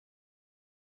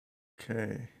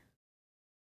Okay.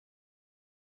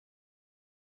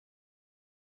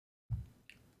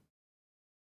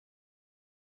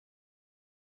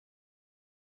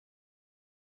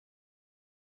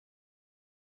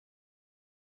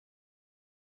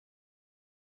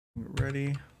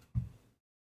 Ready.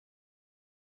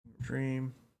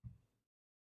 Dream.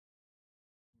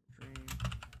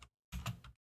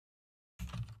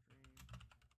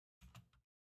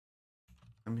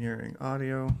 I'm hearing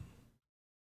audio.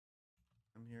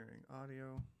 I'm hearing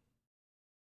audio.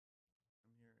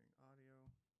 I'm hearing audio.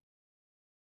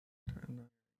 Turn the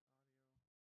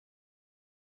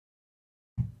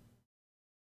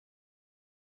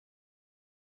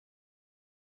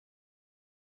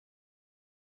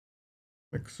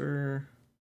mixer.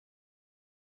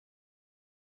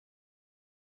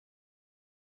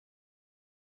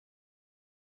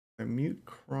 I mute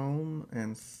Chrome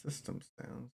and system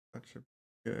sounds. That should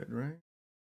be good, right?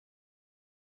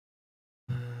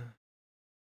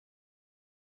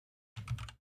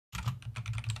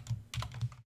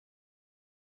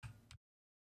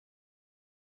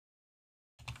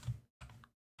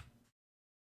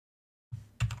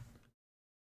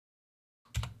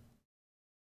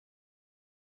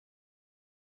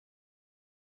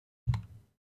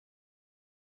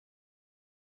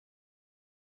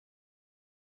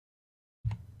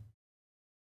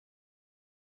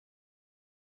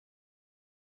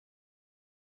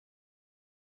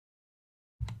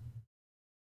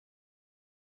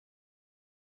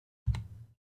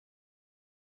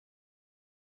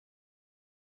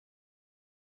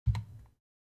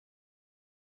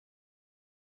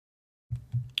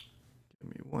 Give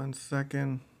me 1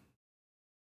 second.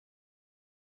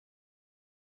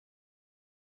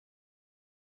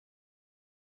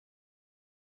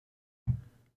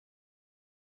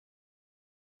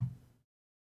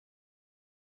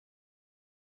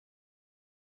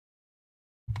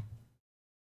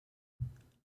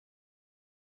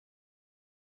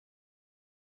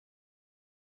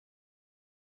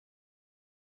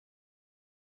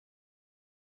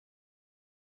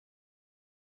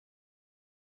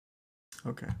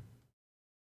 Okay.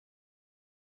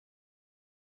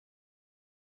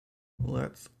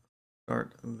 Let's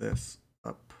start this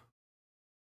up.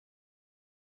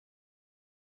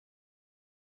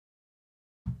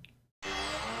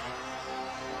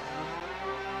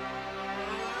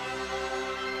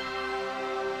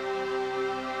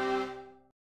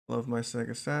 Love my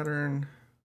Sega Saturn.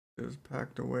 It is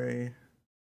packed away.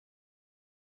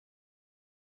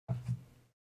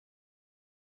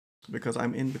 Because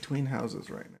I'm in between houses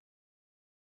right now.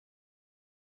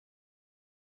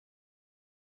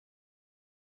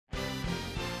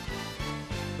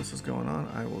 This is going on.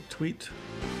 I will tweet.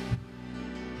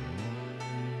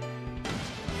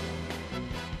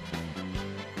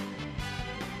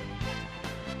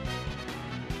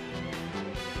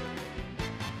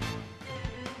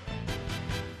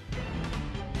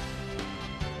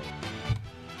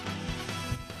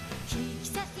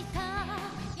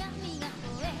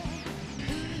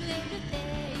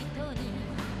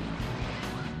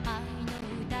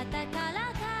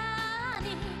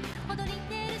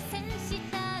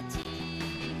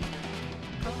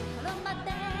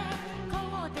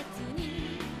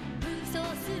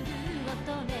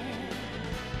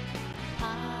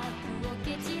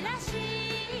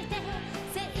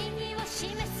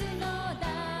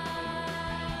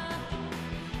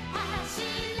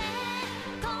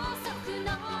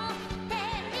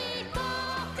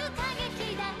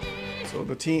 So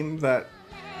the team that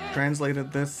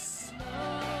translated this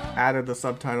added the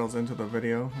subtitles into the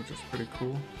video, which is pretty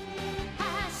cool.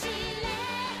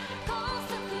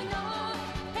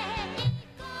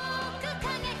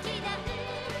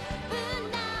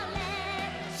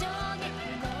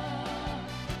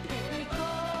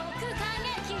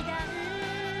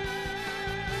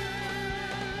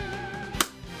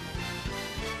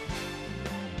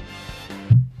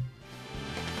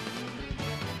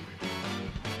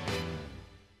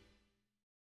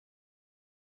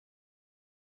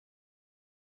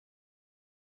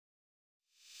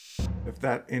 If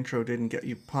that intro didn't get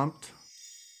you pumped.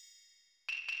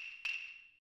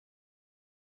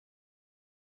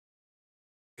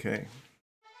 Okay.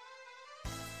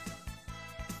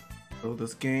 So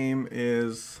this game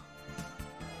is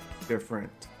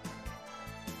different.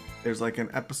 There's like an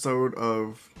episode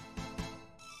of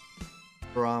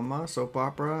drama, soap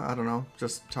opera, I don't know,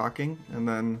 just talking, and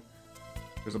then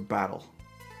there's a battle.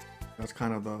 That's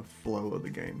kind of the flow of the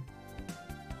game.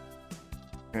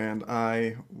 And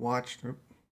I watched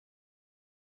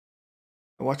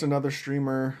another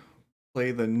streamer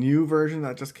play the new version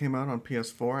that just came out on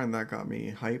PS4, and that got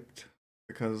me hyped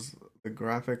because the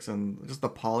graphics and just the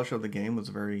polish of the game was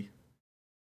very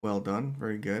well done,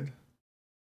 very good.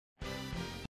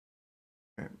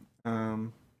 Okay.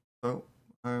 So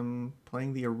I'm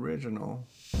playing the original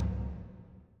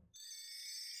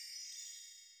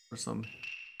for some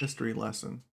history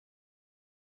lesson.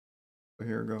 So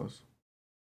here it goes.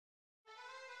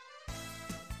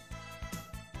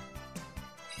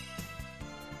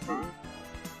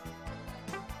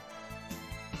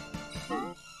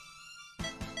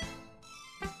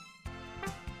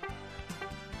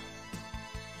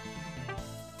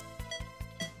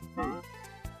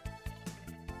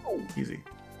 Easy.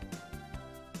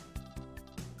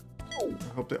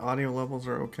 I hope the audio levels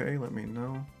are okay. Let me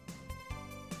know.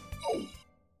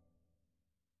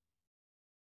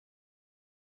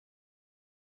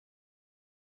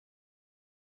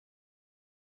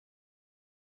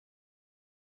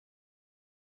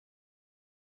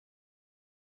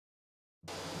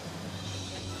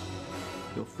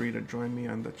 Feel free to join me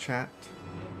on the chat.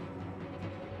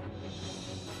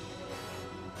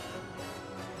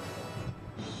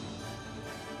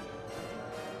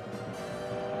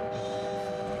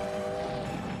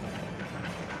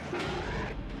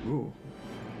 Ooh.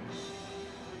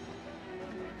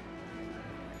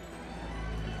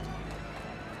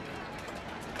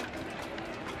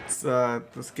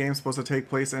 This game's supposed to take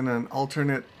place in an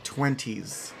alternate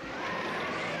 20s.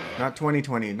 Not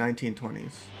 2020,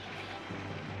 1920s.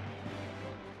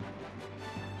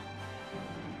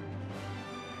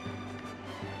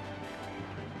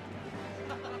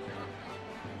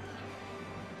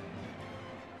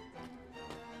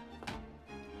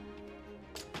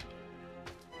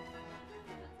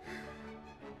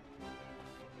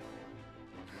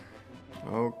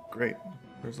 Oh, great.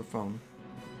 There's the phone.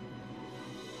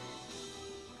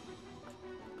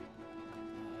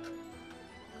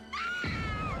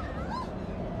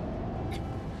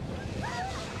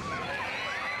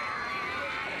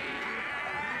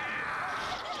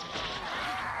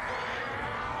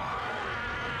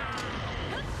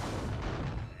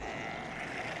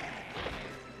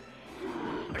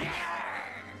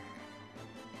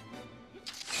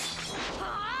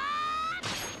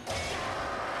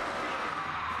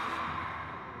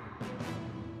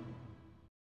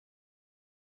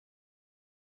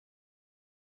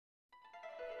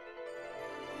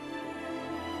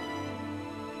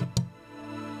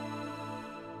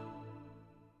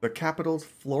 The capital's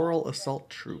Floral Assault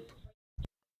Troop.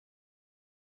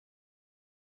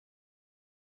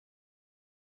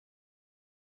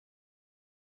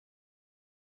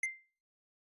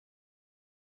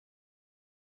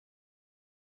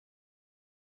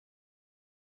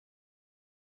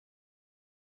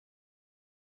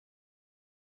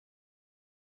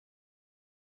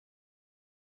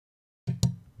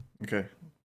 Okay,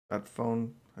 that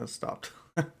phone has stopped.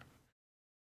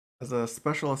 As a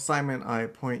special assignment, I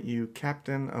appoint you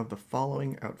captain of the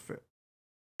following outfit.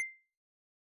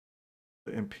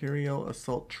 The Imperial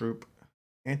Assault Troop,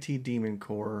 Anti-Demon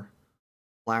Corps,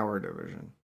 Flower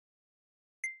Division.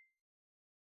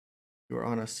 You are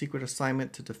on a secret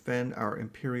assignment to defend our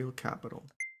Imperial capital.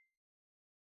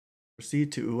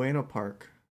 Proceed to Ueno Park.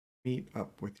 Meet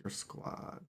up with your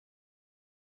squad.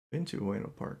 Been to Ueno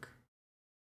Park.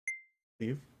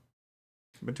 Leave.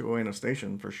 Been to Ueno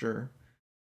Station for sure.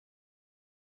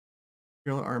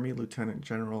 Imperial Army Lieutenant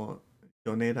General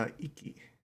Yoneda Iki.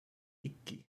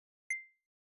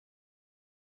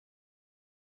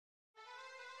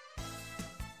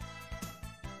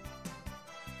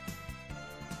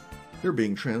 You're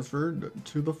being transferred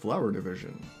to the Flower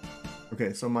Division.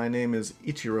 Okay, so my name is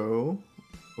Ichiro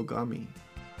Ogami.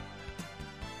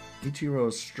 Ichiro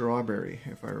is strawberry,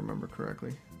 if I remember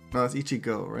correctly. No, it's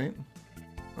Ichigo, right?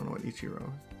 I don't know what Ichiro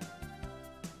is.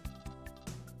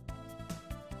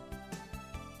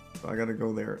 So I gotta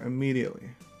go there immediately.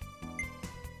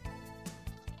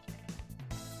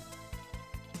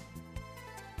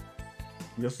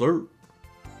 Yes, sir.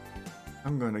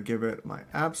 I'm gonna give it my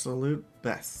absolute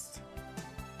best.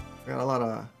 Got a lot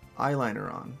of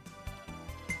eyeliner on.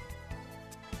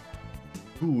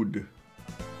 Good.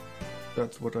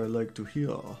 That's what I like to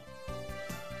hear.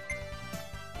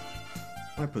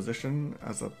 My position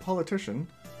as a politician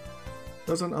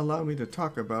doesn't allow me to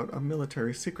talk about a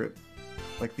military secret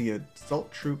like the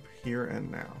assault troop here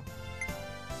and now.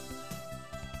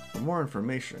 For more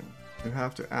information, you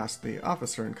have to ask the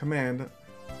officer in command,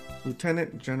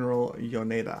 Lieutenant General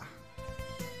Yoneda.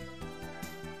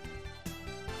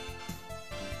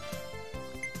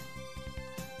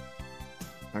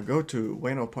 Now go to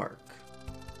Ueno Park.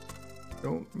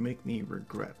 Don't make me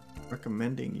regret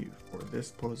recommending you for this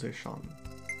position.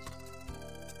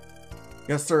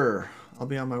 Yes, sir. I'll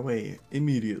be on my way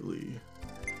immediately.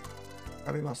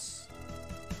 Arimasu.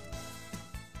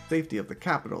 Safety of the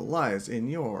capital lies in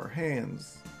your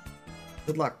hands.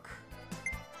 Good luck.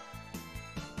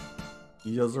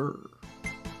 Yes, sir.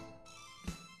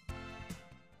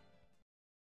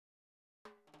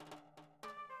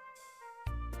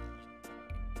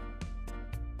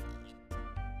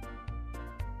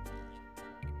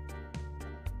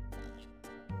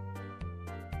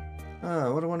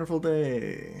 Ah, what a wonderful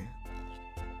day.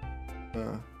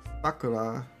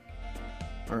 Sakura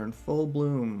are in full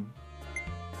bloom.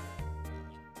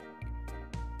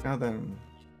 Now then,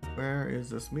 where is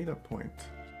this meetup point?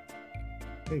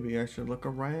 Maybe I should look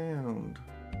around.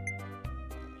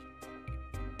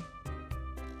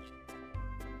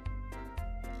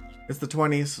 It's the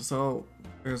 20s, so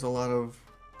there's a lot of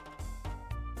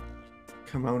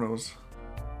kimonos.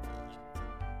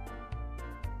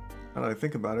 Now that I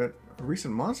think about it, a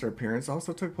recent monster appearance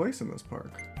also took place in this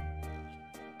park.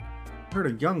 I heard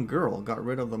a young girl got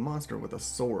rid of the monster with a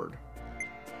sword.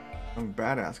 Young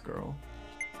badass girl.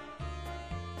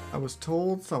 I was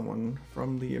told someone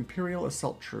from the Imperial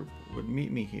Assault Troop would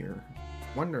meet me here.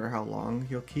 Wonder how long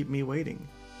he'll keep me waiting.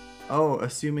 Oh,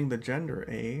 assuming the gender,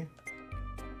 eh?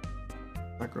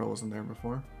 That girl wasn't there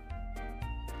before.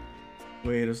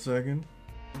 Wait a second.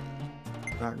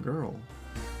 That girl.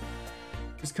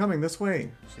 She's coming this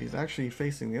way. She's actually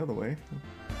facing the other way.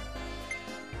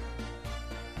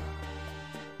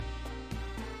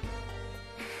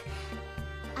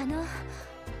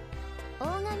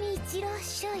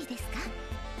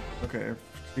 Okay, if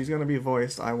she's gonna be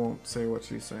voiced, I won't say what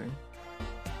she's saying.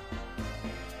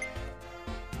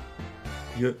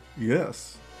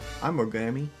 Yes, I'm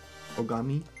Ogami.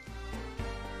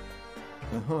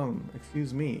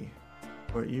 Excuse me,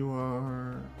 but you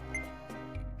are...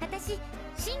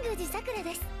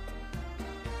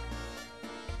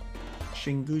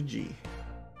 Shinguji.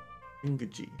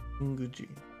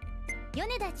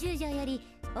 米田中将より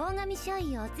大神少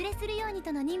尉をお連れするように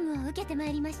との任務を受けてま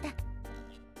いりました。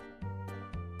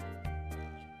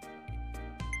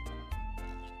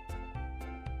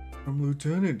From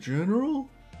Lieutenant General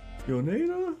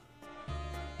Yoneda?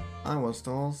 I was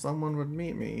told someone would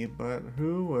meet me, but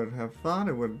who would have thought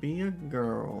it would be a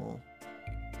girl?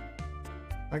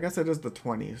 I guess it is the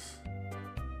 20s.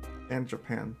 And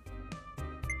Japan.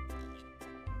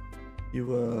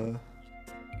 You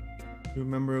a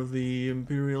member of the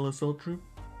Imperial Assault Troop?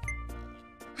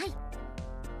 Hi.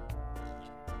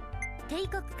 帝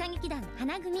国歌劇団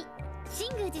花組新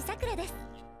宮寺さくらです。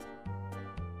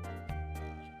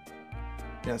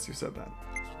Yes, you said that.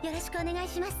 よろしくお願い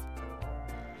します。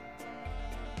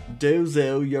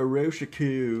Dozo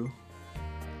Yoroshiku.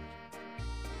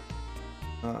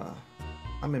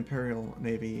 I'm Imperial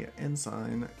Navy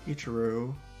Ensign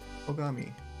Ichiro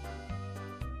Ogami.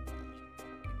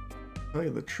 To tell you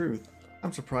the truth,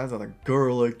 I'm surprised that a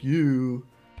girl like you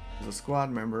is a squad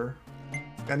member.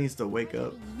 Guy needs to wake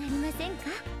up. Is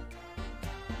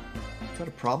that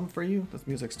a problem for you? This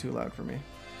music's too loud for me.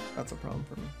 That's a problem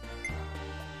for me.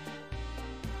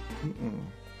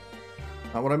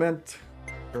 Not what I meant.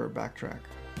 Or backtrack.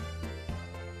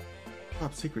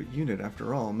 Top secret unit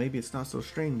after all. Maybe it's not so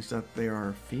strange that they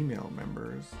are female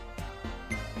members.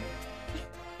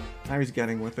 Now he's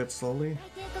getting with it slowly.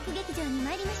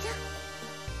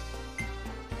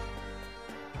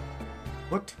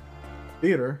 What?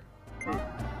 Theater?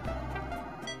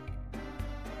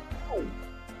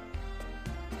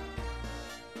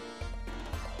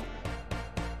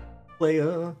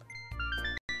 Playa.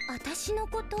 I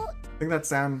think that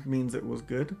sound means it was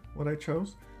good, what I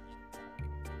chose.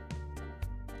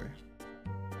 Okay.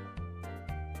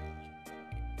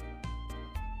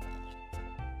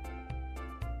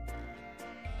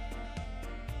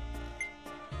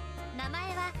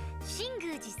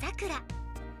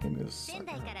 Name is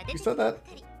Sakura. You said that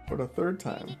for the third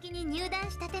time.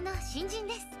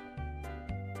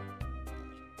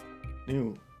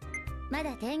 New.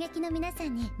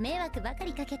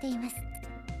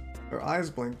 Her eyes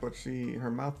blink, but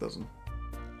her mouth doesn't.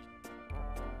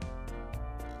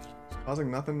 It's causing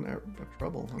nothing but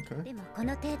trouble, okay.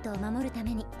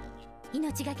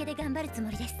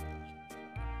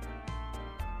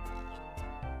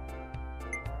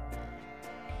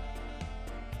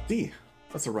 See,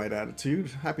 that's the right attitude.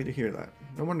 Happy to hear that.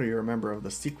 No wonder you're a member of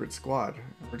the secret squad.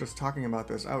 We're just talking about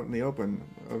this out in the open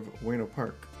of Ueno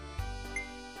Park.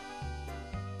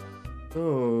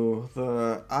 Oh,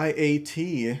 the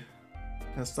IAT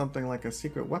has something like a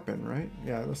secret weapon, right?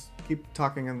 Yeah, let's keep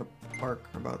talking in the park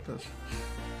about this.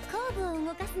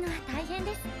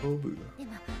 Kobu.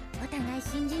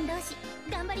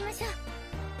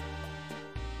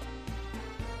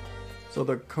 So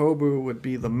the Kobu would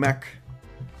be the mech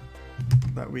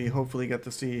that we hopefully get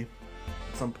to see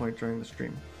at some point during the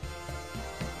stream.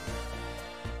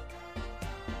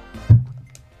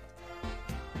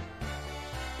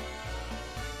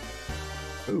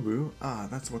 Kobu? Ah,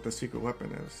 that's what the secret weapon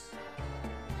is.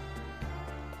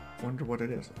 Wonder what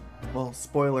it is. Well,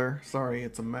 spoiler, sorry,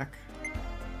 it's a mech.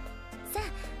 さあ、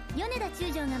米田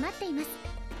中将が待っています。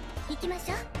行きまし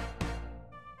ょう。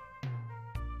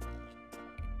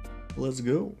Let's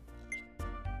go.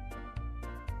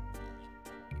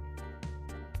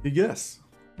 Yes.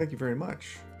 Thank you very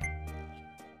much.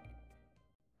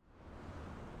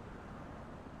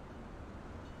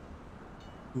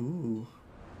 Ooh.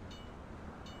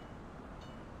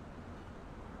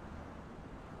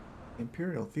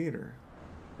 Imperial Theater.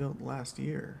 Built last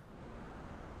year.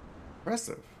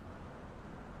 Impressive.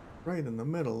 Right in the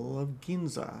middle of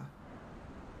Ginza.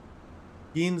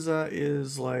 Ginza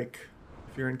is like,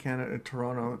 if you're in Canada,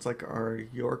 Toronto, it's like our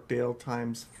Yorkdale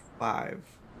times 5.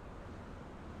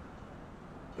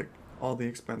 Like all the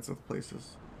expensive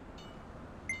places.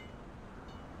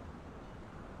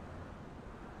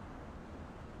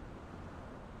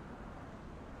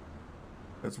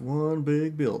 That's one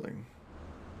big building.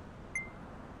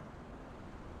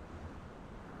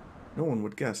 No one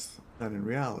would guess that in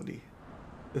reality,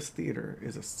 this theater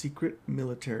is a secret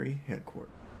military headquarters.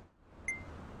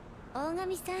 大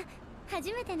神さん、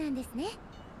初めてなんですね。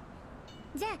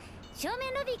じゃあ、正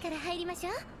面ロビーから入りましょ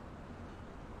う。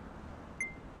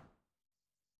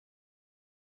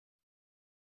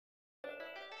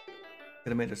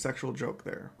It made a sexual joke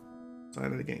there.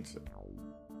 Decided against it.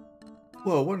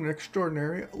 Whoa, what an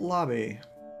extraordinary lobby.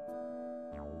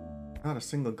 Not a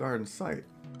single guard in sight.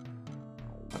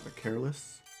 Not the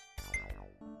careless.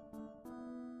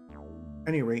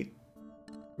 Any rate,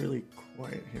 really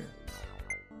quiet here.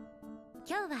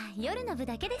 今日は夜の部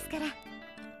だけですから。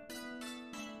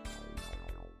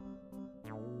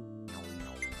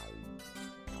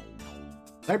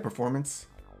Night performance.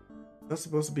 That's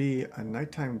supposed to be a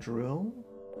nighttime drill?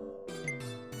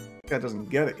 Guy doesn't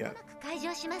get it yet. 会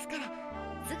場しますから、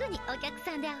すぐにお客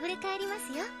さんで溢れ返りま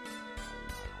すよ。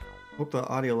Hope the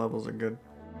audio levels are good.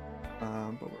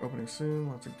 But we're opening soon.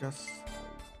 Lots of guests.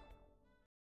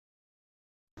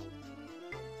 お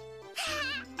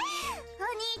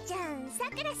兄ちゃん、さ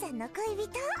くらさんの恋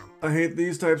人？ I hate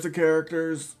these types of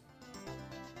characters.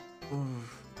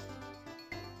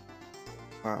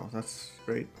 Wow, that's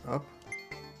straight up.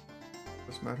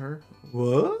 Just met her.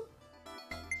 What?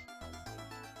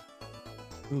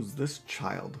 Who's this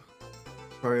child?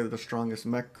 Probably the strongest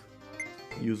mech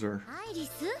user. アイリ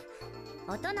ス？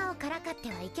大人をからかって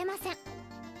はいけません。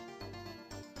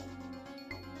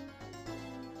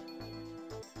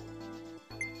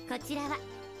こちらは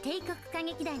帝国歌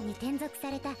劇団に転属さ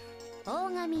れた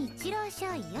大神一郎少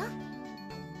尉よ。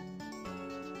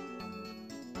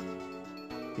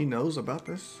He knows about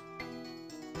this?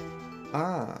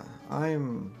 Ah,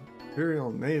 I'm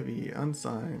Imperial Navy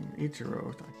Ensign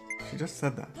Ichiro. She just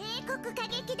said that. 帝国歌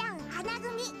劇団花組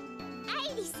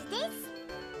アイリスです。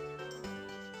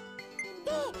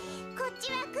で、こっ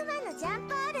ちはクマのジャン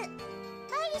パール。アイ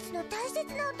リスの大切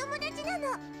なお友達なの。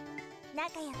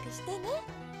仲良くしてね。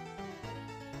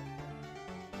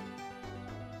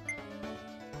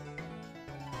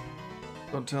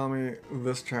Don't tell me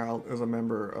this child is a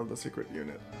member of the secret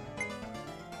unit.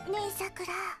 ねえさく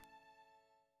ら。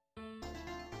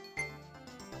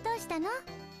どうしたの？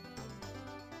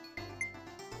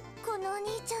このお兄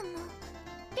ちゃんも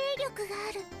霊力が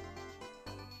ある。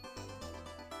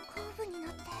後部に乗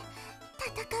って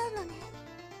戦うのね。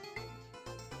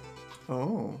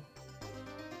Oh.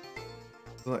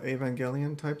 The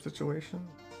Evangelion type situation?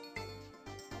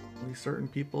 Only certain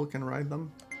people can ride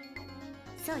them?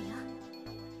 そうよ。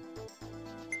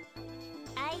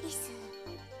アイリス、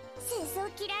戦争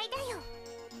嫌いだよ。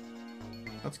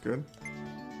That's good.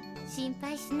 心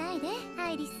配しないで、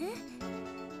アイリス。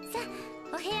さ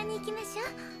あ、お部屋に行きましょ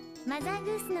う。マザー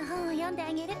グースの本を読んで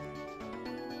あげる。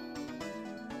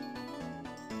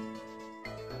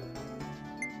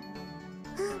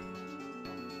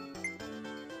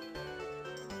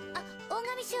あ、大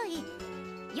神少尉、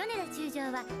米田中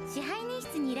将は支配人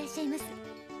室にいらっしゃいます。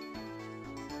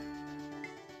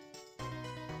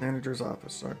Manager's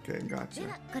office. Okay, で gotcha.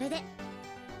 はこれで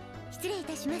失礼い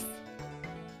たします。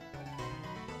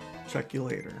Check you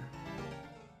later.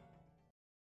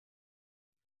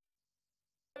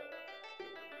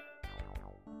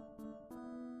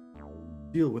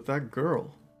 Deal with that girl.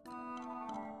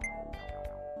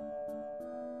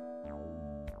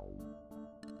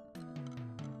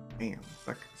 Damn,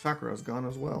 Sakura's gone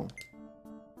as well.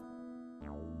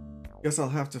 Guess I'll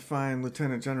have to find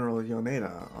Lieutenant General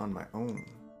Yoneda on my own.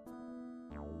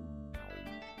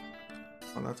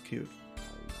 Oh, that's cute.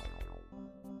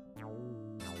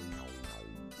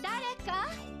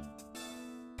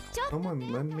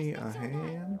 Someone lend me a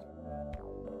hand?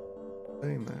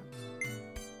 Saying that.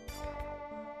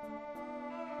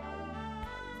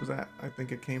 What was that? I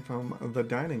think it came from the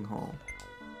dining hall.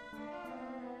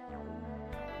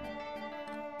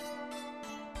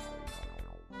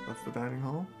 That's the dining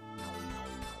hall?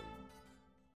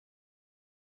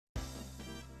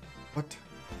 What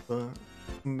the?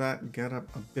 Isn't that get up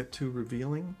a bit too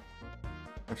revealing?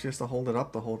 If she has to hold it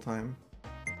up the whole time.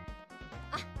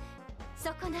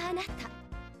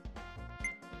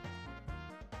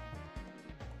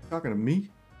 Talking to me?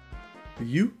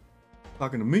 You?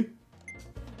 Talking to me?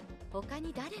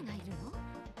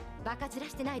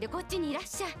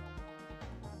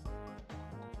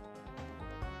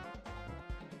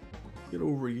 Get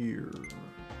over here.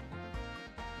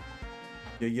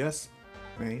 Yeah, yes,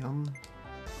 ma'am.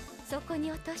 そこ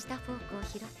に落としたフォークを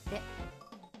拾って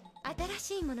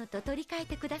新しいものと取り替え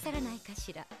てくださらないか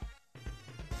しら。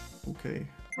 Okay.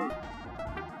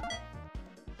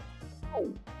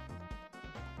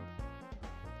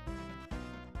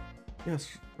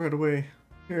 Yes, right away.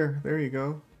 Here, there you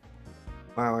go.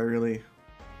 Wow, I really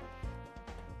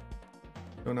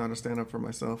don't know how to stand up for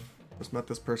myself. Just met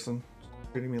this person,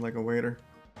 treating me like a waiter.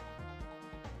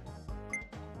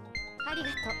 ありが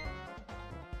と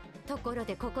う。ところ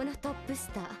でここのトップス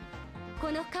ター、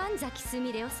この神崎す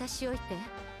みれを差し置いて。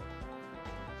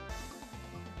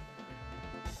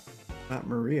Not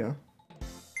Maria.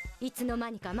 いつの間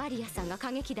にかマリアさんが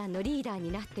歌劇団のリーダー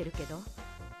になってるけど、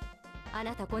あ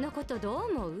なたこのことど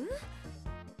う思う？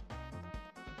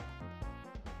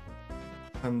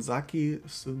 Kanzaki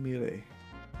Sumire.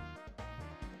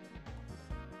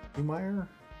 Sumire?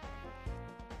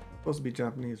 Supposed to be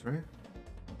Japanese, right?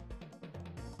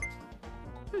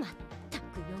 まった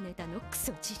く米田のク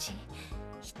ソじじい、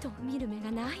人を見る目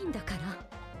がないんだから。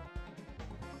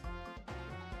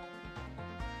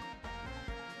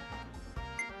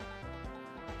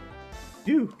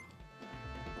 You!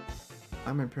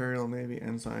 I'm Imperial Navy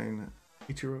Ensign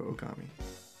Ichiro Ogami.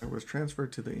 I was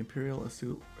transferred to the Imperial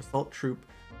Assault Troop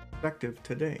effective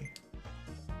today.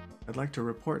 I'd like to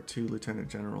report to Lieutenant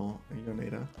General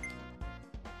Yoneda.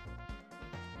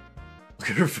 Look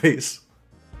at her face.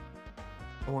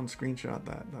 Someone screenshot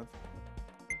that. That's...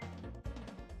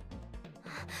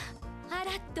 あ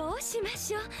ら、どうしま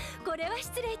しょう。これは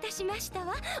失礼いたしました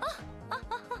わ。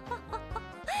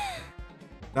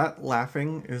 That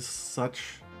laughing is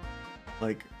such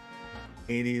like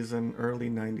 80s and early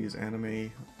 90s anime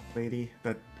lady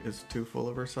that is too full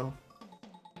of herself.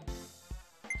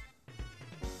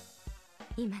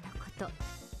 今のこと、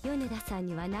米田さん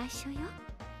には内緒よ。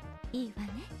いいわね。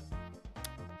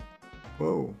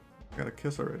 Whoa, got a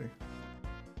kiss already.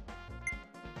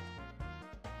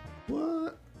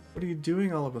 What? What are you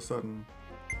doing all of a sudden?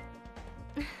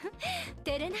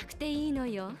 照れなくていいの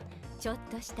よ。 ちょっ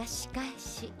とした仕返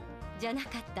しじゃな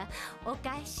かったお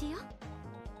返しよ。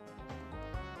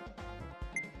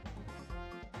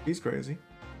 He's crazy.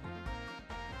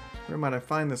 Where might I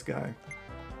find this guy?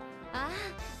 ああ、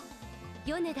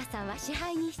米田さんは支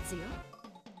配人室よ。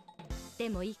で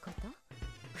もいいこと、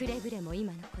くれぐれも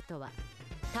今のことは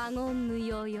他言無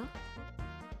用よ。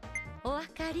お分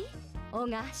かり、小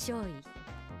川少尉。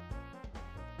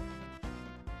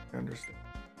 I understand.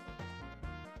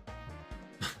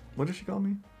 What did she call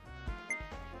me?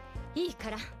 いいか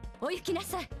らお行きな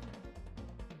さい。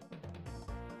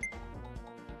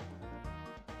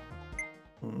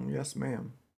 Yes,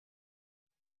 ma'am.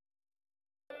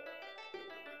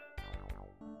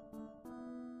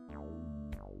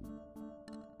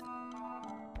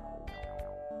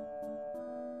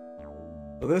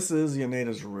 So this is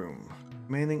Yoneda's room.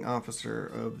 Commanding officer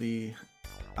of the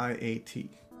IAT.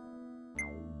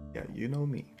 Yeah, you know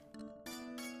me.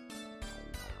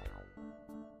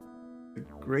 The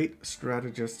great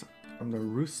strategist from the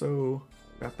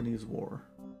Russo-Japanese War.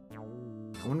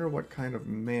 I wonder what kind of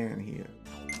man he is.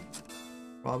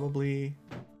 Probably...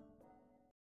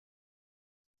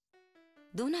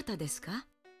 どなたですか?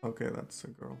 Okay, that's a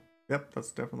girl. Yep,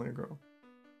 that's definitely a girl.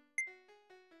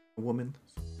 A woman.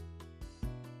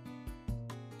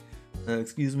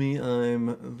 Excuse me,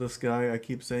 I'm this guy I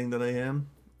keep saying that I am.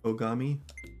 Ogami.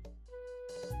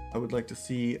 I would like to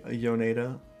see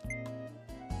Yoneda.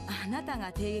 あなた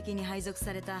が帝劇に配属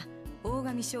された大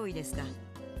神少尉ですか。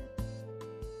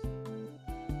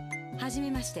はじ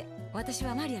めまして、私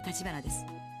はマリア立花です。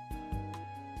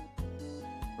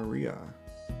Maria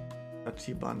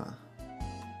Tachibana.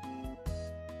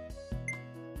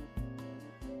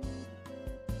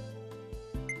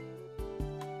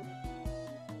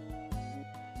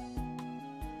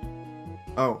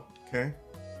 Oh, okay.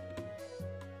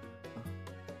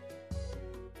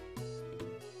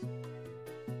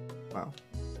 Wow.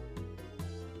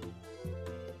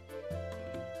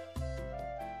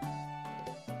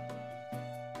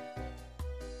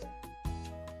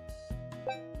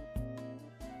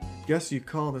 Guess you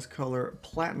call this color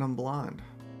platinum blonde.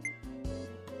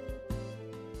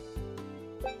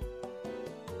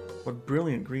 What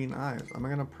brilliant green eyes. Am I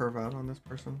gonna perv out on this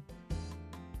person?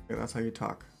 Okay, that's how you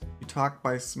talk. You talk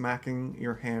by smacking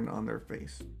your hand on their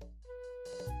face.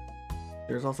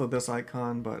 There's also this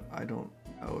icon, but I don't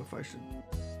know if I should.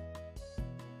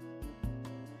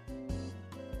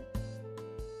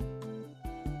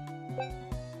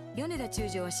 米田中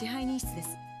将は支配人室です。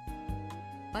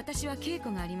私は稽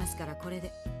古がありますからこれ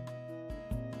で。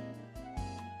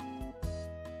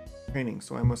Training,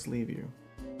 so I must leave you.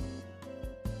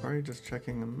 Sorry, just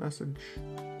checking a message.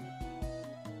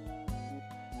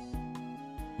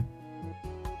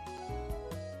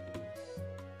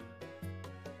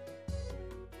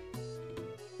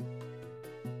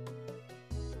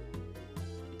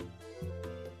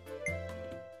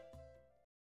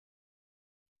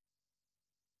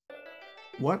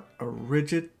 What a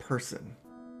rigid person.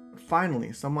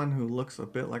 Finally, someone who looks a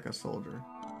bit like a soldier.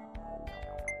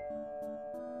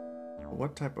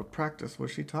 What type of practice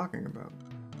was she talking about?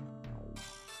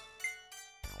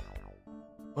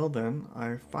 Well then,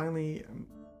 I'll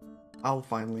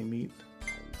finally meet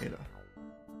Ada.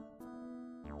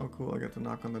 Oh cool, I get to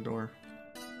knock on the door.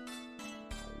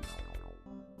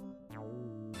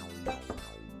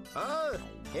 Oh,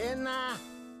 Hina!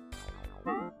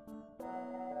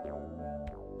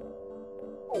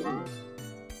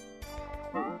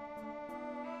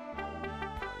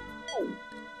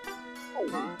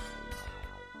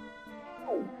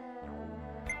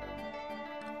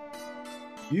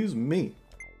 Use me.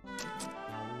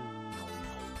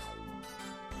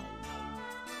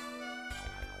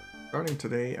 Starting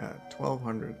today at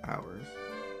 1200 hours.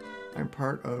 I'm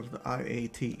part of the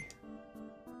IAT.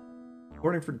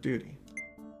 Reporting for duty.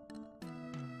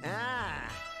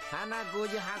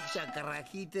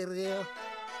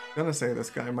 Gonna say this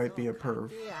guy might be a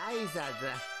perv.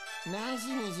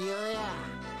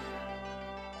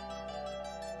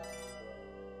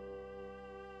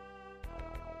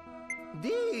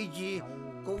 Deiji,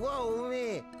 ここはおめ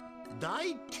え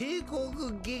大帝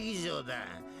国劇場だ。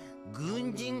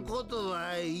軍人こと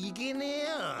はいけねえよ。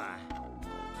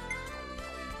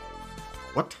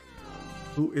What?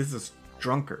 Who is this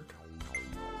drunkard?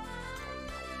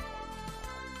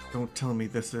 Don't tell me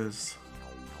this is.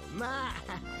 まあ、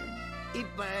一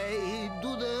杯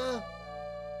どうだ?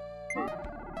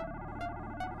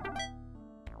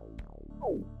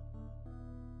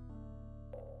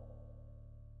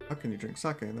 How can you drink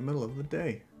sake in the middle of the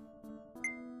day?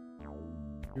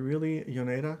 You really,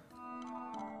 Yoneda?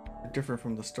 You're different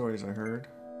from the stories I heard.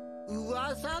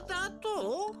 噂だ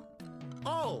と?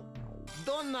 おう、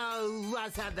どんな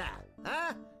噂だ?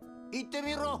 あ? 言って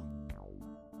みろ.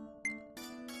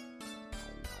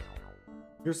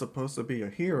 You're supposed to be a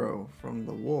hero from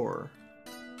the war.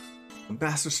 A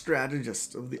master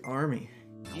strategist of the army.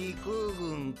 陸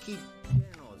軍きって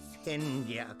の戦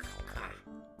略か。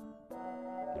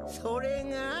それ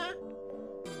が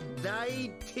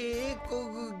大帝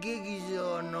国劇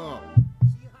場の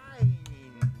支配人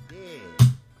で。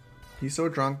He's so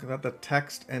drunk that the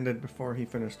text ended before he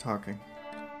finished talking.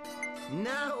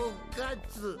 なおか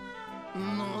つ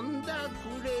飲んだ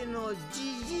くれの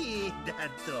じじいだ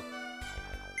と。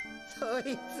そいつ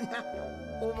が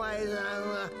お前さんは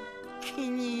気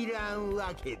に入らん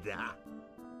わけだ。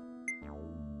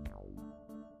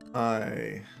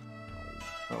I...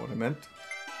 Not what I meant.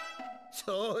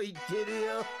 そう言ってる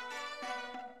よ。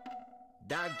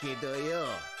だけどよ、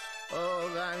大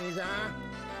神さ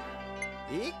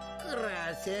ん、いく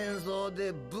ら戦争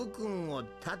で武君を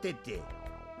立てて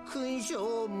勲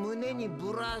章を胸に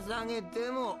ぶら下げて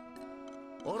も、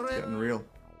俺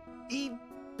一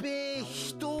平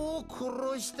人を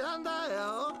殺したんだ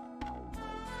よ。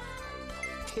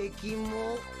敵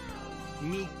も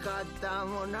味方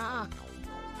もな、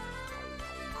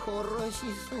殺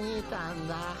しすぎたん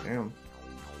だ。Damn.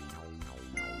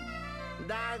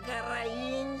 だからい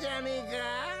いんじゃねえ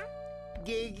か、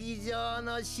劇場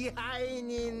の支配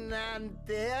人なん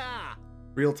てよ。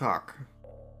Real talk.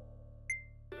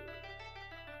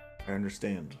 I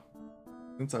understand.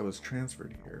 Since I was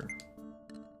transferred here,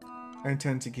 I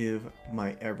intend to give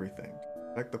my everything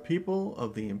to protect the people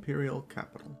of the imperial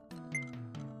capital.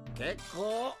 結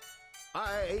構、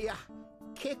いや、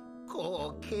結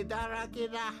構毛だらけ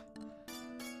だ。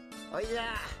おい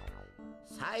だ、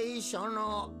最初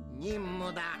の任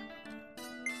務だ。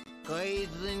こい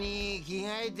つに着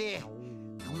替えて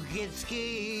受付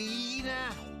いいな。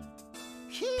へ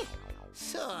っ、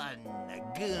そんな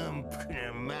軍服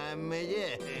のまんまじ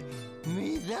ゃ目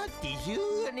立ってしょ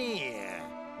うがねえや。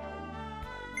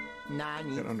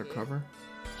何 Get undercover?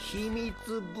 秘密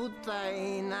部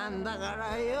隊なんだか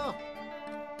らよ。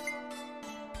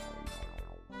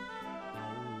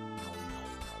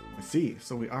I see,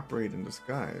 so we operate in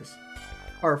disguise.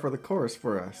 Par for the course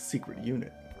for a secret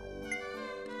unit.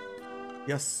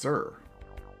 Yes, sir.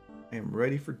 I am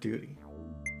ready for duty.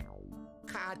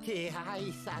 家庭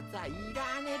挨拶はい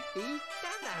らねえって言っ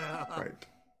ただろ。 Right.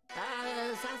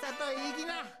 さっさと行き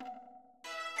な。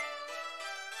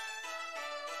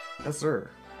 Yes, sir.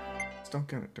 Just don't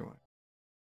get it, do I?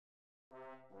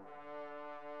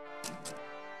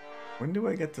 When do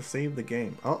I get to save the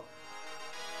game? Oh!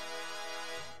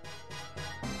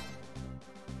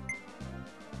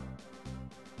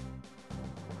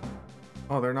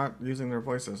 Oh, they're not using their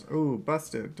voices. Ooh,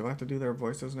 busted. Do I have to do their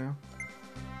voices now?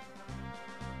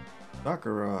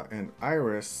 Sakura and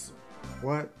Iris.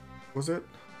 What was it?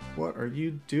 What are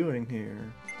you doing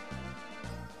here?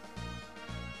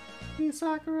 Hey,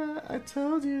 Sakura, I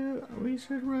told you we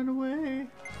should run away.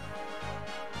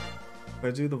 If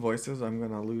I do the voices, I'm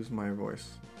gonna lose my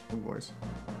voice.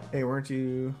 Hey, weren't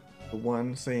you the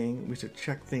one saying we should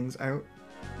check things out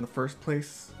in the first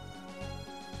place?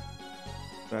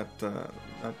 That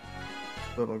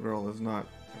little girl is not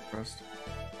impressed.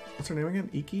 What's her name again?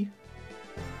 Iki?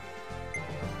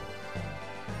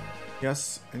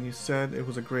 Yes, and you said it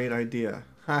was a great idea.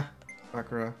 Ha!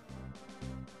 Sakura.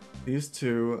 These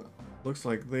two, looks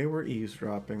like they were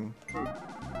eavesdropping.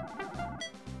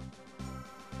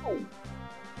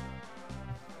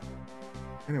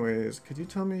 Anyways, could you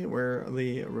tell me where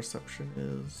the reception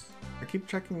is? I keep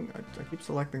checking, I keep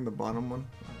selecting the bottom one.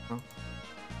 I don't know.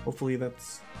 Hopefully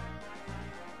that's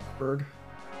bird.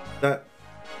 That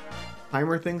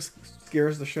timer thing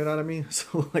scares the shit out of me.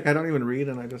 So like I don't even read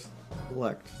and I just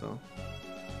select, so.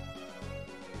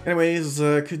 Anyways,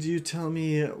 could you tell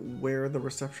me where the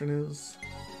reception is?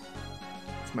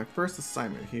 It's my first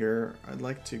assignment here. I'd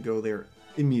like to go there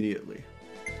immediately.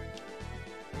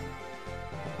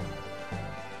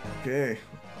 Okay,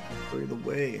 show you the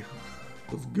way.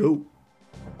 Let's go.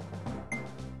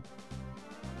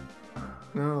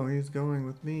 No, he's going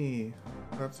with me.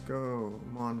 Let's go,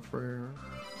 mon frere.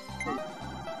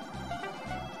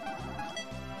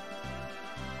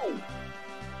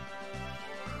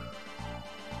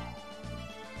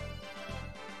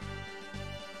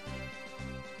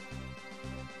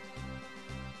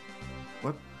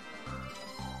 What?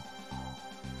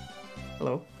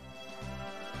 Hello?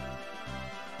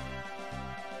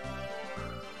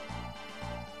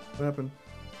 What happened?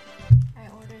 I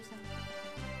ordered some.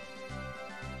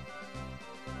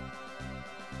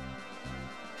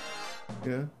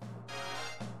 Yeah.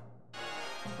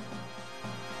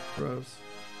 Gross.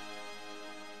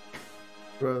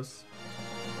 Gross.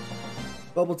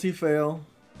 Bubble tea fail.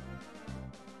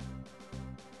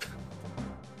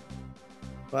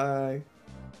 Bye.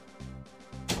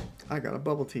 I got a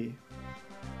bubble tea.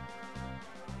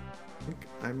 I think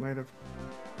I might have...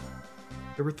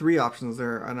 There were 3 options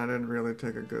there, and I didn't really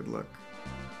take a good look.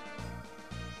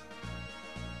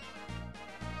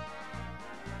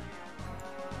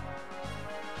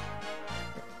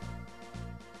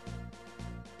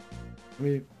 Let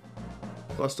me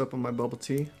bust up on my bubble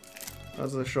tea. How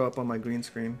does it show up on my green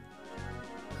screen?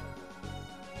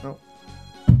 Nope.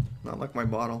 Not like my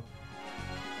bottle.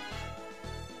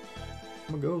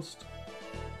 I'm a ghost.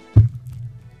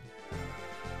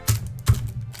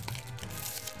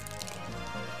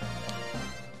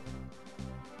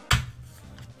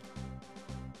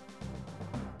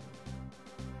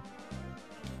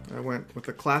 I went with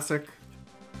the classic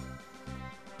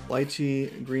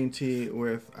lychee green tea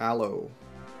with aloe.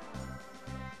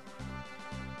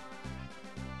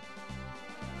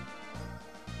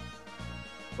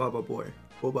 Baba boy.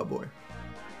 Boba boy.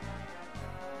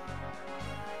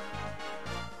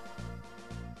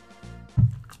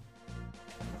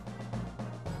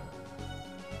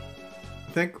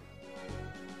 I think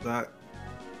that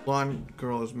blonde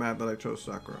girl is mad that I chose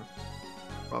Sakura.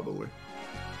 Probably.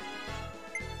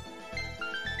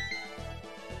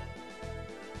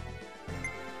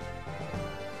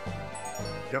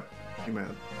 Yep, she's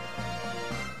mad.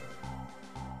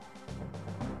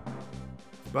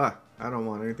 Bye. I don't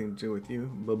want anything to do with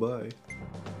you. Bye-bye.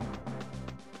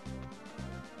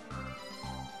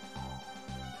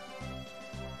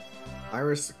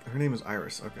 Iris, her name is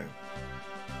Iris, okay.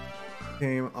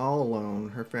 Came all alone.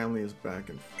 Her family is back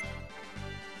and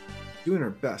doing her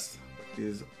best, but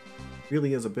she's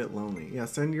Really is a bit lonely. Yeah,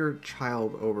 send your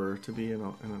child over to be in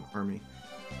an army.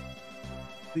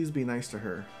 Please be nice to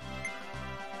her.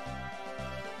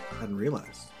 Hadn't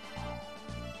realized.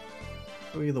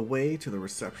 Show you the way to the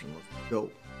reception. Let's go.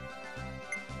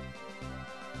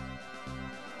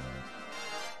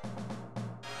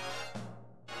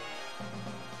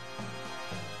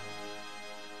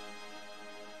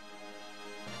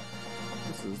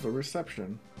 This is the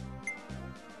reception.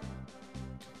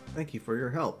 Thank you for your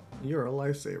help. You're a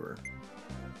lifesaver.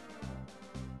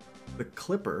 The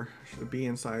clipper should be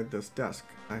inside this desk.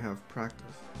 I have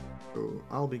practice. So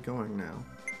I'll be going now.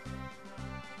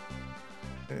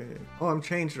 Hey. Oh, I'm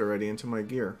changed already into my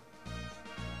gear.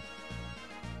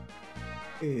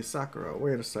 Hey, Sakura,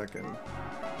 wait a second.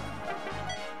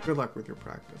 Good luck with your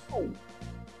practice. You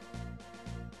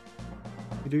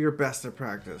do your best at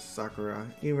practice, Sakura,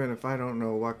 even if I don't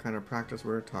know what kind of practice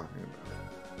we're talking about.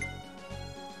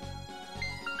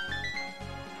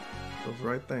 That was the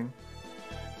right thing.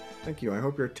 Thank you. I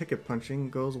hope your ticket punching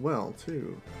goes well,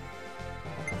 too.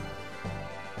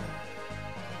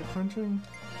 Ticket punching?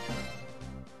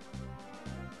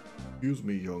 Excuse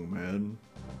me, young man.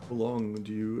 How long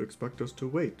do you expect us to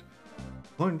wait?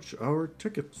 Punch our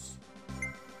tickets.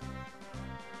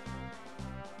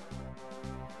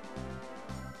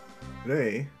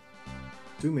 Today,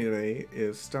 Sumire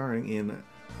is starring in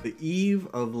The Eve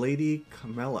of Lady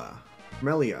Camellia.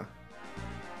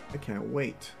 I can't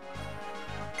wait.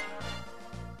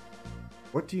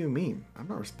 What do you mean? I'm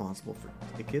not responsible for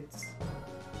tickets.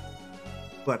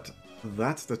 But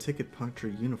that's the ticket puncher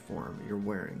uniform you're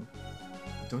wearing.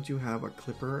 Don't you have a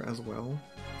clipper as well?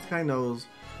 This guy knows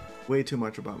way too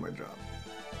much about my job.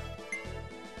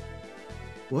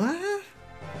 What?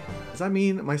 Does that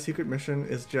mean my secret mission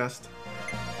is just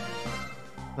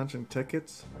punching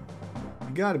tickets?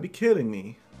 You gotta be kidding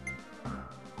me.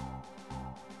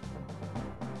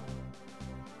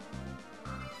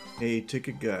 Hey,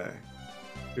 ticket guy.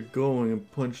 Get going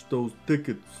and punch those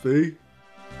tickets, see?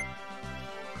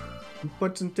 I'm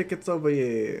punching tickets over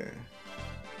here.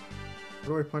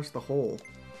 Where do I punch the hole?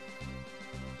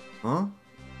 Huh? Are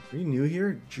you new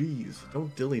here? Jeez,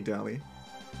 don't dilly-dally.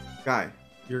 Guy,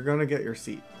 you're gonna get your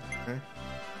seat, okay?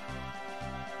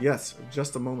 Yes,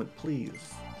 just a moment,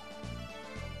 please.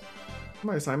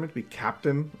 My assignment to be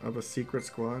captain of a secret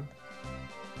squad?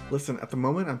 Listen, at the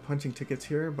moment I'm punching tickets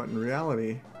here, but in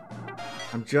reality,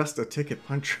 I'm just a ticket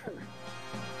puncher.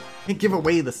 Can't give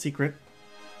away the secret.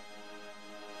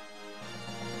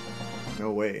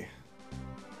 No way.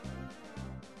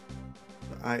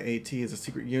 The IAT is a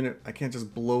secret unit. I can't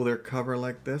just blow their cover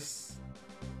like this.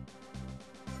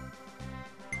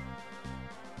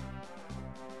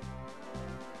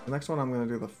 The next one I'm going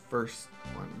to do the first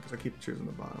one because I keep choosing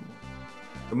the bottom one.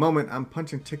 At the moment I'm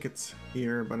punching tickets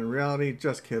here, but in reality,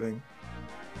 just kidding.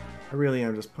 I really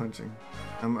am just punching.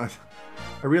 I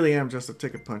really am just a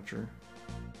ticket puncher.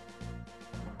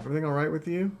 Everything alright with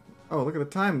you? Oh, look at the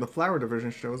time. The Flower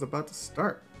Division show is about to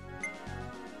start.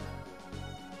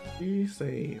 Did you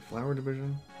say Flower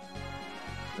Division?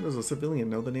 How does a civilian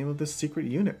know the name of this secret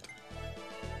unit?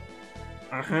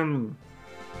 Ahem.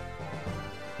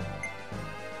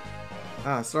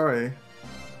 Ah, sorry.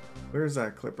 Where's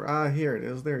that clipper? Ah, here it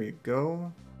is. There you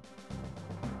go.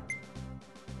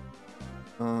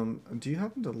 Do you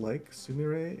happen to like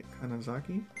Sumire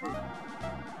Kanazaki?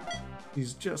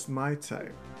 He's just my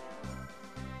type.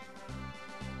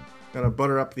 Gotta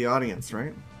butter up the audience,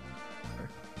 right?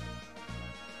 Okay.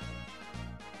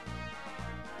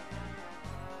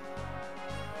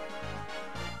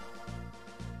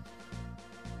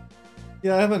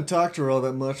 Yeah, I haven't talked to her all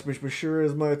that much, but she sure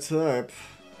is my type.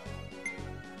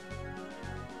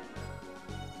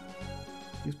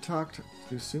 You've talked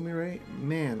to Sumire?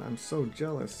 Man, I'm so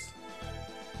jealous.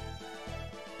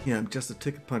 Yeah, I'm just a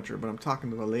ticket puncher, but I'm talking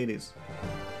to the ladies.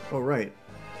 Oh, right.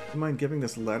 You mind giving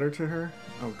this letter to her?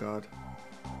 Oh, God.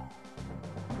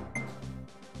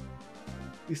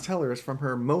 Please tell her it's from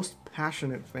her most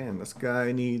passionate fan. This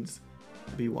guy needs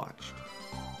to be watched.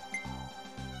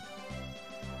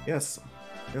 Yes.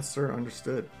 Yes, sir.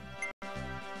 Understood. What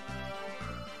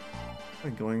am I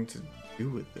going to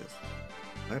do with this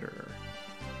letter?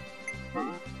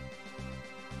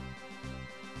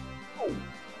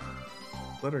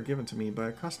 Letter given to me by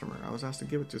a customer. I was asked to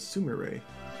give it to Sumire.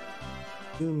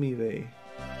 Sumire.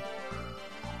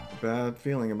 Bad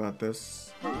feeling about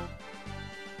this.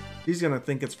 He's gonna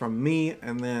think it's from me,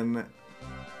 and then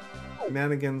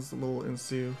shenanigans will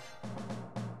ensue.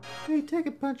 Hey,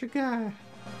 ticket puncher guy.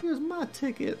 Here's my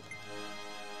ticket.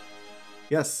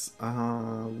 Yes,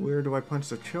 where do I punch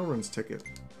the children's ticket?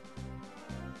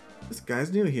 This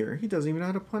guy's new here. He doesn't even know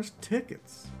how to punch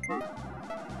tickets.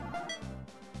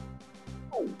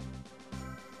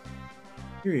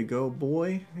 Here you go,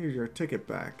 boy. Here's your ticket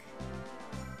back.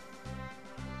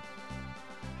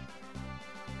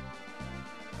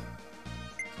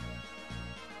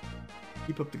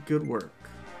 Keep up the good work.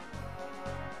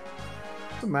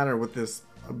 What's the matter with this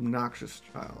obnoxious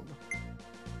child?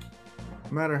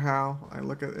 No matter how I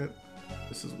look at it,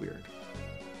 this is weird.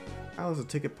 How is the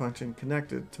ticket punching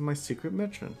connected to my secret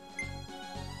mission?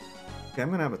 Okay,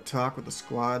 I'm gonna have a talk with the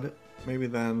squad. Maybe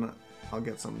then I'll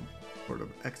get some sort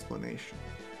of explanation.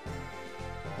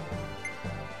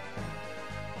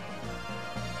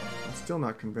 I'm still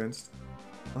not convinced.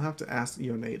 I'll have to ask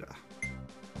Yoneda.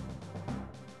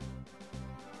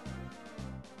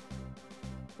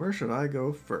 Where should I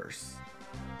go first?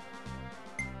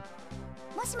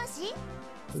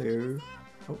 Hello.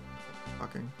 Oh,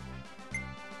 talking.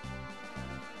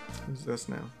 Who's this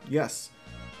now? Yes.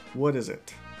 What is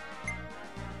it?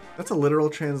 That's a literal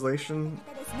translation.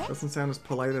 Doesn't sound as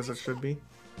polite as it should be.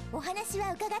 Baki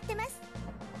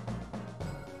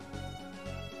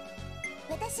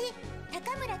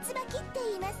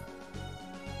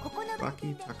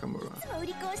Takamura.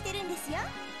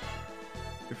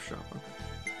 Gift shop, okay.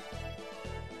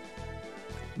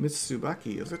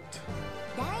 Mitsubaki, is it?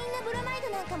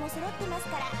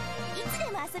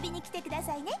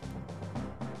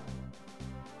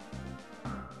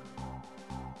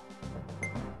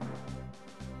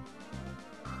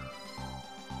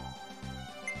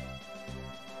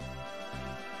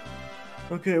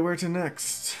 Okay, where to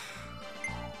next?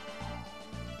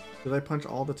 Did I punch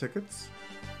all the tickets?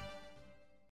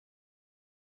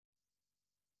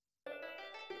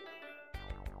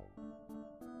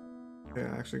 Okay,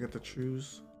 I actually get to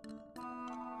choose.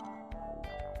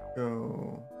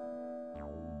 Go.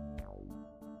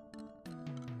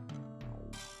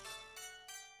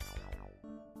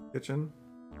 Kitchen.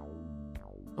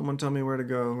 Someone tell me where to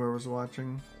go, whoever's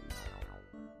watching.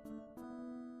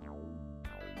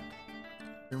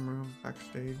 Game room,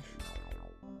 backstage.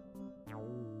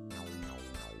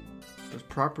 There's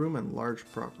prop room and large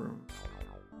prop room.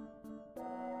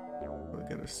 We'll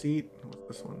get a seat. What's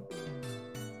this one?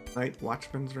 Night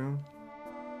watchman's room.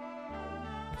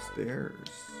 Upstairs.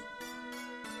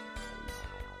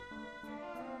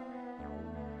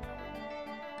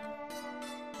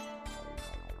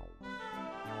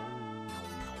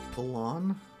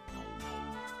 Salon.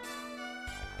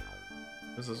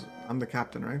 This is, I'm the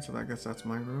captain, right? So I guess that's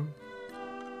my room.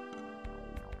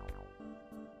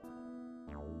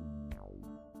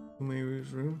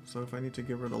 Umayu's room. So if I need to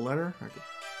give her the letter, I could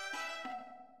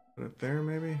put it there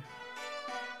maybe.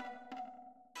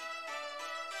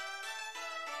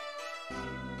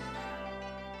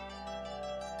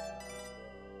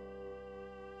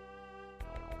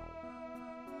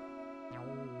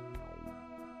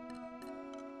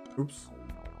 Oops.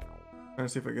 Trying to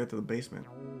see if I get to the basement.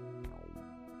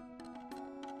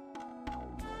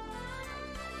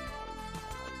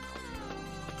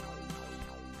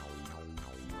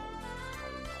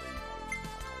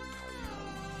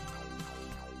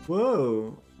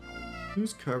 Whoa!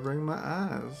 Who's covering my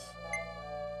eyes?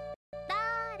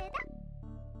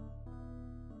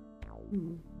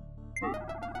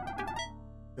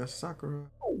 Yes, Sakura.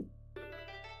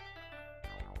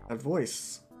 That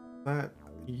voice. That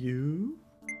you?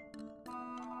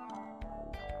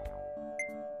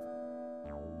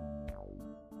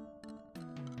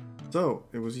 So,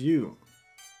 it was you.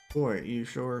 Boy, you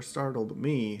sure startled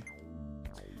me.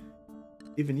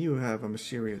 Even you have a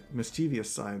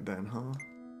mischievous side then, huh?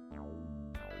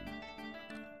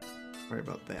 Sorry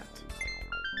about that.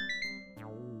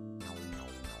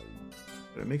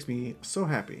 But it makes me so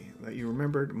happy that you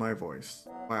remembered my voice.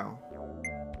 Wow.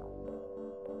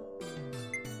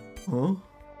 Huh?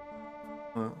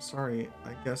 Sorry,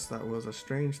 I guess that was a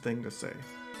strange thing to say.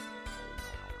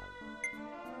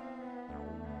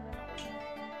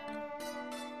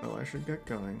 Well, I should get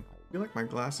going. I feel like my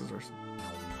glasses are...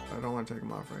 I don't want to take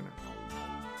them off right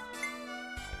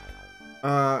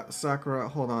now. Sakura,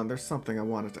 hold on. There's something I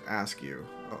wanted to ask you.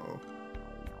 Uh-oh.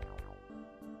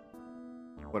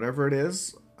 Whatever it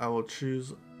is, I will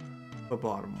choose the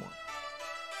bottom one.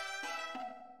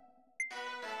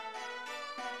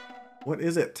 What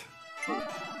is it?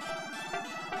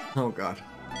 Oh god.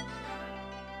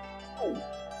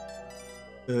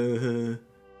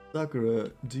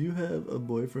 Sakura, do you have a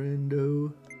boyfriend,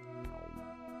 though?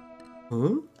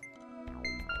 Huh?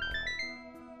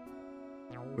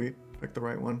 Wait, pick the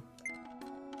right one.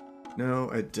 No,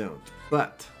 I don't.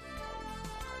 But...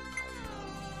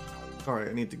 Sorry,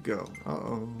 I need to go.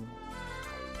 Uh-oh.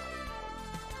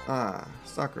 Ah,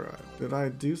 Sakura, did I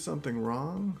do something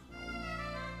wrong?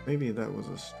 Maybe that was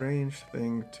a strange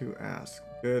thing to ask.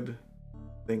 Good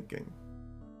thinking.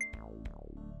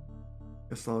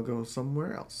 Guess I'll go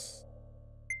somewhere else.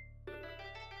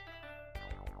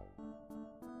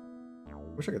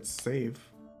 Wish I could save.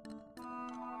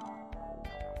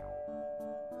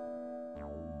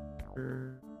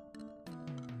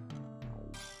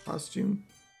 Costume.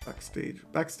 Backstage.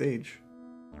 Backstage.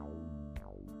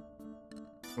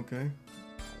 Okay.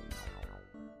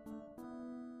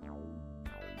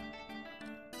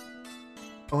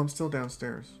 Oh, I'm still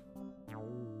downstairs.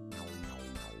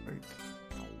 Right.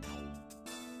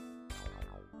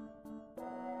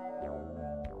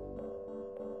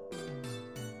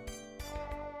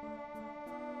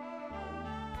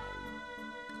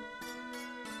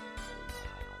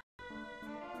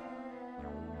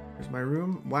 Here's my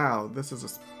room. Wow, this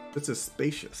is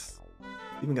spacious.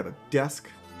 Even got a desk.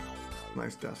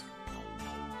 Nice desk.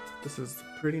 This is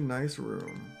a pretty nice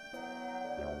room.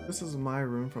 This is my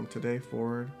room from today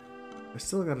forward. I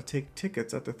still gotta take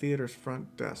tickets at the theater's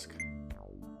front desk.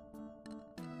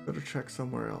 Better check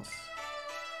somewhere else.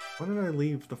 Why did I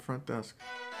leave the front desk?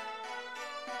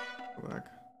 Go back.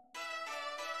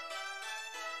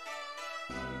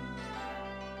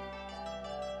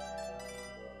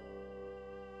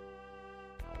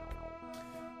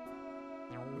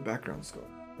 The background's going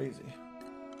crazy.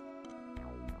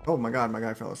 Oh my god, my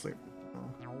guy fell asleep. Oh.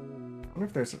 I wonder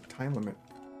if there's a time limit.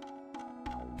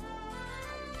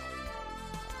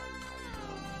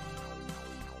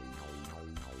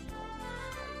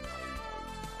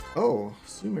 Oh,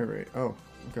 Sumire. Oh,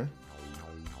 okay.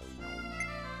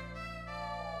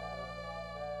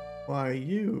 Why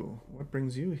you? What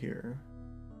brings you here?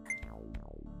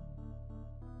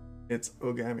 It's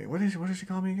Ogami. What did she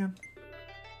call me again?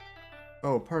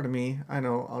 Oh, pardon me. I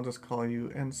know. I'll just call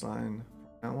you Ensign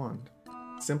from now on.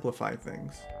 Simplify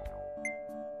things.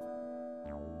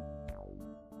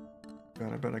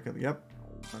 God, I bet I could. Yep.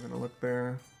 I'm gonna look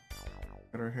there.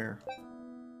 At her hair.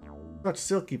 Such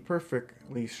silky,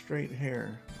 perfectly straight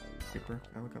hair. Paper.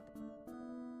 I look up.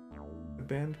 The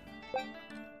band.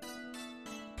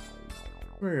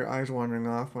 Where are your eyes wandering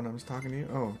off when I was talking to you?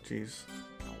 Oh, jeez.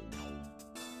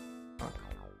 Fuck.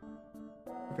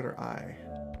 Look at her eye.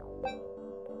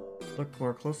 Look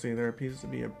more closely. There appears to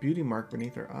be a beauty mark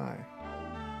beneath her eye.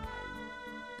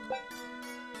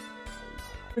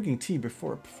 Drinking tea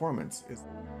before a performance is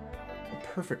a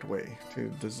perfect way to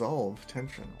dissolve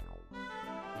tension.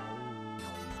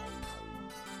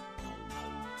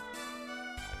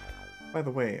 By the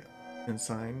way,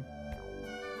 Ensign,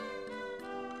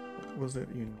 what was it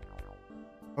you...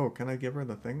 Oh, can I give her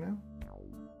the thing now?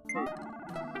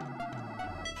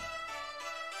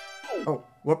 Oh,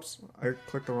 whoops, I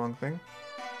clicked the wrong thing.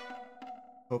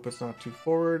 Hope it's not too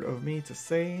forward of me to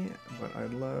say, but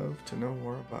I'd love to know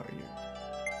more about you.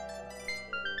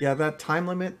 Yeah, that time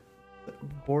limit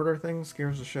border thing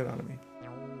scares the shit out of me.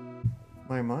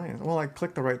 My mind. Well, I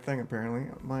clicked the right thing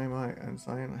apparently. My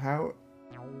Ensign, how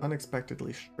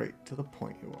unexpectedly straight to the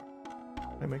point you are.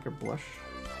 Did I make her blush?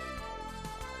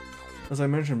 As I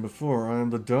mentioned before, I am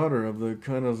the daughter of the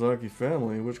Kanazaki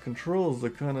family, which controls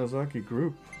the Kanazaki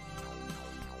group.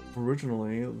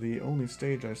 Originally, the only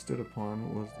stage I stood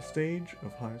upon was the stage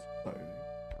of high society.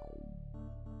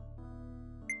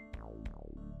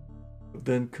 But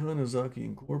then Kanazaki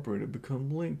Incorporated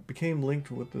became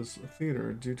linked with this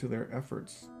theater due to their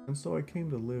efforts, and so I came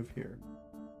to live here.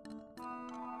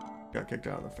 Got kicked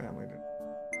out of the family, did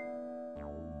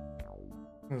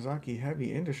Kanazaki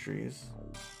Heavy Industries.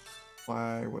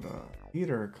 Why would a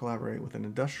theater collaborate with an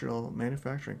industrial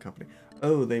manufacturing company?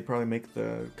 Oh, they probably make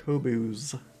the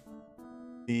Kobus.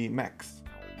 The mechs.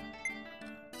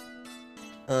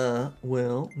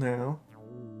 Well, now.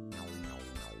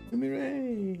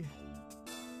 Sumire!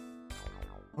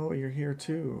 Oh, you're here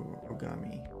too,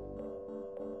 Ogami.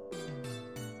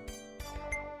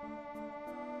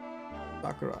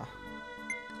 Sakura.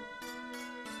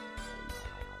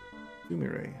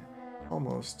 Sumire,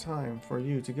 almost time for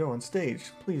you to go on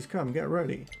stage. Please come, get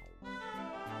ready.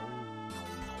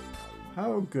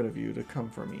 How good of you to come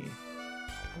for me.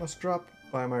 I must drop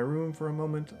by my room for a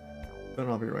moment, then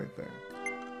I'll be right there.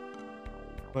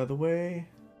 By the way,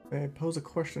 may I pose a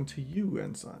question to you,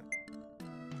 Ensign?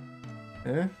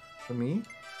 Eh? To me?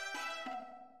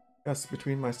 Yes,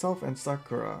 between myself and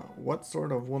Sakura, what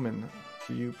sort of woman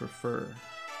do you prefer?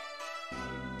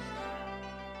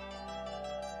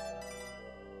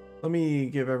 Let me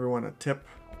give everyone a tip.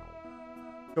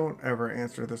 Don't ever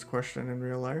answer this question in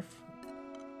real life.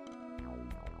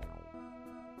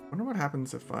 I wonder what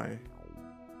happens if I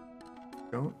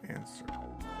don't answer.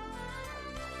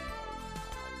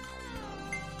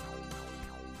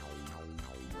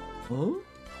 Huh?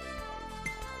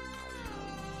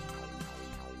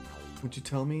 Would you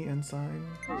tell me, Ensign?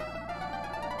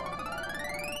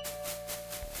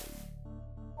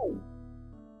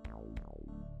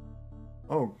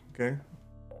 Oh, okay.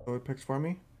 So it picks for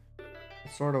me? The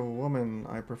sort of woman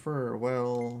I prefer,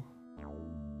 well...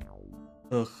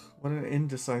 Ugh, what an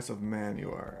indecisive man you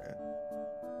are.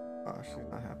 Oh, she's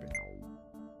not happy.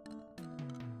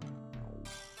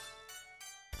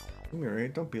 Miri,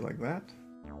 don't be like that.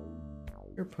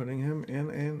 You're putting him in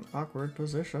an awkward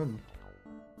position.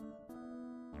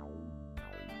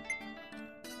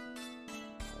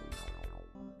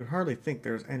 You'd hardly think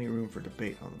there's any room for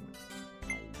debate on them.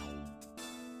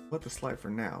 Let this slide for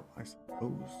now, I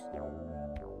suppose.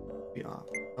 Be off.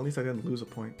 At least I didn't lose a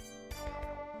point.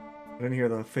 I didn't hear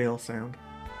the fail sound.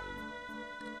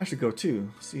 I should go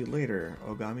too. See you later,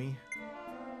 Ogami.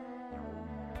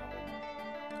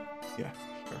 Yeah,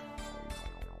 sure.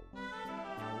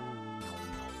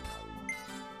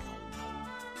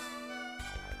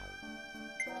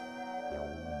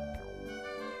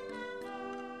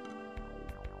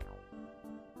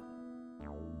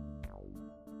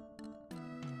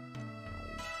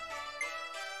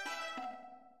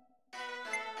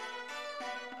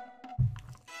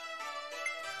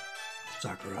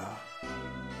 Sakura.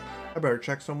 I better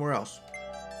check somewhere else.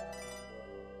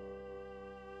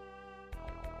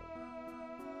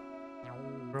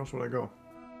 Where else would I go?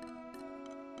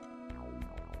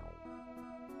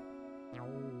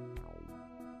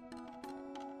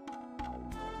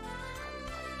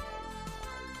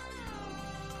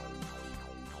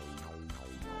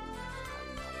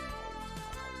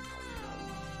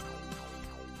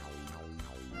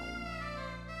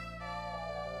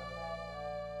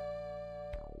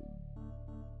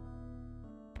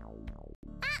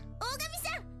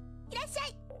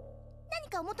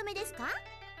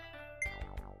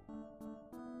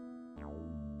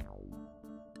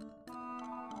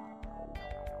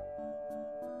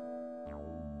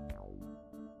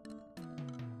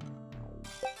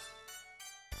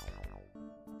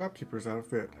 Shopkeeper's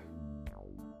outfit.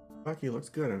 Bucky looks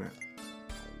good in it.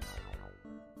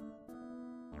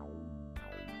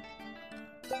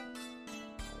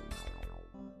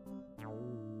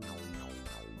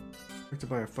 Like to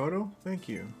buy a photo? Thank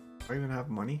you. Do I even have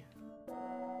money?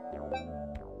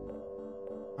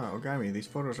 Oh, Ogami, these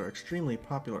photos are extremely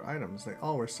popular items. They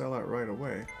always sell out right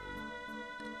away.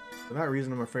 For that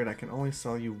reason, I'm afraid I can only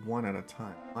sell you one at a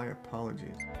time. My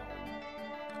apologies.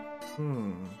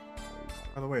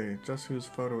 By the way, just whose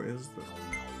photo is this?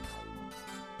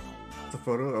 It's a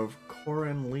photo of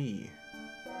Corin Lee.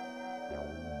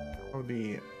 That would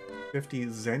be 50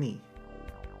 Zenny.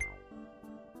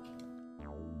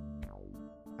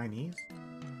 Chinese?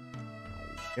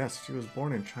 Yes, she was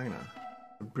born in China.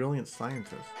 A brilliant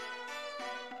scientist.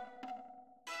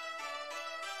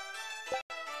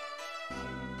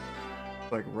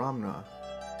 Like Ranma.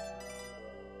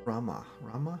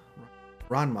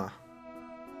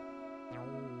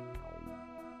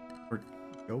 Or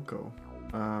Yoko.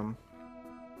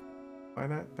 Buy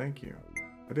that? Thank you.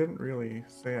 I didn't really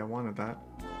say I wanted that.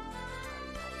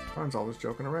 Ron's always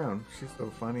joking around. She's so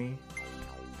funny.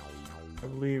 I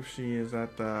believe she is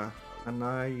at the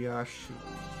Hanayashiki.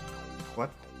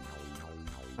 What?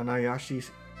 Hanayashiki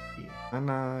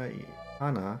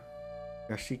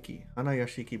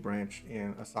branch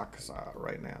in Asakusa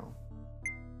right now.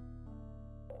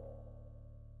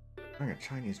 Wearing a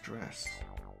Chinese dress.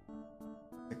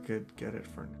 I could get it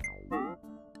for now.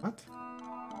 What?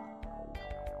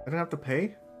 I didn't have to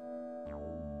pay?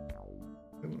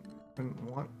 Didn't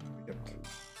want to get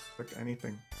like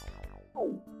anything.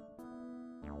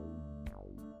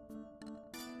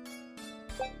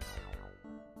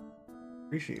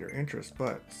 Appreciate your interest,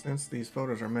 but since these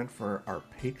photos are meant for our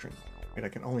patrons, I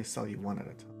can only sell you one at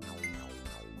a time.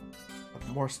 Have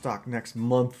more stock next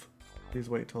month. Please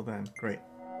wait till then. Great.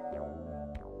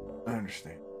 I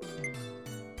understand.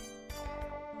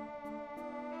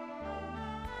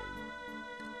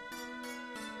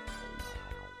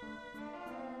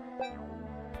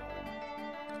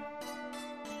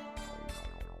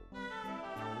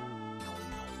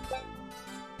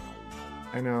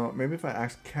 I know, maybe if I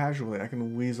ask casually, I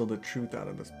can weasel the truth out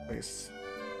of this place.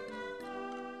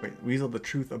 Wait, weasel the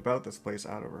truth about this place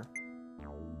out of her.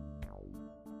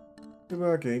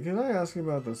 Tsubaki, can I ask you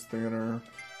about this theater?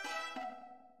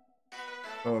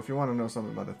 Oh, if you want to know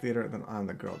something about the theater, then I'm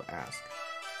the girl to ask.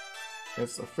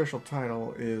 Its official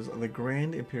title is the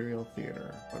Grand Imperial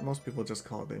Theater, but most people just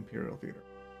call it the Imperial Theater.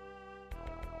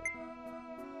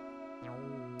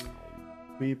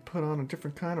 We put on a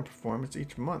different kind of performance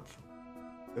each month.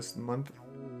 This month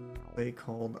play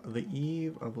called The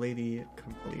Eve of Lady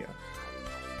Camellia.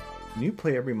 New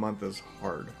play every month is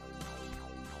hard.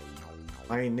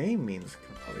 My name means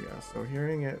Camellia, so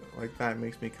hearing it like that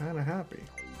makes me kind of happy.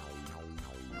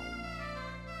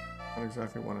 Not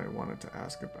exactly what I wanted to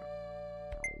ask about.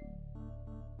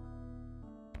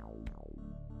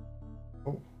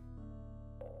 Oh.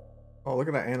 Oh, look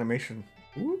at that animation.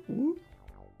 Whoop, whoop.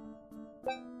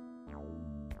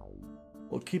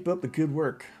 Well, keep up the good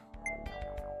work.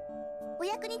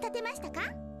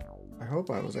 I hope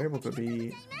I was able to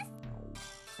be...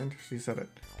 And she said it.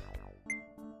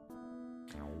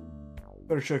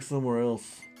 Better check somewhere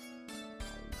else.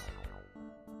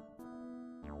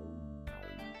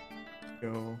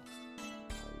 Go.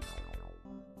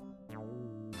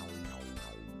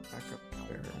 Back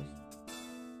upstairs.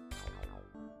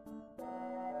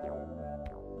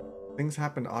 Things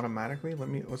happened automatically.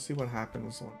 Let's see what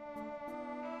happens.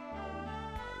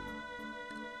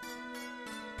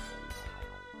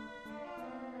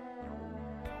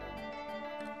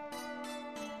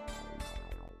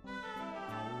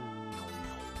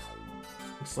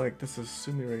 Looks like this is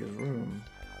Sumire's room.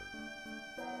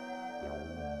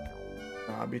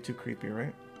 That'd be too creepy,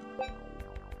 right? I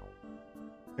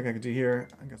think I could do here.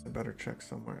 I guess I better check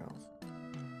somewhere else.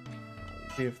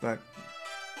 See if that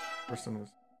person is.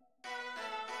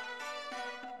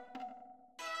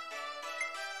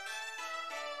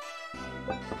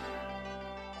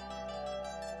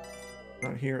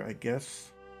 Not here, I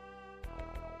guess.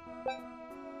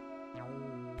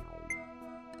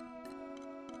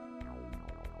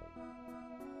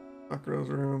 Sakura's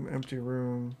room, empty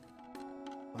room,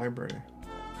 library,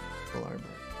 the library.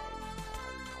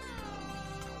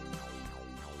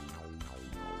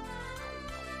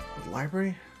 The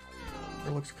library?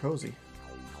 It looks cozy.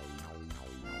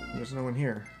 There's no one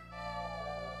here.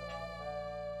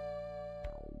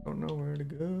 Don't know where to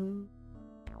go.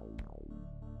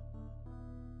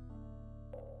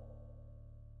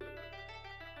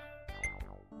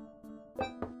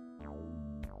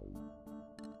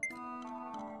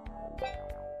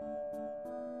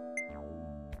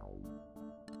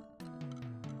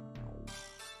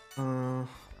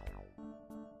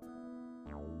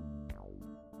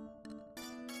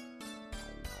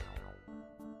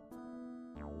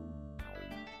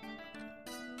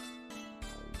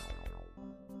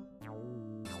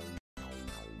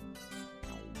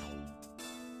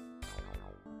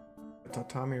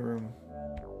 Tatami room.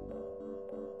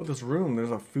 Oh, this room,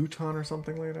 there's a futon or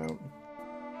something laid out.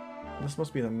 This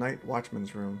must be the night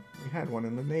watchman's room. We had one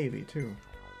in the Navy, too.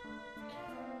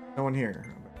 No one here.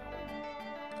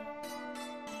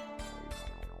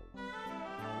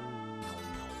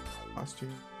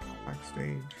 Costume,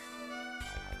 backstage.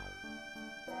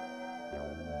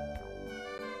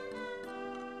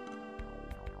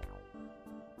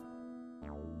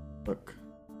 Look,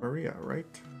 Maria,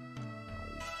 right?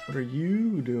 What are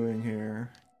you doing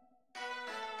here?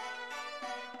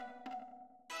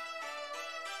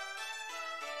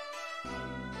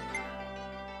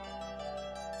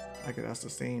 I could ask the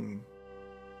same.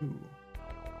 Ooh.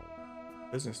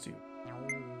 Business to you.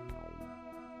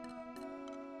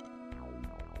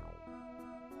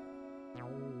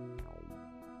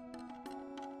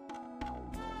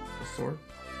 A sword.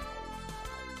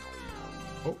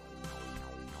 Oh.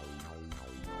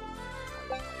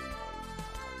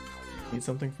 Need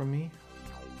something from me?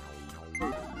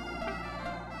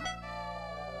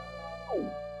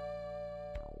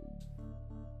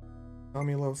 Tell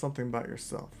me a little something about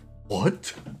yourself.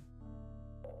 What?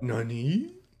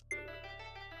 Nani?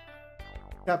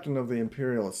 Captain of the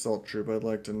Imperial Assault Troop, I'd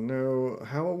like to know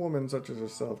how a woman such as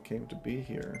yourself came to be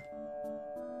here.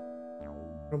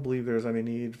 I don't believe there's any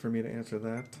need for me to answer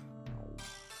that.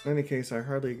 In any case, I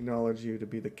hardly acknowledge you to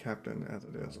be the captain as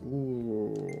it is.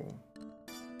 Ooh.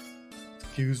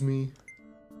 Excuse me?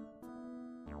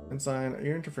 Ensign,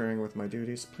 you're interfering with my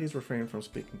duties. Please refrain from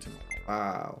speaking to me.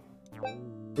 Wow.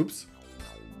 Oops.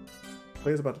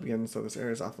 Play is about to begin, so this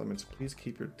area is off limits. Please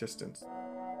keep your distance.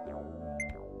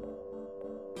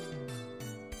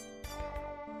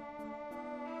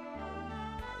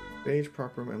 Stage,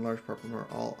 prop room, and large prop room are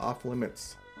all off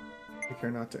limits. Take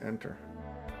care not to enter.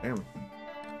 Damn.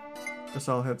 Guess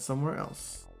I'll head somewhere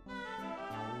else.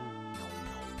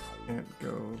 Can't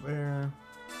go there.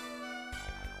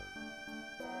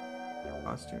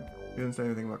 Costume. He didn't say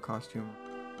anything about costume.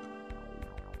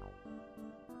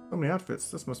 So many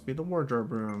outfits. This must be the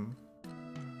wardrobe room.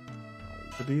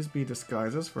 Could these be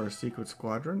disguises for a secret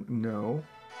squadron? No.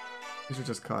 These are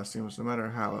just costumes, no matter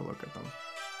how I look at them.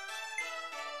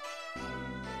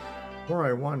 The more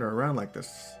I wander around like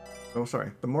this... Oh,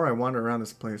 sorry. The more I wander around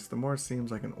this place, the more it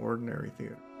seems like an ordinary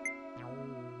theater.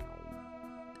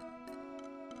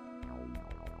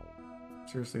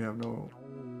 seriously have no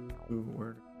clue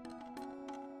where.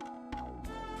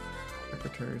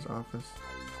 Secretary's office.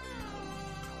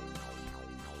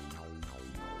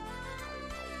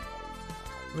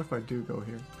 What if I do go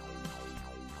here?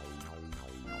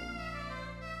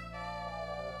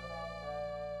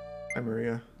 Hi,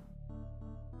 Maria.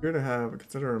 You're to have a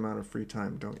considerable amount of free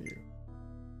time, don't you?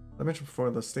 As I mentioned before,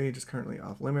 the stage is currently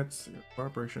off limits. Your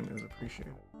cooperation is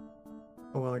appreciated.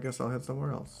 Oh well, I guess I'll head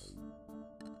somewhere else.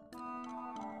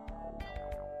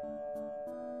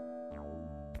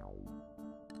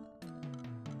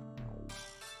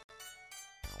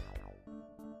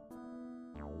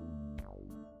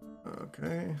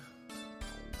 Okay.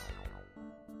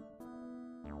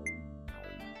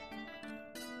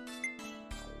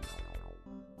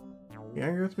 You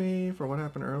angry with me for what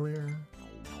happened earlier?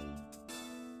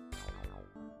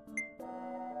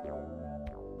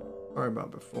 Sorry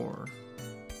about before.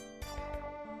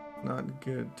 Not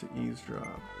good to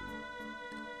eavesdrop.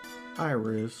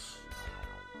 Iris.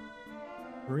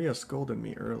 Maria scolded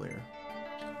me earlier.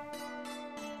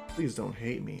 Please don't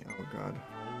hate me. Oh god.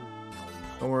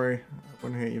 Don't worry, I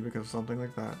wouldn't hate you because of something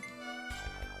like that.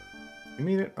 You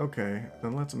mean it? Okay,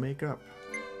 then let's make up.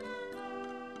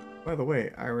 By the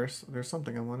way, Iris, there's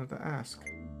something I wanted to ask.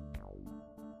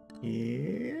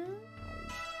 Yeah?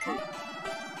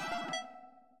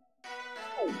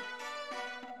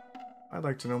 I'd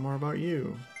like to know more about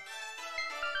you.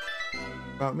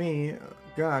 About me?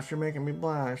 Gosh, you're making me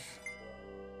blush.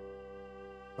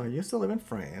 I used to live in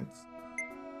France.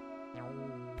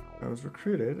 I was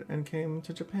recruited and came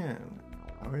to Japan.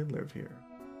 Now I live here.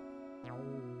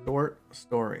 Short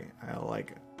story. I like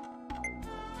it.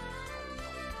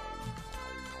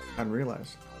 I didn't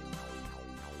realize.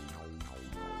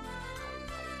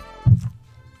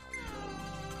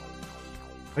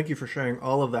 Thank you for sharing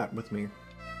all of that with me.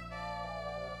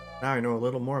 Now I know a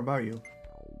little more about you.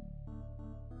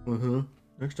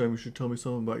 Next time you should tell me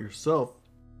something about yourself,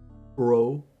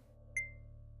 bro.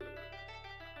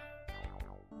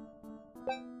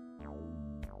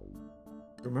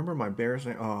 Remember my bear's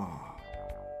name? Oh.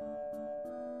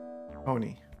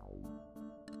 Pony.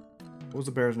 What was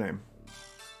the bear's name?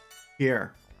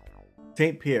 Pierre.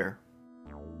 Saint Pierre.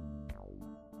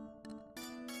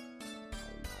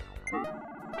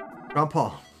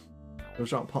 Jean-Paul. It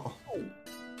was Jean-Paul.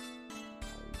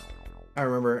 I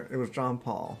remember it was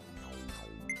Jean-Paul.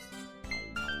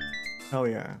 Hell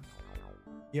yeah.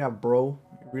 Yeah, bro.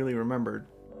 You really remembered.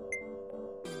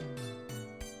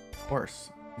 Of course.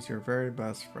 He's your very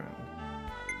best friend.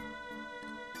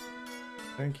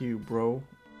 Thank you, bro.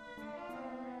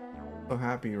 So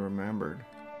happy you remembered.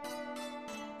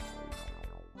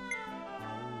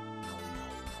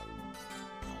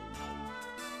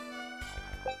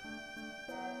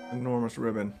 Enormous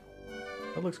ribbon.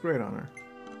 That looks great on her.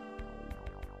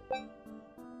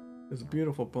 There's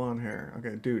beautiful blonde hair.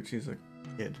 Okay, dude, she's a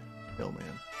kid. Still,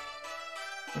 man.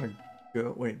 I'm gonna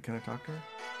go. Wait, can I talk to her?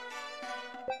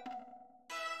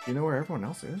 You know where everyone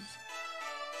else is?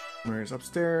 Maria's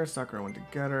upstairs. Sakura went to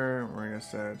get her. Maria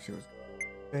said she was on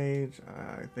stage.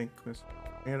 I think Mr.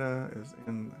 Ada is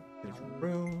in his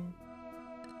room.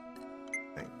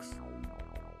 Thanks.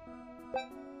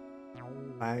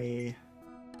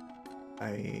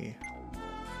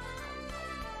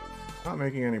 Not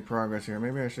making any progress here.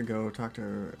 Maybe I should go talk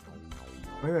to...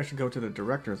 Maybe I should go to the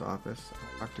director's office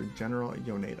and talk to General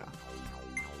Yoneda.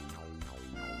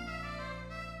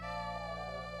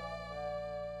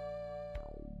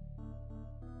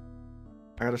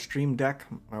 I got a stream deck.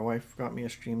 My wife got me a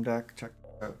stream deck. Check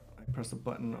it out. I press the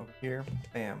button over here.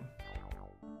 Bam.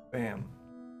 Bam.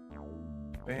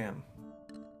 Bam.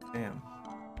 Bam.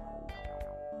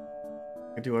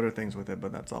 I do other things with it,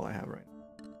 but that's all I have right now.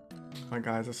 My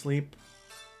guy's asleep.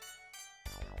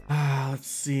 Let's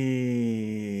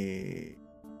see.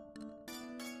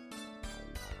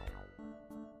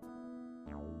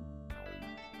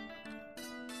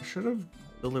 I should have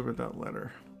delivered that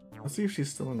letter. Let's see if she's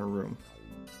still in her room.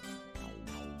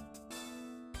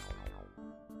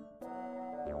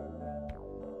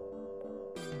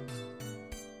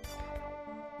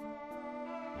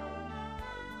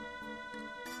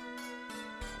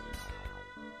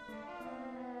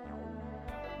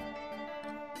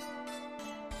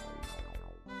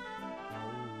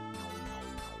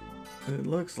 It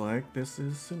looks like this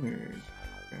is Sumir's.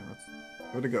 Okay, let's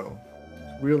give it a go.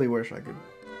 Really wish I could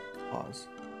pause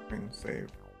and save.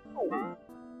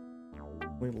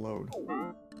 Load.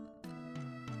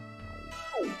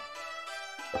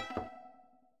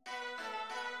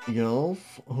 Yes,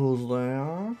 who's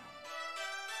there?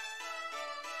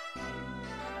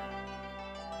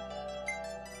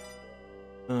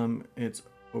 It's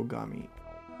Ogami.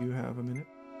 You have a minute?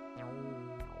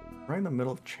 Right in the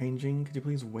middle of changing. Could you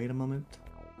please wait a moment?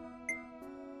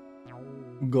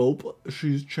 Gulp.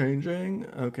 She's changing?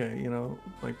 Okay, you know,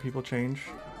 like people change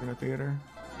in a theater.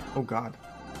 Oh god.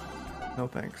 No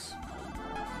thanks.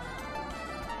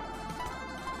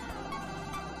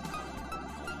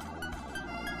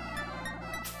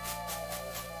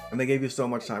 And they gave you so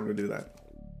much time to do that.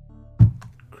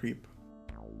 Creep.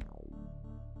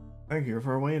 Thank you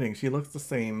for waiting. She looks the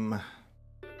same.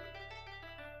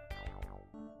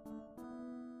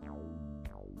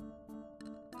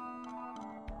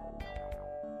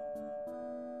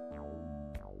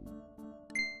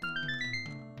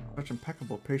 Such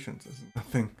impeccable patience is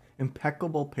nothing.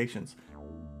 Impeccable patience.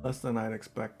 Less than I'd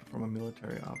expect from a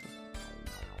military officer.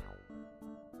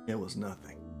 It was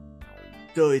nothing.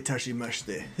 Do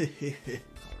itashimashite.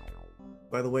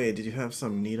 By the way, did you have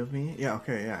some need of me? Yeah,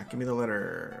 okay, yeah. Give me the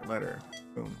letter.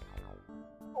 Boom.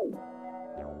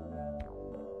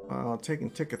 While taking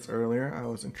tickets earlier, I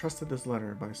was entrusted this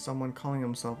letter by someone calling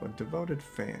himself a devoted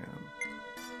fan.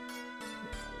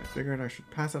 I figured I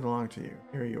should pass it along to you.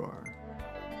 Here you are.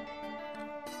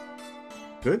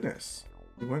 Goodness,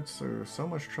 you went through so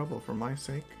much trouble for my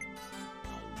sake.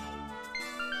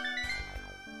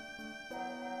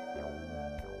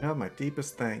 You have my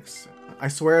deepest thanks. I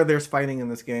swear there's fighting in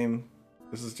this game.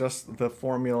 This is just the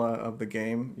formula of the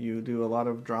game. You do a lot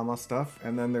of drama stuff,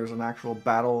 and then there's an actual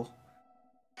battle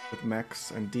with mechs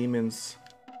and demons.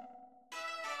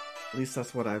 At least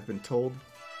that's what I've been told.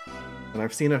 And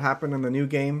I've seen it happen in the new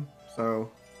game,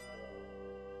 so...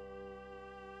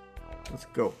 let's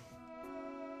go.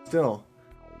 Still,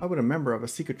 why would a member of a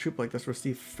secret troop like this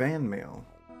receive fan mail?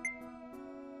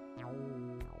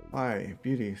 Why,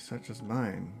 beauty such as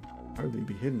mine hardly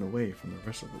be hidden away from the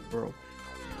rest of the world.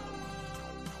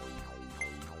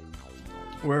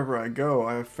 Wherever I go,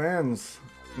 I have fans.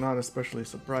 Not especially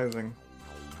surprising.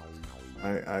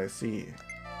 I see.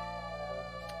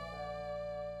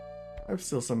 I have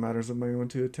still some matters of my own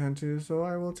to attend to, so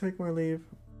I will take my leave.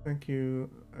 Thank you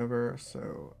ever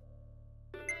so.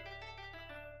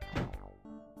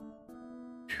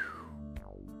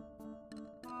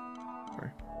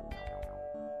 Sorry.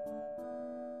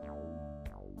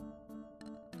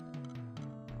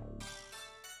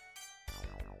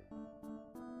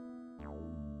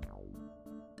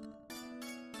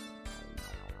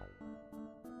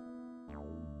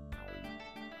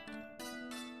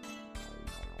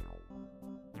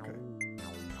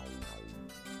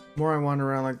 The more I wander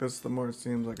around like this, the more it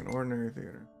seems like an ordinary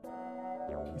theater.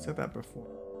 You said that before.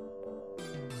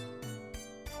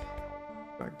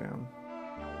 Back down.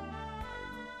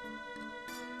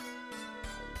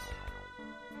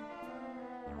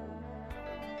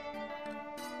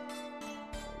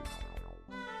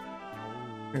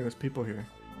 Hey, there's people here.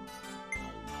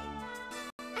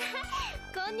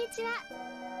 こんにちは。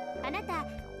あなた、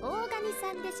大神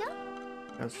さんでしょ?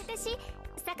 Yes. 私、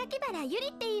榊原ゆり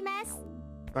って言います。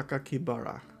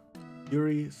 Sakakibara.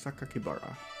 Yuri Sakakibara.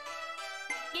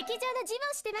 劇場の事務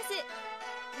をしてます。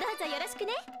どうぞよろしく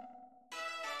ね。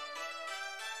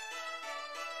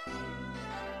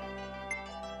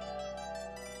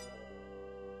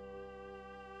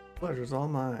Pleasure's all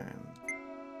mine.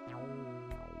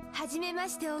 はじめま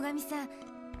して、大神さん。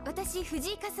私、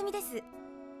藤井かすみです。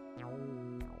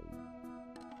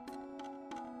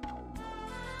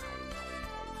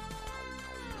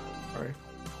Sorry.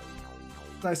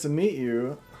 Nice to meet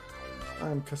you.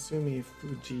 I'm Kasumi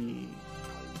Fuji.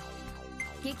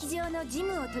 劇場の事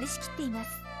務を取り仕切っています。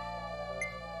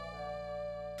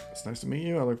 It's nice to meet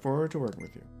you. I look forward to working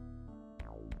with you.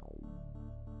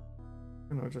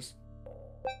 You know, just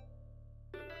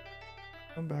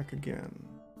come back again.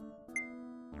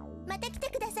 また来て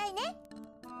くださいね。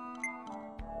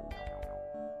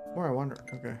 Or I wander.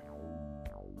 Okay.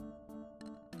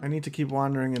 I need to keep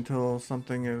wandering until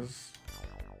something is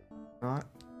not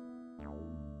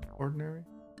ordinary.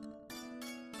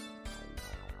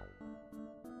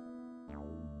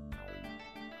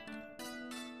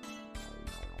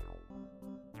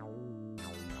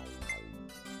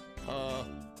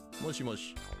 Moshi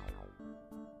moshi.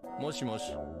 Moshi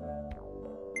moshi.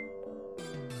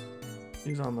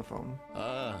 He's on the phone.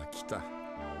 ああ、来た。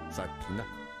さっきな。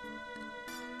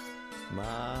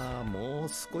まあ、もう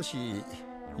少し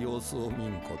様子を見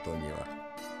んことには。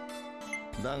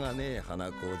だがね、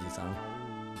花子おじさん。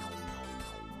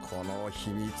この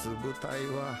秘密部隊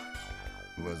は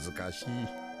難しい。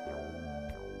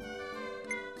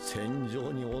戦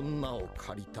場に女を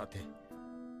駆り立て、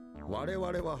我々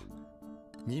は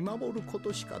見守るこ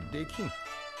としかできん。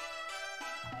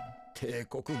帝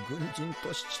国軍人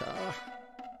としちゃ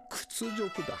屈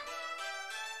辱だ。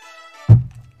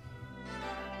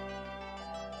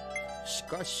し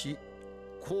かし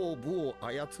後部を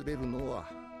操れるのは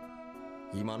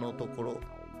今のところ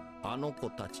あの子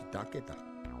たちだけだ。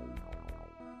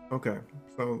 Okay,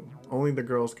 so only the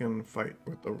girls can fight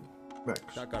with the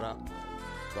mechs. だから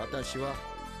私は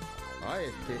あえ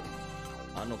て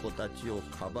あの子たちを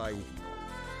かばい守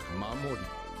り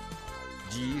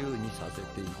自由にさせ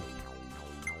ている。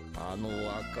あの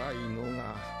若いの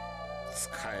が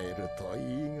使えると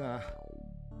いいが。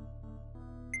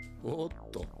おっ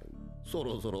と、そ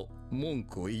ろそろ文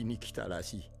句を言いに来たら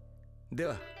しい。で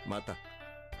はまた。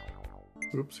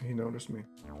 Oops, he noticed me.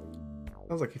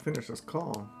 Sounds like he finished his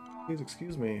call. Please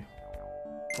excuse me.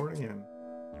 Reporting in.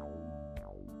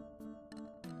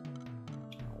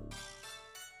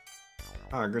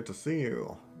 Ah, good to see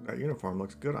you. That uniform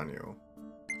looks good on you.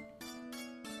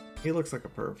 He looks like a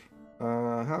perv.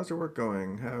 How's your work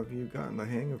going? Have you gotten the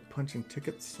hang of punching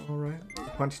tickets all right?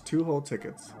 Punch 2 whole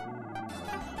tickets.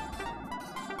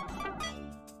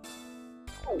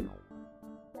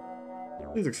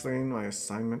 Please explain my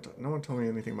assignment. No one told me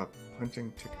anything about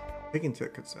taking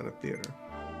tickets at a theater.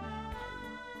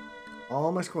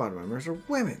 All my squad members are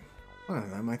women. One of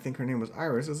them, I think her name was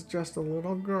Iris, is just a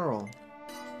little girl.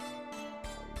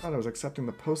 Thought I was accepting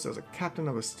the post as a captain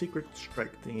of a secret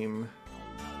strike team.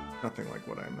 Nothing like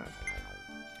what I meant.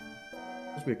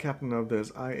 Supposed to be a captain of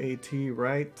this IAT,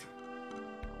 right?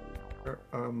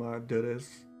 Did this.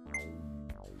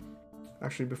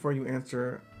 Actually, before you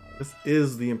answer, this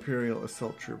is the Imperial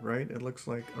Assault Troop, right? It looks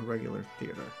like a regular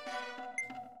theater.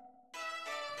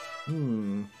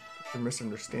 You're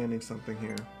misunderstanding something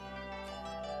here.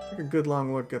 Take a good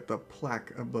long look at the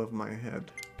plaque above my head.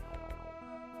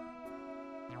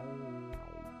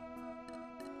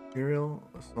 Imperial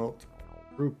Assault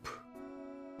Group.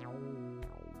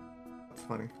 That's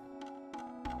funny.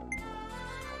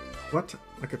 What?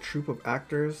 Like a troupe of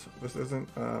actors? This isn't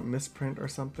a misprint or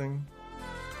something?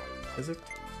 Is it?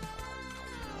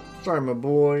 Sorry, my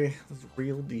boy. This is the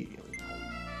real deal.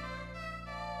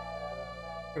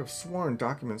 I could have sworn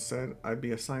documents said I'd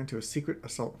be assigned to a secret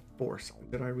assault force.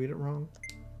 Did I read it wrong?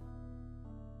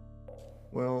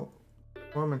 Well,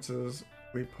 performances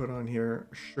we put on here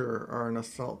sure are an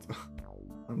assault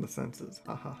on the senses.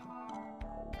 Haha.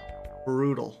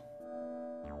 Brutal.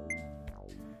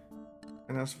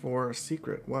 And as for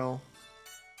secret, well,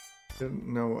 didn't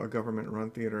know a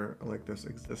government-run theater like this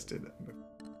existed.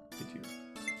 Did you?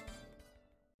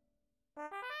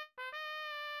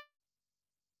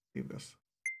 Leave this.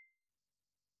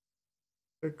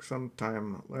 Take some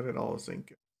time, let it all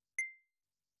sink in.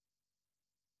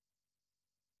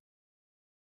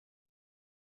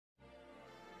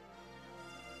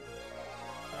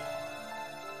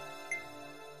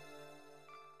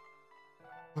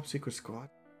 Top secret squad?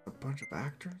 A bunch of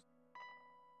actors?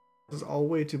 This is all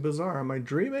way too bizarre. Am I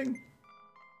dreaming?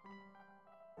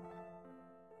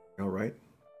 You alright? What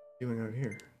are you doing out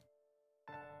here?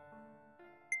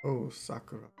 Oh,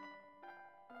 Sakura.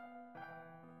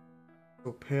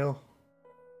 So pale.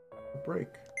 A break.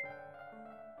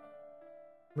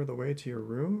 Remember the way to your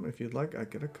room? If you'd like, I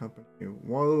could accompany you.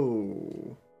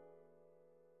 Whoa.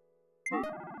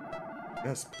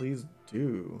 Yes, please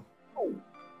do.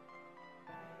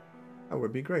 That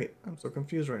would be great. I'm so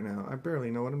confused right now. I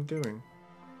barely know what I'm doing.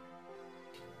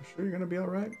 You sure you're gonna be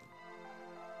alright?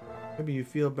 Maybe you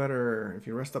feel better if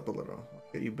you rest up a little. I'll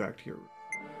get you back to your room.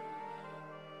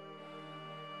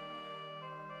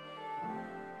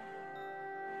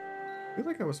 I feel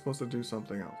like I was supposed to do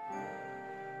something else.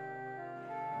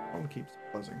 Phone keeps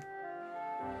buzzing.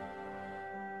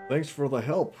 Thanks for the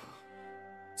help.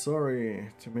 Sorry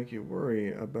to make you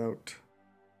worry about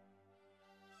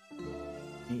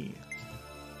me.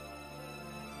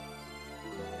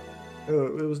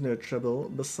 Oh, it was no trouble.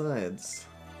 Besides...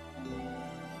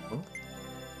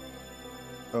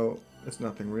 Oh, it's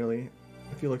nothing really.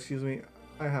 If you'll excuse me,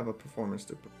 I have a performance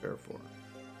to prepare for.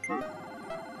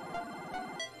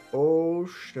 Oh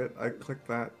shit, I clicked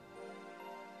that.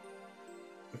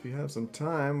 If you have some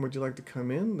time, would you like to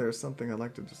come in? There's something I'd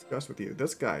like to discuss with you.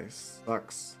 This guy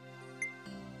sucks.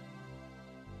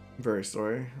 I'm very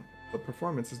sorry. The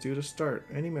performance is due to start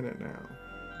any minute now.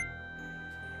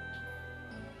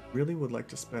 Really would like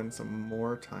to spend some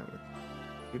more time with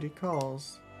you. Duty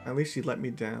calls. At least she let me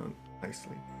down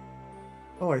nicely.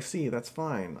 Oh, I see. That's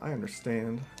fine. I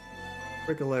understand.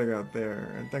 Break a leg out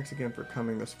there, and thanks again for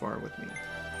coming this far with me.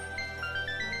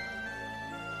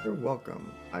 You're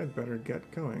welcome. I'd better get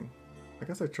going. I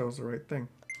guess I chose the right thing.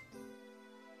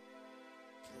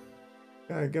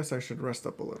 Yeah, I guess I should rest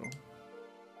up a little.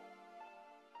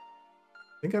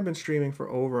 I think I've been streaming for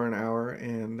over an hour,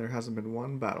 and there hasn't been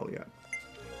one battle yet.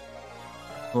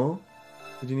 Huh?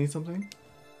 Did you need something?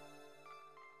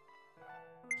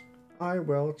 I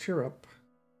will cheer up.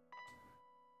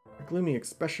 The gloomy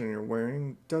expression you're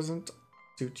wearing doesn't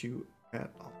suit you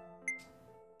at all.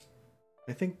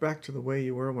 I think back to the way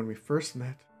you were when we first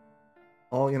met.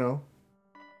 All,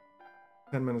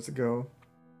 10 minutes ago.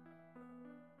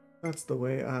 That's the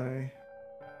way I...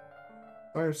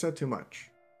 Sorry, I've said too much.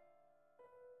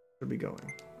 Should be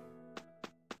going.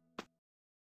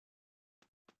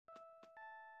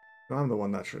 I'm the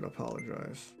one that should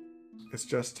apologize. It's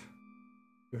just,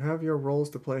 you have your roles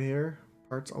to play here,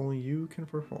 parts only you can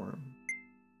perform.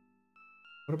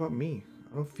 What about me?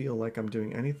 I don't feel like I'm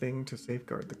doing anything to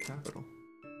safeguard the capital.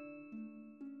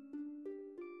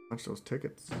 Punch those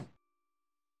tickets.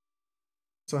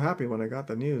 So happy when I got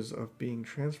the news of being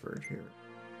transferred here.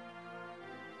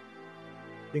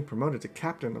 Being promoted to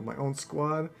captain of my own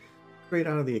squad, straight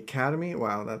out of the academy.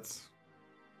 Wow, that's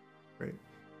great.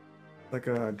 Like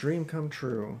a dream come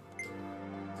true.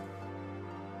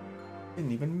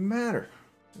 Didn't even matter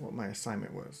what my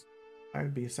assignment was.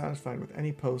 I'd be satisfied with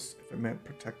any post if it meant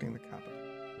protecting the capital.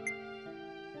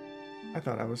 I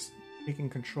thought I was taking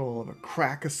control of a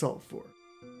crack assault force.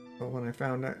 But when I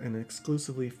found out an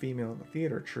exclusively female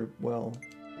theater troupe, well,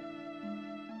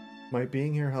 might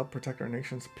being here help protect our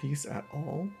nation's peace at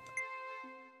all?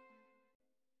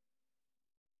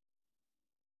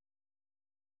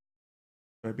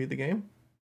 Did I beat the game?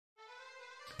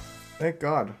 Thank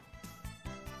God.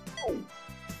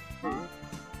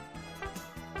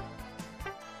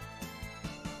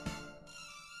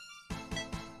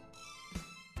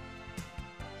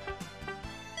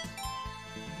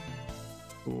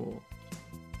 Cool.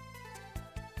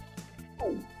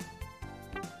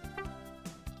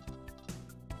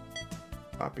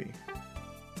 Copy.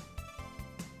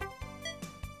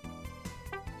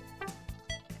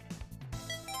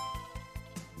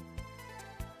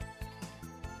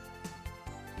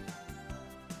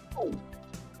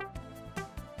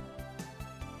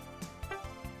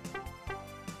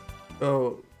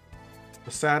 So,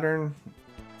 the Saturn,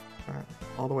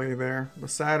 all the way there, the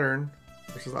Saturn,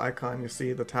 which is the icon you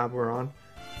see, the tab we're on,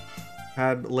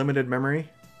 had limited memory.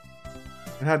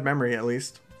 It had memory at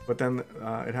least, but then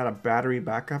it had a battery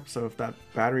backup, so if that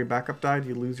battery backup died,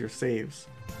 you lose your saves.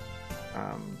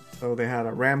 So they had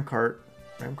a RAM cart,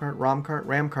 backup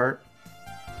RAM cart.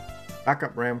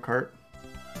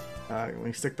 When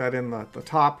you stick that in the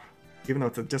top, even though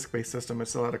it's a disk-based system, it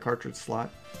still had a cartridge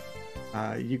slot.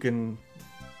 You can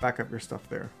back up your stuff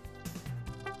there.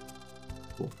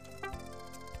 Cool.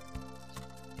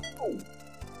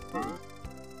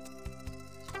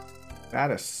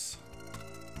 Status.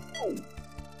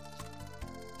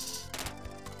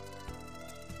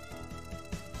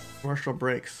 Commercial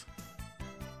breaks.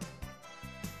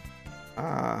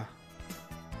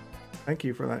 Thank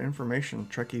you for that information,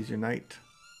 Trekkies Unite.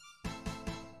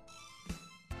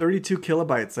 32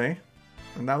 kilobytes, eh?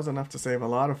 And that was enough to save a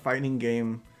lot of fighting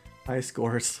game high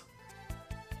scores.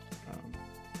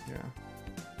 Yeah.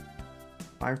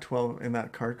 512 in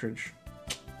that cartridge.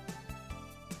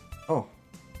 Oh,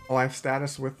 I have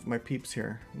status with my peeps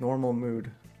here. Normal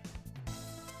mood.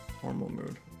 Normal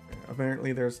mood. Okay.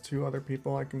 Apparently there's 2 other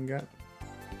people I can get.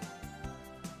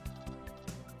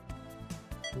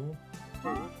 Cool.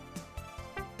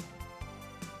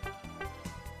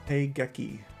 Hey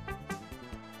Geki.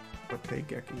 What Hey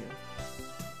Geki is.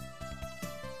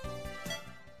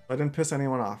 I didn't piss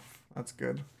anyone off. That's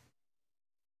good.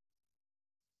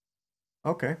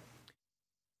 Okay.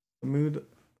 The mood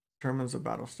determines the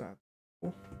battle stat.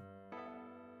 Cool.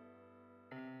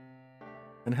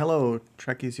 And hello,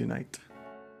 Trekkies Unite.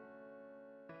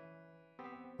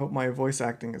 Hope my voice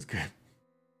acting is good.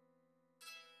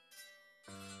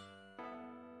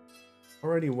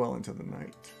 Already well into the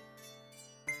night.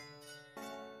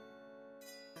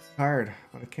 Tired,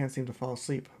 but I can't seem to fall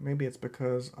asleep. Maybe it's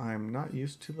because I'm not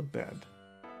used to the bed.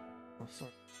 Oh,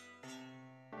 sorry.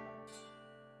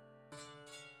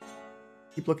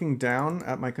 Keep looking down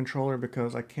at my controller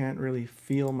because I can't really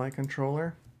feel my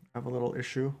controller. I have a little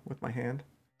issue with my hand.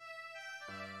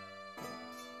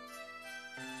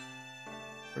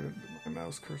 Where did my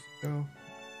mouse cursor go?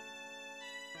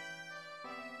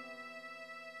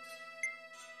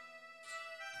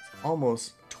 It's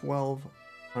almost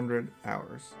 1,200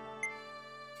 hours.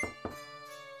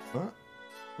 What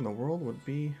in the world would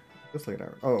be this late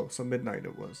hour? Oh, so midnight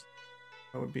it was.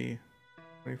 That would be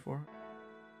 24,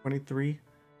 23,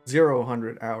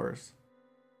 0 hours.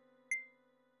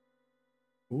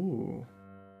 Ooh.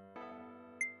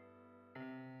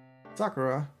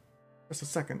 Sakura, just a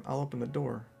second, I'll open the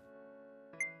door.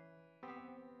 What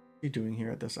are you doing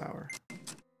here at this hour?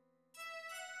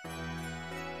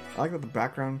 I like that the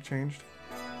background changed.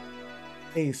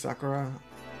 Hey Sakura,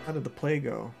 How did the play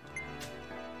go?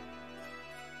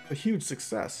 A huge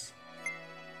success.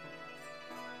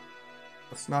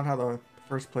 That's not how the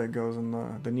first play goes in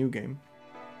the new game.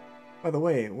 By the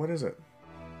way, what is it?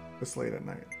 This late at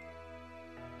night.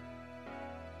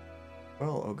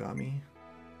 Well, Ogami.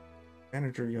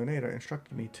 Manager Yoneda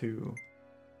instructed me to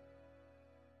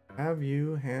have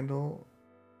you handle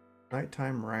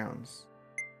nighttime rounds.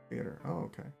 Theater. Oh,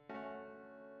 okay.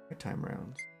 Nighttime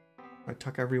rounds. I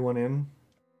tuck everyone in.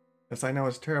 Yes, I know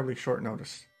it's terribly short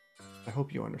notice. I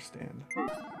hope you understand. Yeah,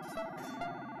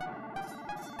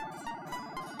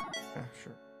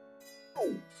 sure.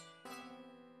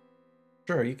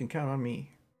 Sure, you can count on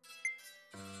me.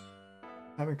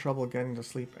 Having trouble getting to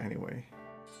sleep anyway.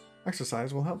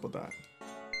 Exercise will help with that.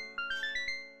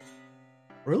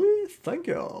 Really? Thank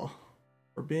you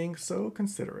for being so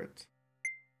considerate.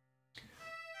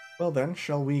 Well then,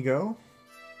 shall we go?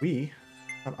 We?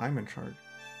 But I'm in charge.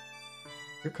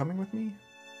 You're coming with me?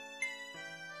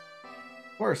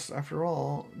 Of course, after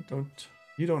all,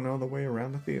 you don't know the way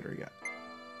around the theater yet.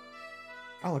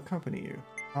 I'll accompany you.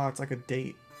 Oh, it's like a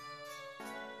date.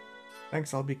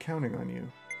 Thanks, I'll be counting on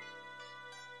you.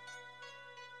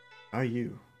 Now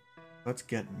you. Let's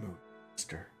get moving,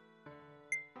 mister.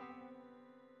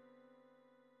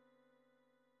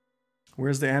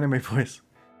 Where's the anime voice?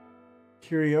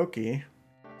 Karaoke.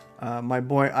 My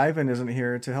boy Ivan isn't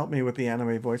here to help me with the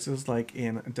anime voices like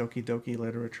in Doki Doki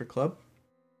Literature Club.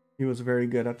 He was very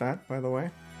good at that, by the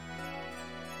way.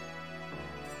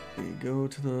 We go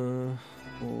to the...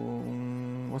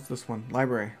 what's this one?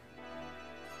 Library.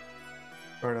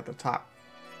 Start at the top.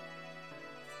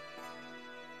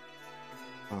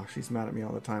 Oh, she's mad at me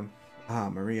all the time. Ah,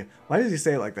 Maria. Why does he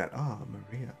say it like that? Ah,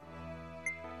 Maria.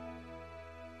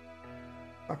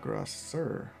 Sakura,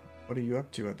 sir. What are you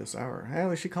up to at this hour? Hey, at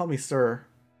least she called me sir.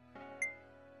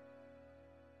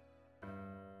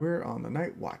 We're on the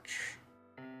night watch.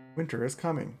 Winter is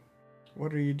coming.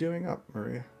 What are you doing up,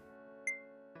 Maria?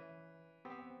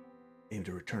 Aim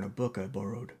to return a book I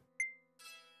borrowed.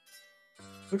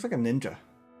 Looks like a ninja.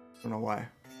 Don't know why.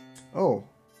 Oh,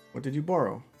 what did you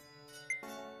borrow?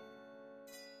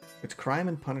 It's Crime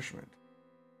and Punishment.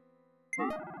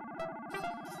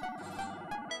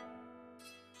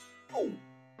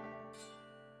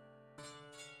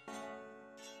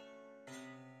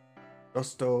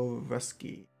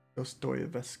 Dostoevsky. I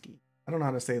don't know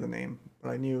how to say the name, but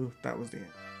I knew that was the end.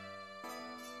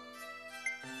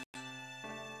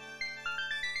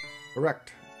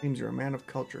 Correct. Seems you're a man of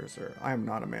culture, sir. I am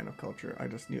not a man of culture. I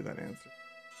just knew that answer.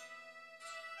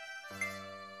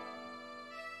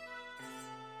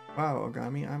 Wow,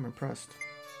 Ogami, I'm impressed.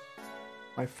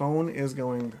 My phone is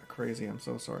going crazy. I'm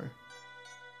so sorry.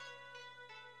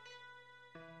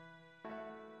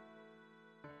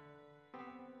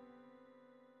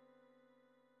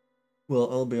 Well,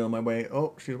 I'll be on my way.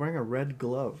 Oh, she's wearing a red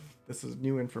glove. This is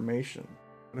new information.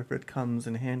 What if it comes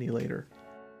in handy later?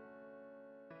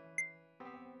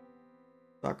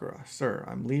 Sakura, sir,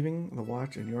 I'm leaving the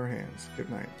watch in your hands. Good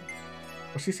night.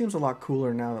 Well, she seems a lot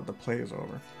cooler now that the play is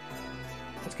over.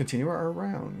 Let's continue our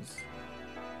rounds.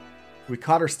 We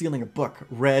caught her stealing a book,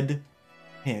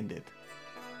 red-handed.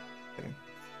 Kidding.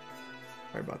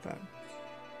 Sorry about that.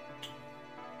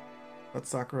 That's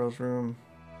Sakura's room.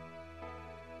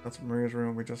 That's Maria's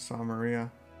room. We just saw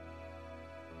Maria.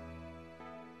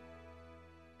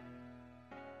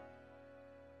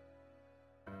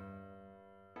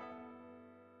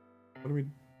 What do we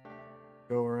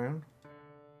go around?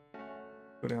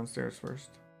 Go downstairs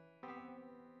first.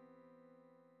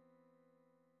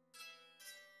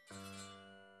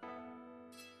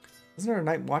 Isn't there a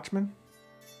night watchman?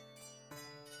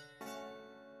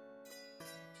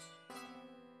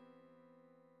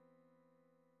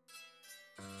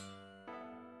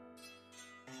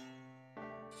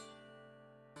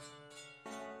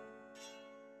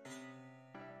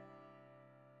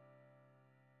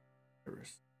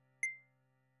 Iris.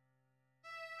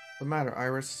 What's the matter,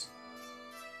 Iris?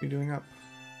 What are you doing up?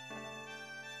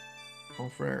 Oh,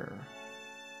 frere.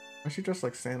 Why is she dressed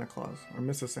like Santa Claus? Or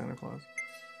Mrs. Santa Claus?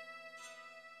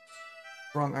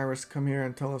 Wrong, Iris. Come here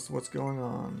and tell us what's going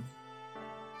on.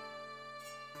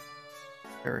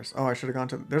 Terrace. Oh, I should have gone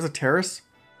to... There's a terrace?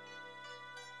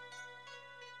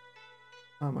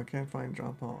 I can't find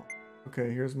John Paul.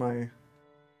 Okay, here's my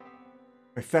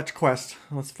fetch quest.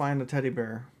 Let's find the teddy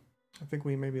bear. I think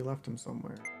we maybe left him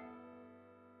somewhere.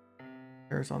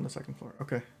 Terrace on the second floor.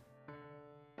 Okay.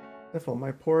 Sniffle,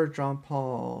 my poor John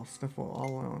Paul. Sniffle, all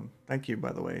alone. Thank you,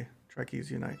 by the way. Trekkies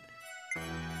unite.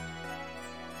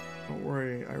 Don't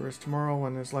worry, Iris. Tomorrow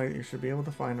when it's light, you should be able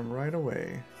to find him right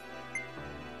away.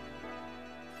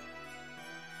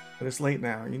 But it's late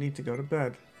now. You need to go to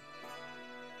bed.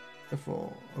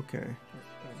 Full. Okay.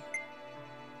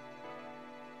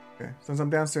 Okay. Since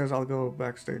I'm downstairs, I'll go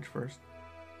backstage first.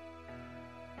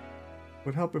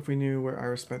 Would help if we knew where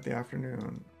Iris spent the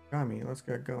afternoon. Gami, let's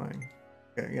get going.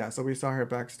 Okay, yeah, so we saw her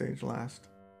backstage last.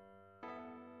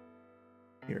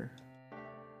 Here.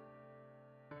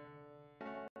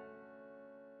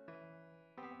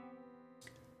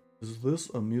 Is this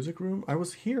a music room? I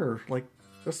was here, like,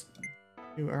 just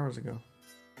a few hours ago.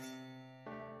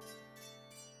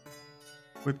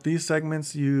 With these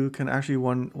segments, you can actually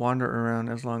wander around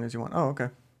as long as you want. Oh, okay.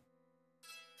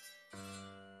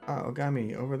 Ah,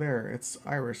 Ogami, over there. It's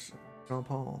Iris,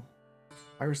 Jean-Paul.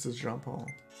 Iris is Jean-Paul.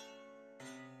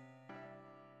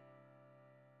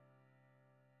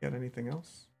 Got anything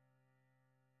else?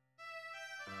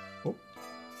 Oh.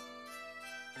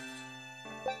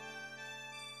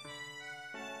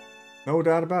 No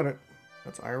doubt about it.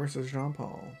 That's Iris's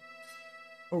Jean-Paul.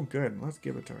 Oh, good. Let's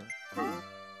give it to her.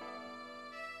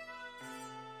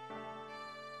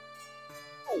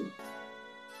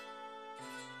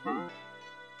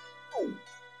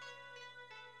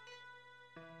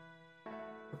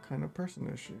 What kind of person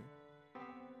is she?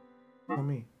 Tell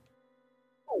me.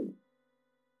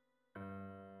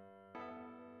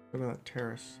 Look at that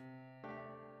terrace.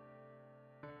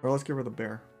 Or let's give her the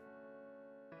bear.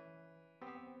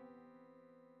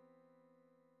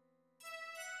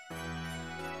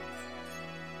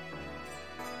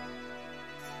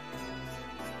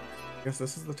 Guess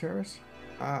this is the terrace?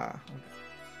 Ah, okay.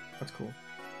 That's cool.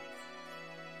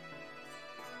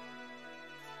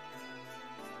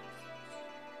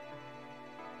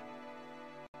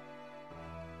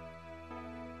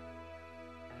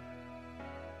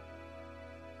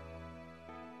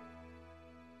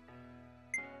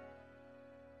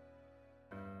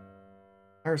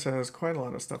 Iris has quite a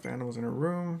lot of stuffed animals in her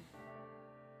room.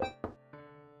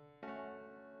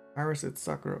 Iris, it's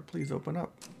Sakura. Please open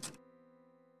up.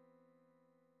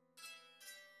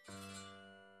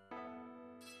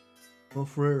 Oh,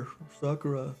 Frere,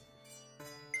 Sakura.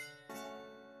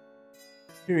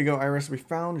 Here you go, Iris. We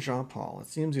found Jean-Paul. It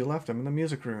seems you left him in the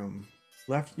music room.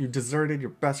 You deserted your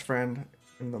best friend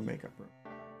in the makeup room.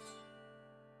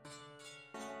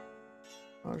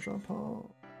 Oh,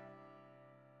 Jean-Paul.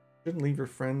 Shouldn't leave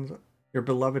your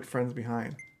beloved friends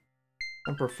behind.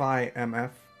 Semper Fi, MF.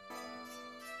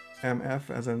 MF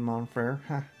as in Monfrere.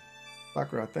 Ha.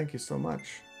 Sakura, thank you so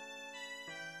much.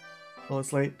 Well,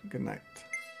 it's late. Good night.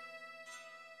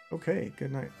 Okay,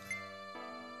 good night.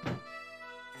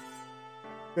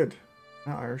 Good.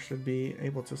 Now Iris should be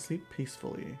able to sleep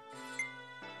peacefully.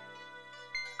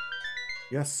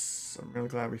 Yes, I'm really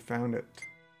glad we found it.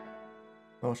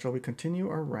 Well, shall we continue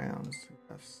our rounds?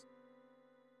 Yes.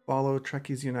 Follow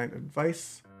Trekkies Unite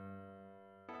advice.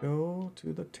 Go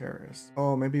to the terrace.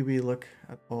 Oh, maybe we look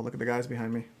at... Oh, look at the guys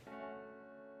behind me.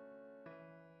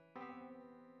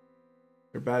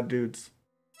 They're bad dudes.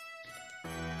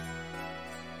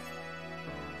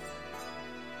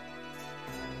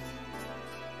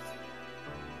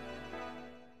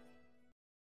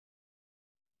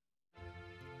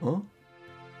 Huh?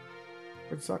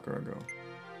 Where'd Sakura go?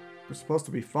 You're supposed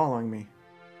to be following me.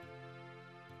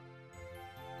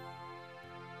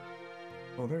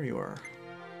 Oh, there you are.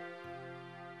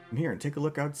 Come here and take a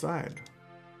look outside.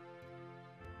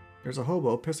 There's a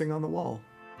hobo pissing on the wall.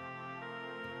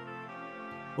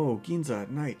 Oh, Ginza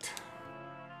at night.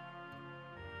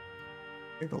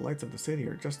 I think the lights of the city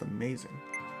are just amazing.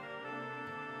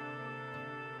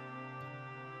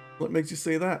 What makes you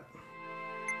say that?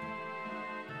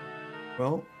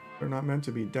 Well, they're not meant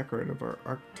to be decorative or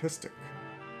artistic,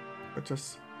 but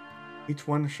just each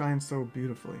one shines so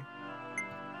beautifully.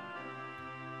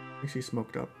 Makes you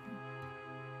smoked up.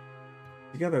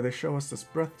 Together they show us this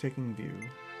breathtaking view.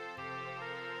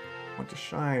 I want to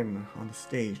shine on the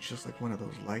stage just like one of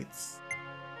those lights.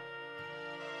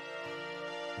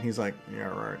 And he's like, yeah,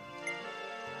 right.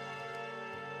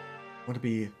 I want to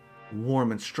be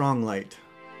warm and strong light.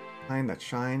 Kind that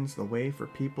shines the way for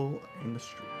people in the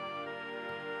street.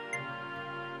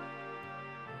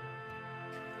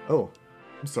 Oh,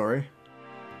 I'm sorry.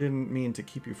 Didn't mean to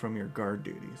keep you from your guard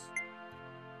duties.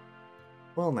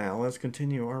 Well now, let's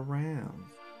continue our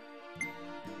rounds.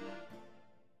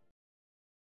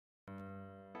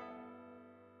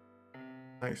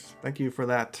 Nice. Thank you for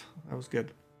that. That was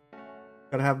good.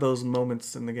 Gotta have those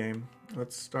moments in the game.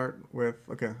 Let's start with...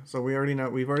 Okay, so we already know...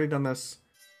 We've already done this.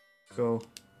 Go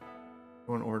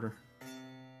in order.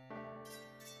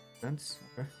 Sense?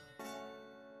 Okay.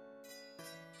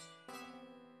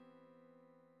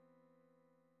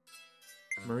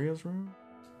 Maria's room?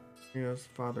 Maria's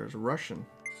father's Russian.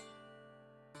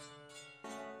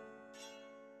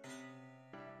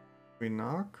 We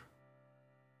knock?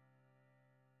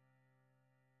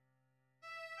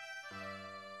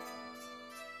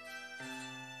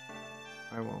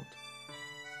 I won't.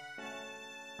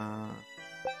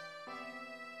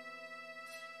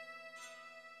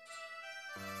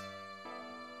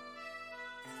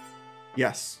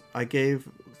 Yes, I gave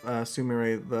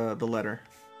Sumire the letter.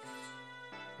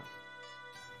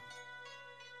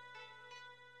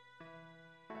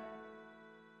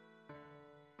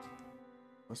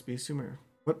 Must be Sumire.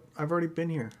 What? I've already been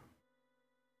here.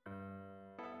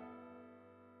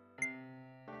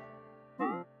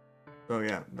 Oh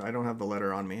yeah, I don't have the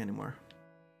letter on me anymore.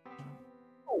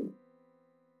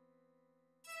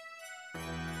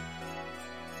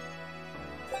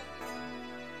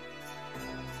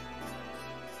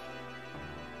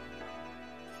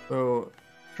 So,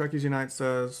 Trekkies Unite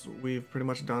says we've pretty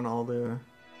much done all the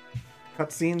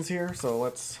cutscenes here, so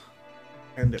let's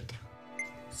end it.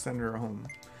 Send her home.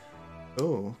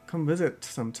 Oh, come visit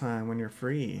sometime when you're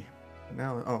free.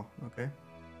 Now, oh, okay.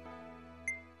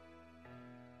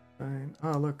 Fine.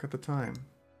 Oh, look at the time.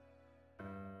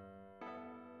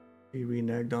 We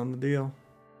reneged on the deal.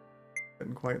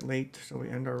 Getting quite late, so we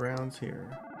end our rounds here.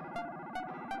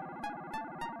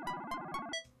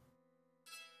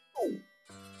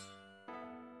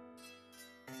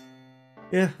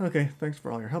 Yeah, okay. Thanks for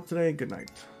all your help today. Good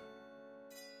night.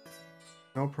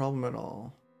 No problem at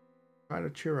all. Try to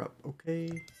cheer up, okay?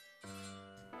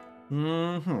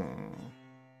 Well,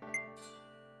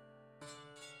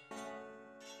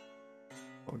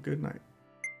 good night.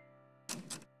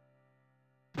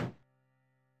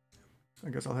 I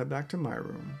guess I'll head back to my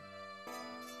room.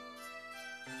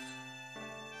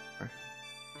 Okay.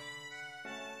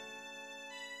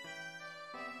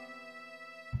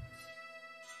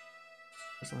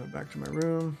 Guess I'll head back to my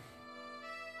room.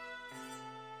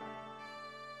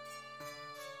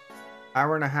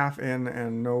 Hour and a half in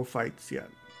and no fights yet.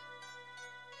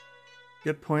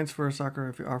 Get points for a Sakura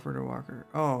if you offer to walk her.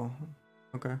 Oh,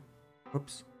 okay.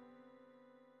 Whoops.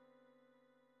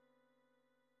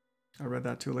 I read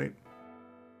that too late.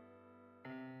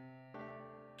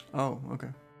 Oh, okay.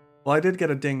 Well, I did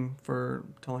get a ding for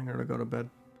telling her to go to bed.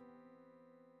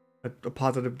 A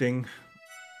positive ding.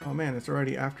 Oh man, it's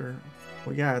already after.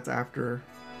 Well, yeah, it's after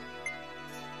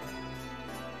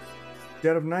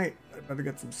dead of night. I'd better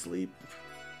get some sleep.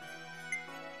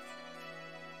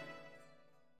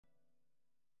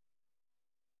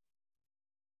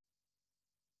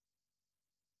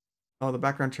 Oh, the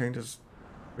background changes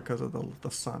because of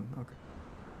the sun. Okay.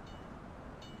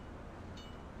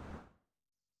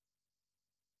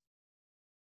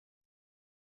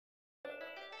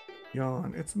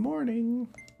 Yawn. It's morning.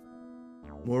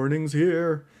 Morning's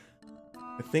here.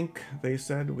 I think they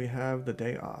said we have the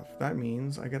day off. That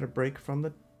means I get a break from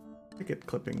the ticket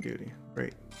clipping duty.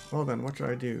 Great. Well then, what should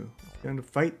I do? Get into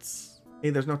fights.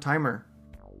 Hey, there's no timer.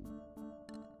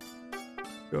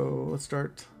 Go. Let's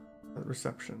start at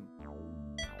reception.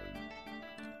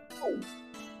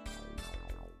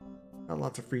 Got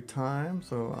lots of free time,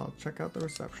 so I'll check out the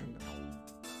reception.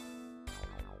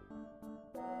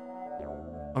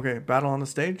 Okay, battle on the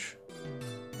stage.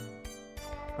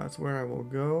 That's where I will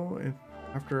go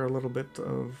after a little bit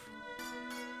of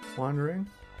wandering.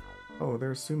 Oh,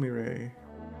 there's Sumire.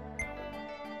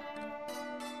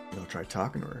 I'll try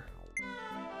talking to her.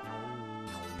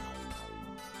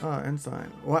 Ah,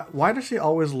 Ensign. Why does she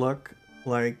always look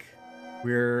like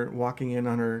we're walking in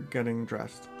on her getting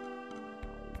dressed?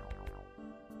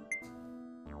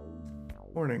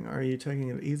 Morning, are you taking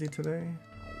it easy today?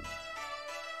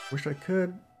 Wish I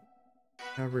could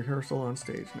have rehearsal on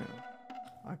stage now.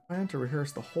 I plan to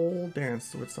rehearse the whole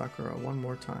dance with Sakura one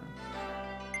more time.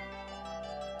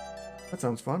 That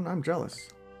sounds fun. I'm jealous.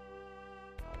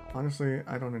 Honestly,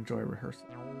 I don't enjoy rehearsal.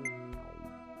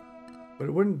 But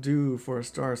it wouldn't do for a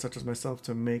star such as myself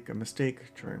to make a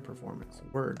mistake during performance.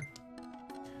 Word.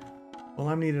 Well,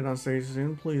 I'm needed on stage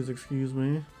soon. Please excuse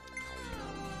me.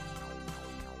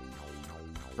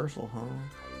 Rehearsal, huh?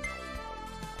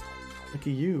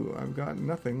 Lucky you, I've got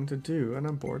nothing to do and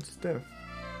I'm bored stiff.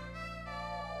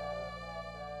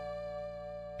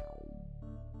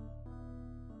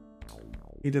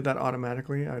 He did that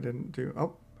automatically, I didn't do.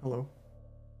 Oh, hello.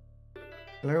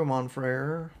 Hello, mon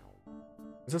frere.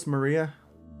 Is this Maria?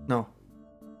 No.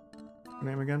 Her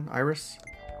name again? Iris?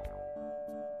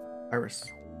 Iris.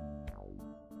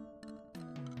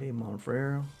 Hey, mon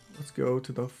frere. Let's go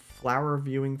to the flower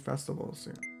viewing festival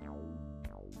soon.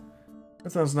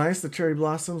 That sounds nice. The cherry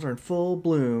blossoms are in full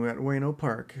bloom at Ueno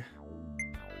Park.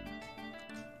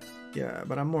 Yeah,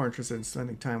 but I'm more interested in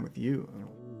spending time with you.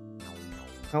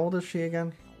 How old is she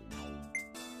again?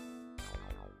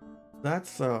 That's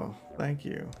so. Thank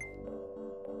you.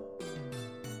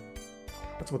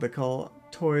 That's what they call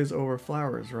toys over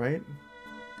flowers, right? Is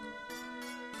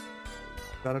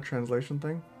that a translation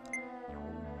thing?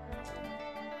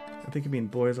 I think you mean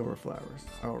boys over flowers.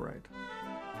 Oh, right.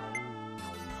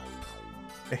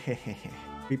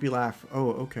 Creepy laugh.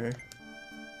 Oh, okay.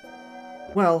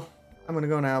 Well, I'm gonna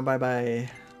go now. Bye-bye.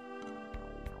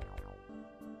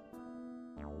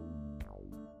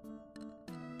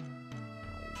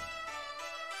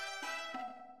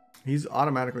 He's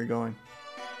automatically going.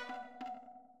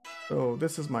 So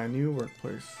this is my new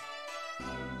workplace.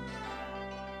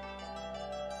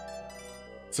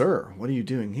 Sir, what are you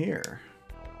doing here?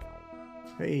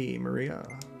 Hey, Maria.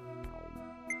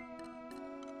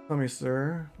 Tell me,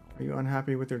 sir, are you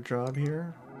unhappy with your job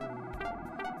here?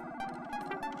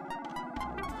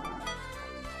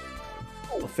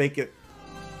 I'll fake it.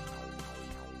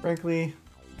 Frankly,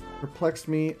 perplexed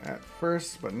me at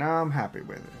first, but now I'm happy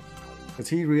with it. Because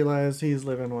he realized he's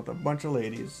living with a bunch of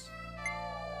ladies.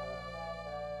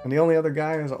 And the only other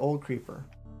guy is an old creeper.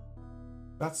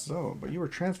 That's so, but you were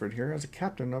transferred here as a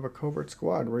captain of a covert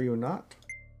squad, were you not?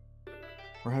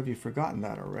 Or have you forgotten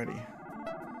that already?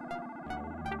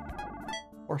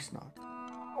 Of course not.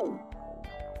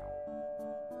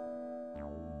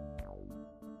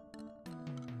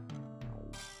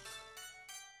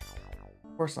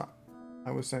 Of course not.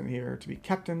 I was sent here to be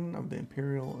captain of the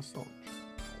Imperial Assault.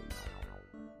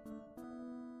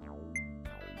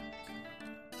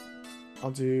 I'll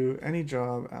do any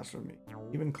job asked of me,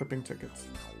 even clipping tickets.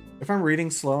 If I'm reading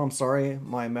slow, I'm sorry,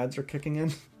 my meds are kicking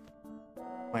in.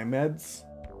 My meds.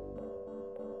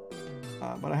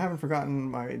 But I haven't forgotten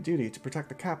my duty to protect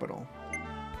the capital.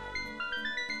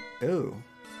 Ooh.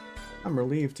 I'm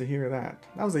relieved to hear that.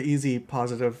 That was an easy,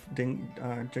 positive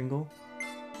jingle.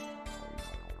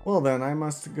 Well then, I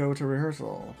must go to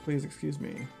rehearsal. Please excuse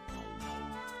me.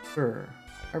 Sir,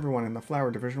 everyone in the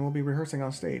flower division will be rehearsing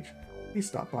on stage. Please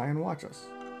stop by and watch us.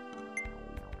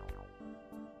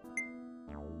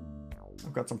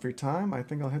 I've got some free time. I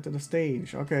think I'll head to the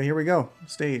stage. Okay, here we go.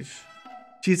 Stage.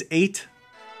 She's 8.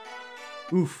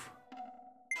 Oof.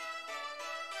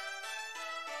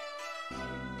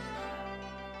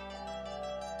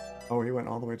 Oh, he went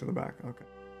all the way to the back. Okay.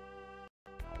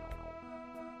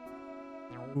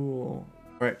 Cool.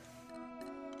 All right.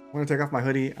 I'm gonna take off my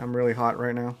hoodie. I'm really hot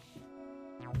right now.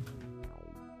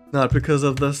 Not because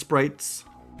of the sprites.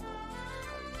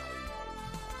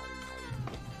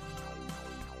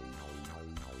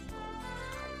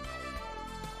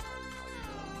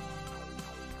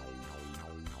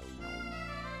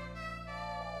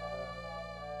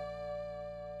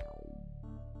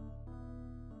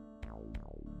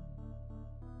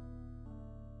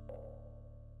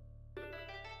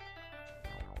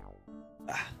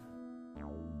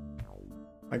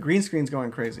 My green screen's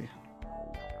going crazy.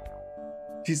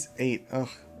 She's 8. Ugh.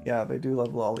 Yeah, they do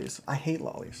love lollies. I hate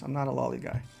lollies. I'm not a lolly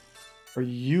guy. Are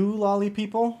you lolly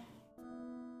people?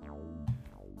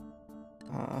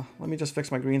 Let me just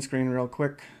fix my green screen real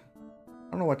quick.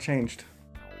 I don't know what changed.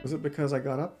 Was it because I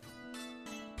got up?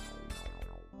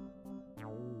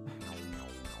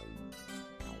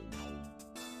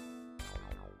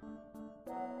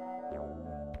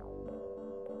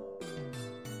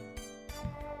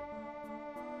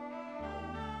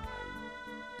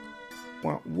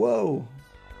 Whoa!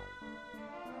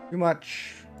 Too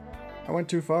much. I went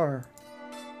too far.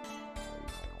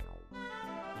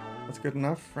 That's good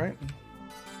enough, right?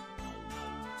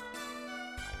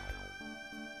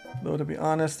 Though to be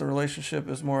honest, the relationship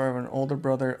is more of an older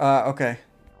brother. Okay.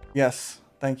 Yes,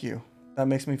 thank you. That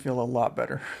makes me feel a lot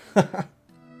better.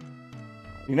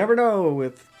 You never know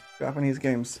with Japanese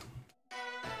games.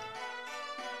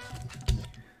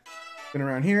 Spin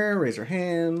around here, raise your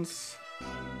hands.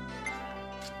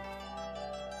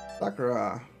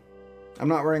 Sakura. I'm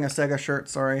not wearing a Sega shirt,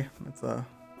 sorry. It's a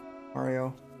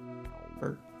Mario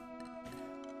shirt.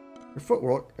 Your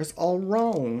footwork is all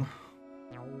wrong.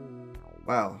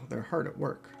 Wow, they're hard at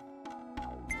work.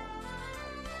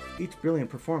 Each brilliant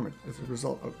performance is a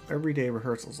result of everyday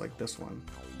rehearsals like this one.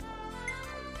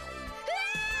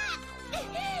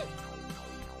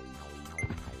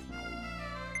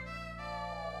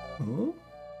 Huh?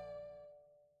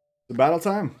 It's battle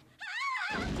time.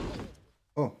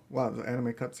 Oh, wow, the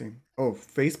anime cutscene. Oh,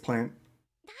 face plant.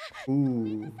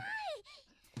 Ooh.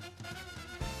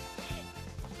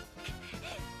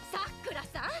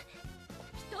 Sakura-san,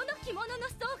 人の着物の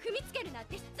裾を踏みつけるなん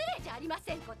て失礼じゃありま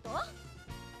せんこと。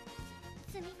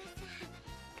すみま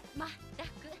せん。まったく、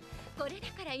これだ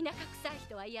から田舎臭い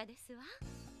人は嫌ですわ。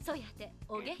そやて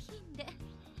お下品で。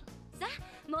さあ、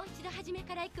もう一度初め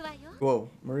から行くわよ。Whoa,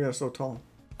 Maria's so tall.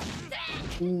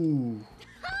 Ooh.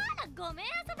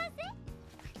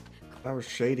 That was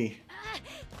shady.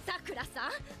 Sakura さ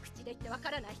ん、口で言ってわか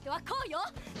らない人はこうよ。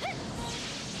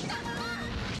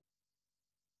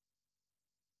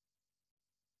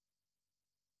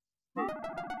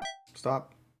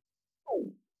Stop.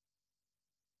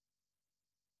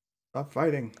 Stop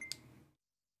fighting.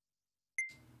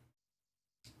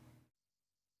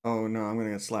 Oh no, I'm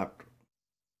gonna get slapped.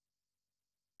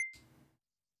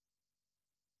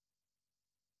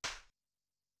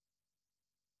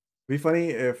 It'd be funny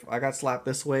if I got slapped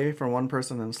this way from one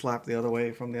person and slapped the other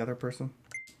way from the other person.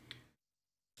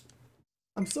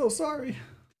 I'm so sorry.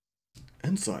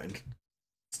 Ensign.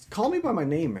 Call me by my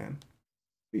name, man.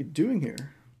 What are you doing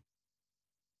here?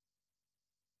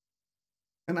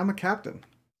 And I'm a captain.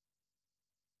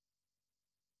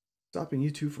 Stopping you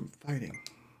two from fighting.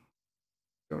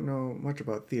 Don't know much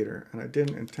about theater, and I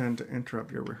didn't intend to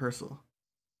interrupt your rehearsal.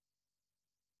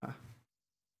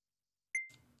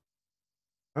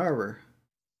 However,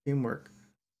 teamwork.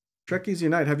 Trekkies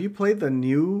Unite. Have you played the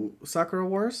new Sakura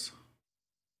Wars?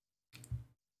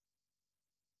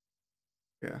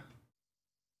 Yeah.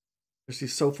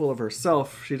 She's so full of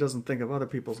herself, she doesn't think of other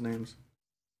people's names.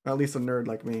 Or at least a nerd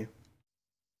like me.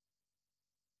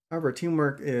 However,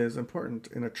 teamwork is important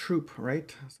in a troop,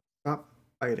 right? Stop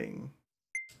fighting.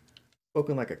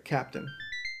 Spoken like a captain.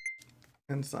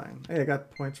 Ensign. Hey, I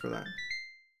got points for that.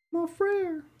 Mon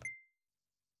frere.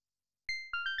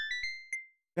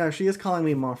 Yeah, she is calling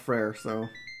me mon frere, so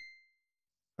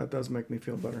that does make me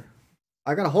feel better.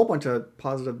 I got a whole bunch of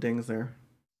positive dings there.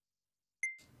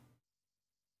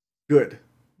 Good.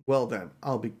 Well then,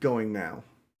 I'll be going now.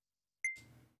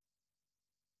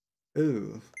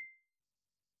 Ooh.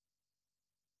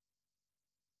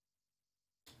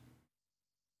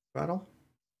 Battle?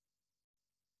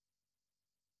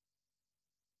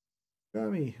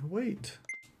 Gummy, wait.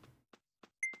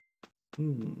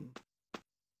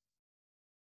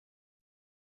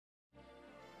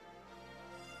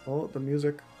 Oh, the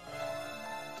music.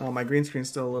 Oh, my green screen's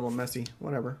still a little messy.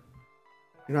 Whatever.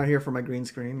 You're not here for my green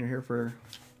screen. You're here for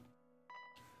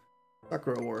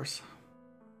Sakura Wars.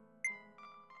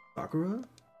 Sakura?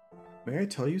 May I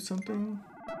tell you something?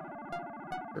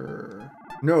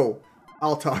 No.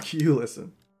 I'll talk. You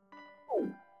listen.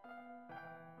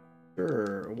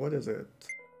 Sure. What is it?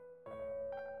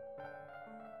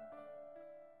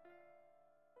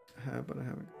 I have, but I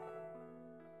haven't.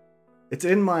 It's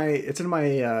in my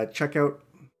checkout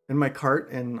in my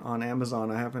cart and on Amazon.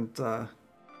 I haven't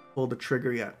pulled the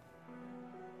trigger yet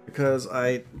because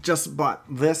I just bought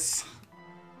this.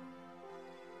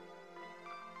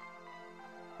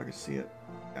 If I can see it.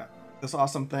 Yeah, this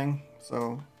awesome thing.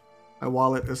 So my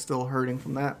wallet is still hurting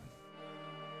from that.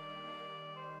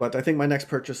 But I think my next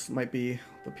purchase might be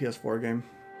the PS4 game.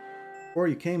 Before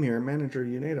you came here, manager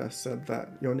Yoneda said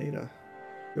that Yoneda,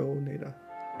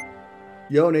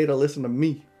 listen to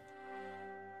me.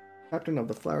 Captain of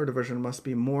the Flower Division must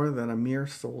be more than a mere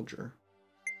soldier.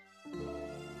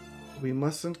 We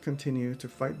mustn't continue to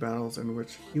fight battles in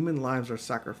which human lives are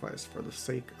sacrificed for the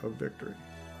sake of victory.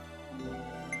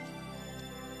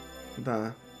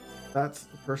 That's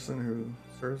the person who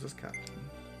serves as captain.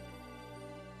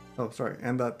 Oh, sorry.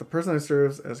 And that the person who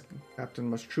serves as captain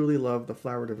must truly love the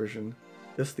Flower Division,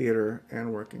 this theater,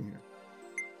 and working here.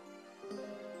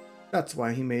 That's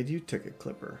why he made you ticket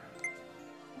clipper.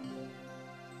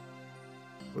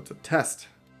 What's a test?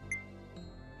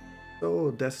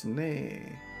 So,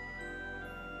 Desne.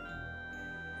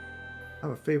 I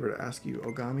have a favor to ask you,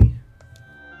 Ogami.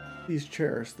 Please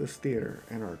cherish this theater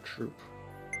and our troop.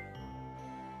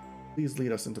 Please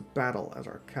lead us into battle as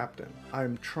our captain.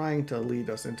 I'm trying to lead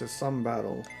us into some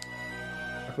battle.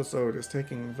 Episode is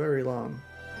taking very long.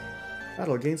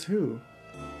 Battle against who?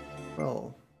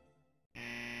 Well,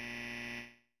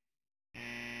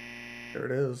 there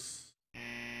it is.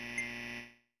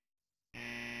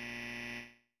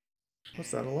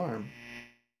 What's that alarm?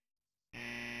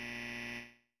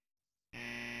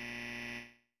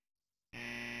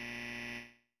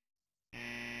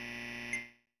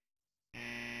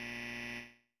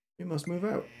 You must move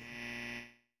out.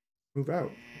 Move out?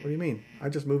 What do you mean? I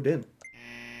just moved in.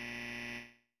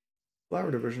 Flower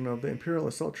Division of the Imperial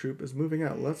Assault Troop is moving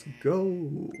out. Let's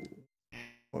go.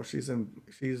 Oh, she's in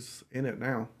it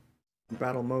now.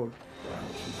 Battle mode.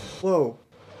 Whoa.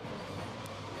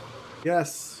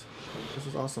 Yes. This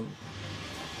is awesome.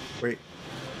 Wait.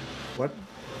 What?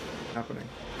 Happening?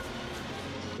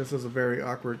 This is a very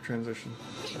awkward transition.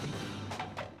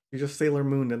 You just Sailor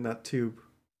Mooned in that tube.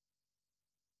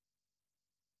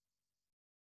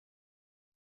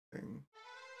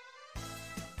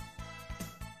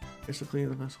 Basically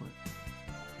the best way.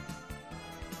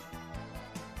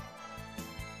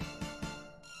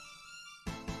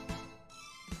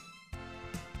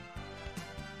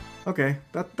 Okay,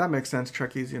 that makes sense.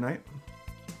 Trekkies unite.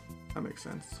 That makes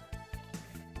sense.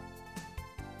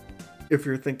 If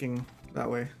you're thinking that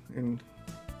way, in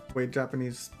the way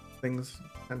Japanese things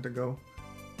tend to go.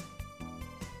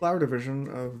 Flower division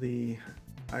of the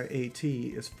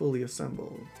IAT is fully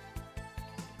assembled.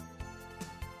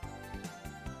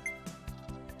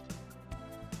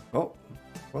 Oh,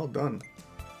 well done.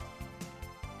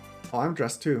 Oh, I'm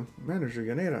dressed too. Manager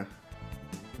Yaneda.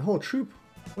 The whole troop.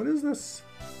 What is this?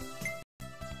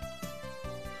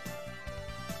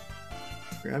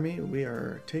 Grammy, we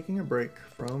are taking a break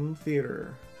from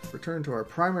theater. Return to our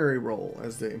primary role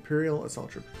as the Imperial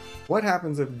Assault Troop. What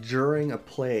happens if during a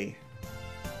play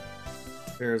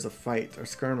there's a fight or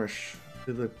skirmish?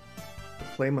 The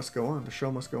play must go on. The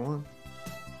show must go on.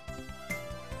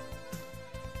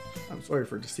 I'm sorry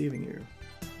for deceiving you.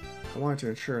 I wanted to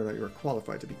ensure that you are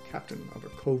qualified to be captain of a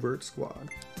covert squad.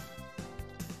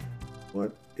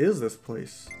 What is this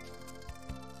place?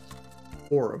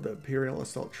 4 of the Imperial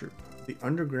Assault Troop. The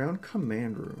Underground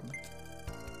Command Room.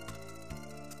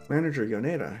 Manager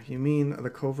Yoneda, you mean the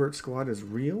covert squad is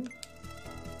real?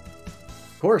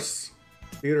 Of course!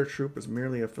 Theater troop is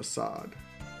merely a facade.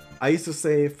 I used to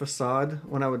say facade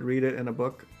when I would read it in a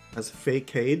book as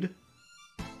fakeade.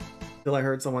 Till I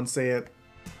heard someone say it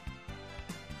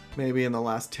maybe in the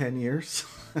last 10 years.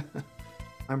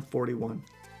 I'm 41.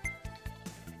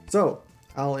 So,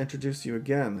 I'll introduce you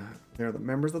again. They're the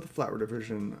members of the Flower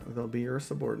Division. They'll be your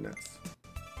subordinates.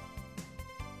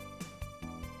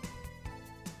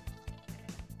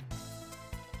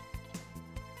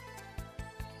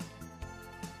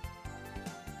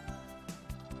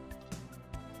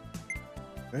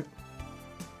 Okay.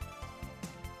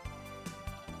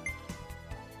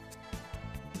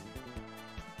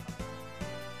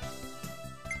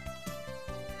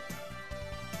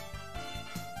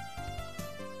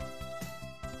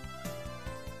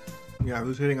 Yeah,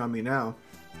 who's hitting on me now?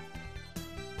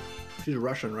 She's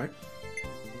Russian, right?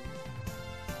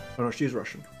 Oh no, she's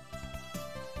Russian.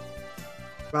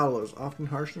 Battle is often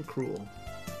harsh and cruel.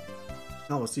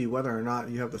 Now we'll see whether or not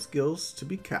you have the skills to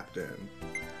be captain.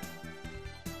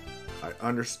 I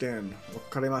understand.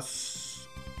 Wakarimasu.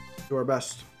 Do our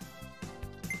best.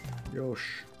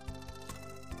 Yosh.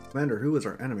 Commander, who is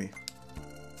our enemy?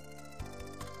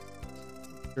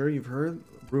 Sure, you've heard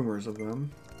rumors of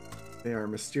them. They are a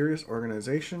mysterious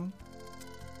organization.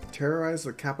 Terrorize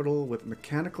the capital with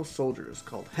mechanical soldiers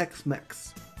called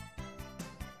Hex-Mechs.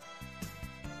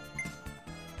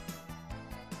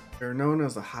 They're known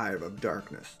as the Hive of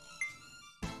Darkness.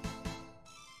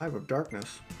 Hive of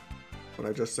Darkness? What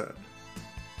I just said.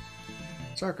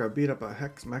 Sakura beat up a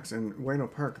Hex-Mechs in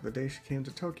Ueno Park the day she came to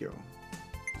Tokyo.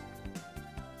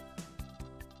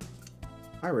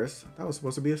 Iris, that was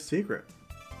supposed to be a secret.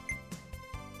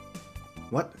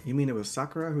 What? You mean it was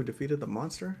Sakura who defeated the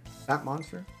monster? That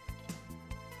monster?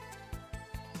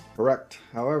 Correct.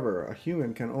 However, a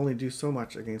human can only do so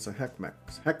much against a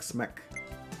Hex-Mech.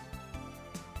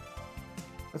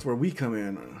 That's where we come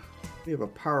in. We have a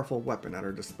powerful weapon at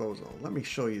our disposal. Let me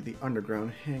show you the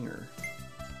underground hangar.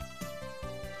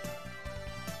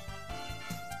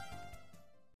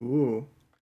 Ooh.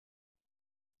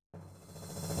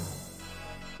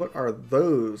 What are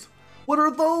those? What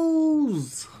are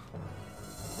those?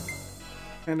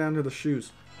 And down to the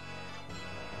shoes.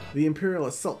 The Imperial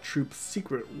Assault Troop's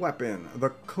secret weapon, the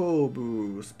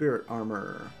Kobu Spirit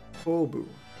Armor. Kobu.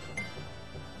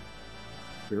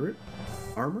 Spirit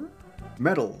Armor?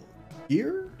 Metal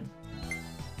gear?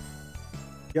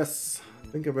 Yes,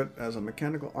 think of it as a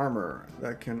mechanical armor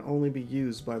that can only be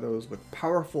used by those with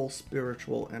powerful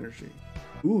spiritual energy.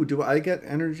 Ooh, do I get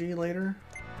energy later?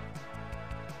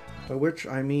 By which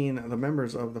I mean the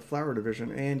members of the Flower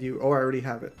Division and you. Oh, I already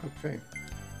have it. Okay.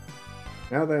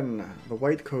 Now then, the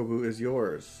white Kobu is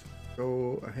yours.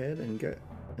 Go ahead and get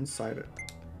inside it.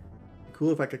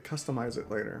 Cool if I could customize it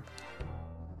later.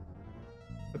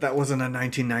 But that wasn't a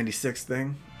 1996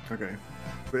 thing. Okay.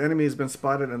 The enemy has been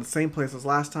spotted in the same place as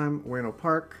last time, Ueno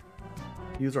Park.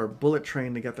 Use our bullet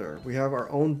train to get there. We have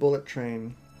our own bullet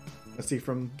train. Let's see,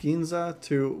 from Ginza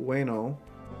to Ueno.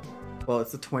 Well,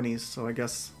 it's the 20s, so I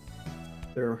guess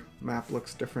their map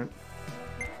looks different.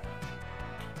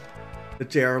 The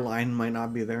JR line might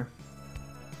not be there.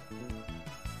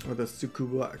 Or the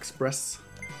Tsukuba Express.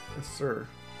 Yes, sir.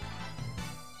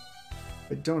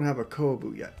 I don't have a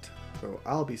Kobu yet, so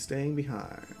I'll be staying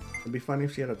behind. It'd be funny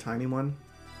if she had a tiny one.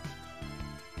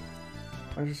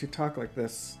 Why does she talk like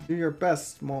this? Do your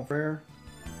best, small frere.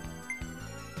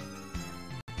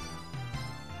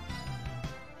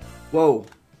 Whoa!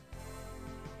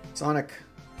 Sonic.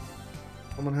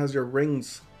 Someone has your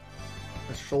rings.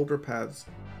 As shoulder pads.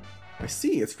 I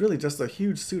see, it's really just a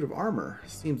huge suit of armor.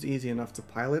 Seems easy enough to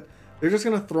pilot. They're just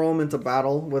gonna throw him into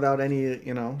battle without any,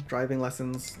 you know, driving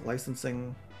lessons,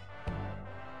 licensing.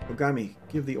 Ogami,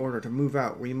 give the order to move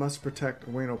out. We must protect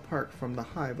Ueno Park from the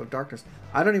hive of darkness.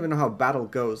 I don't even know how battle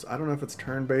goes. I don't know if it's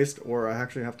turn-based or I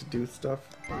actually have to do stuff.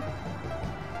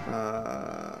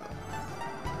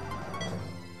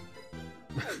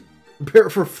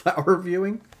 Prepare for flower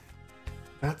viewing?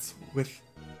 That's with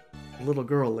little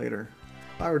girl later.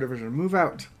 Flower division, move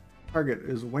out. Target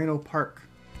is Ueno Park.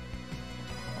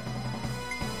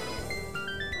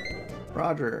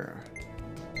 Roger.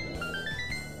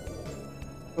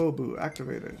 Obu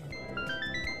activated.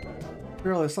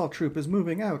 Imperial Assault Troop is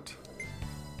moving out.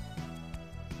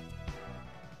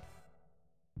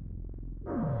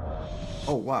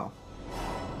 Oh, wow.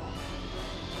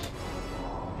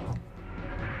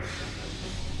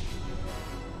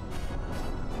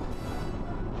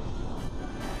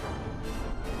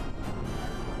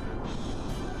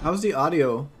 How's the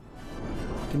audio?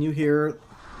 Can you hear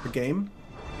the game?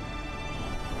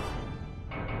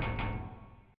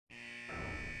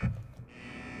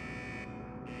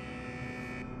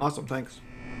 Awesome, thanks.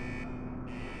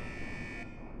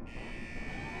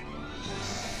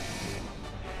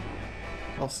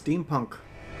 All steampunk.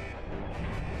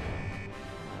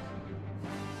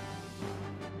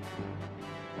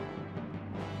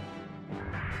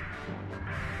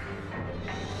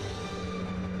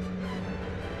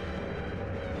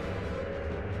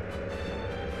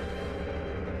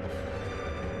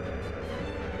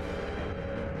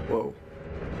 Whoa.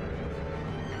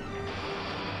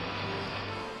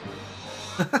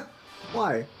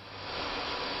 Why?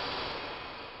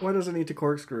 Why does it need to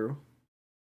corkscrew?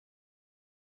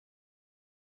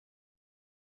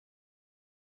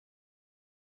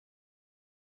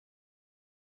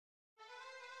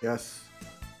 Yes.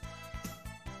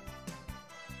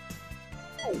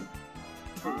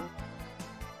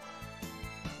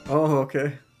 Oh,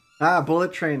 okay. Ah,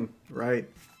 bullet train. Right.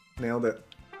 Nailed it.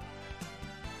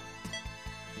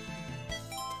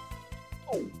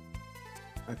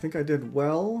 I think I did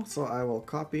well, so I will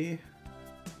copy.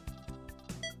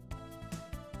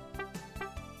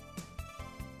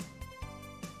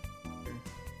 Okay.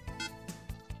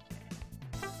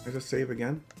 I just save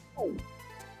again.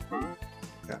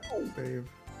 Yeah, save.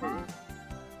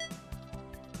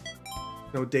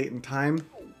 No date and time.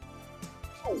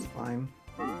 It's fine.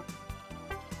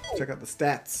 Let's check out the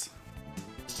stats.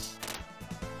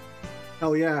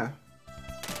 Hell yeah.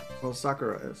 Well,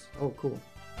 Sakura is. Oh, cool.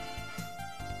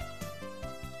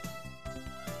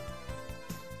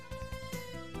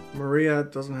 Maria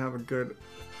doesn't have a good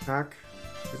attack.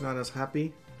 She's not as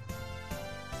happy.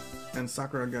 And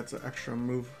Sakura gets an extra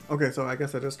move. Okay, so I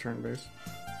guess it is turn-based.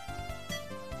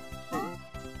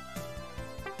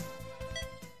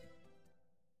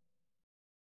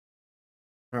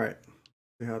 Alright,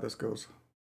 see how this goes.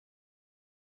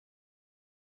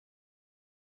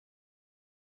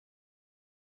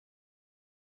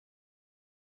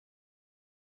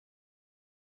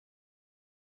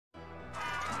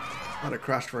 Thought it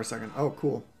crashed for a second. Oh,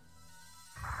 cool.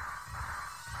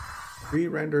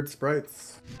 Pre-rendered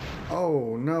sprites.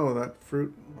 Oh no, that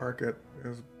fruit market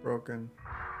is broken.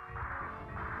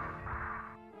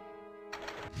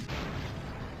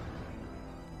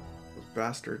 Those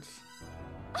bastards.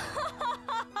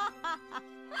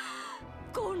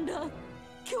 Konran,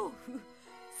 kyofu,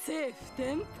 safe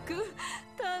tenfuku,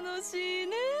 tanoshii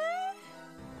ne.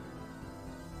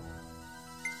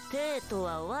 テート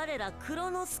は我らク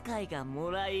ロノス界がも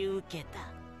らい受けた。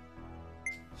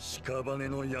屍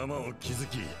の山を築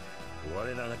き、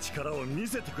我らが力を見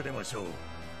せてくれましょう。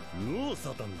ノー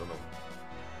サタン殿。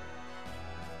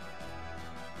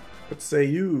What say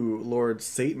you, Lord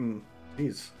Satan?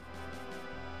 Jeez.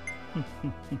 As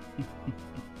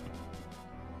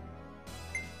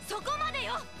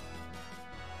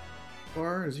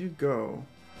far as you go.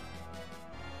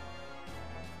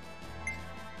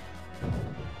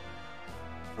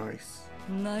 Nice.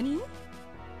 Nani?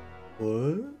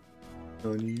 What?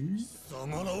 Nani?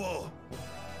 Samara.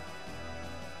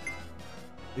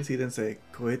 At least he didn't say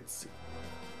Koetsu.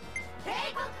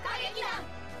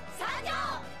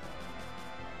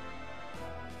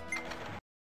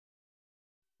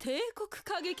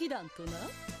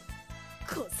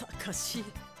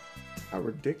 How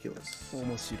ridiculous.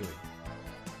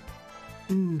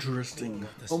 Interesting.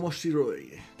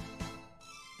 Omoshiroi.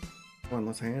 Come on,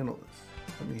 let's handle this.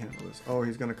 Let me handle this. Oh,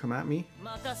 he's gonna come at me?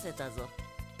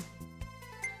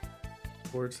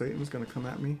 Lord Satan's gonna come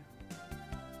at me?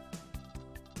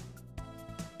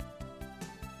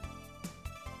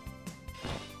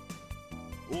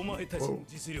 Whoa.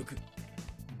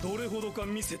 どれほどか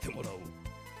見せてもらおう。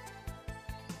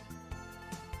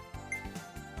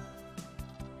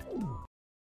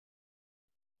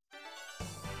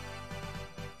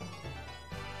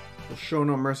Will show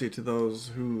no mercy to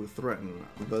those who threaten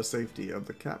the safety of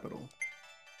the capital.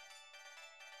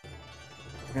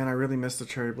 Man, I really miss the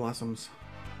cherry blossoms.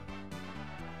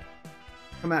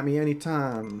 Come at me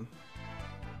anytime.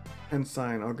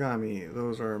 Ensign Ogami,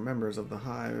 those are members of the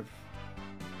Hive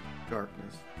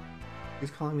Darkness.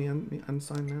 He's calling me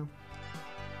Ensign now?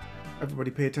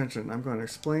 Everybody pay attention. I'm going to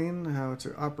explain how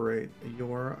to operate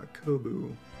your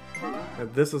Kobu.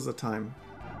 This is the time.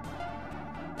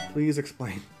 Please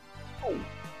explain.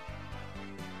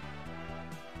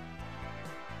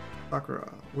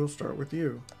 Sakura, we'll start with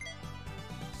you.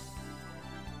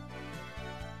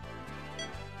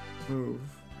 Move.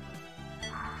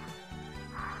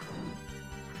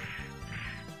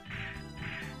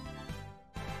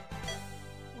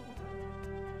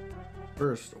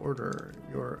 First, order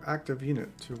your active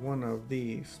unit to one of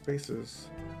the spaces.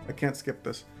 I can't skip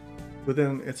this.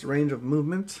 Within its range of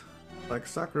movement, like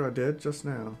Sakura did just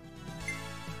now.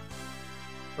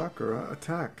 Sakura,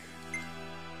 attack.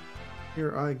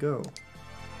 Here I go.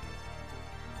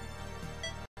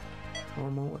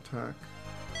 Normal attack.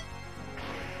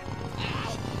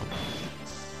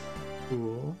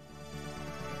 Cool.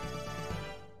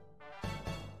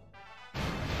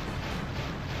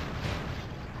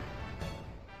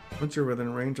 Once you're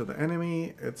within range of the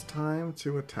enemy, it's time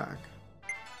to attack.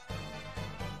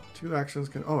 Two actions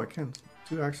can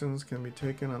be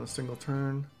taken on a single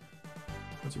turn.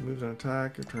 Once you move an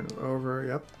attack, your turn is over.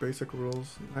 Yep, basic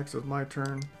rules. Next is my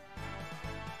turn.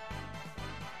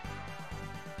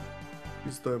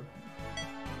 Use the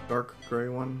dark gray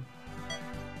one.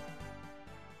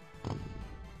 Is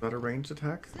that a ranged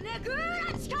attack?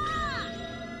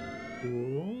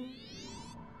 Cool.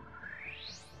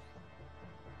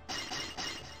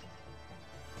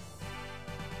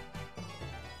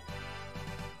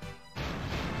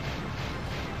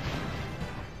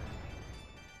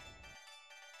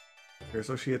 Okay,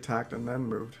 so she attacked and then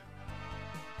moved.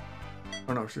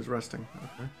 Oh no, she's resting.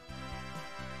 Okay.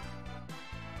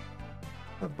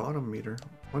 That bottom meter.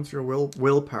 Once your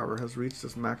willpower has reached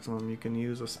its maximum, you can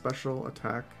use a special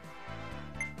attack.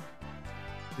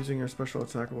 Using your special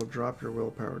attack will drop your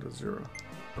willpower to 0.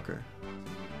 Okay.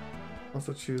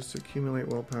 Also choose to accumulate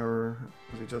willpower,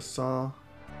 as you just saw.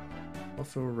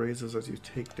 Also raises as you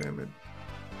take damage.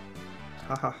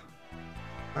 Haha.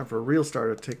 Time for a real star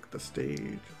to take the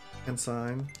stage.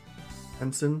 Ensign.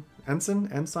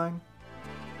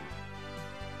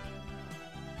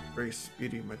 Grace,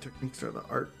 beauty, my techniques are the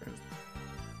art.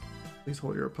 Please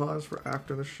hold your applause for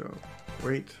after the show.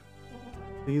 Wait.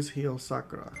 Please heal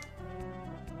Sakura.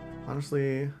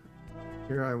 Honestly,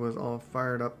 here I was all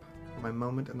fired up for my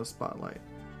moment in the spotlight.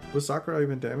 Was Sakura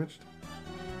even damaged?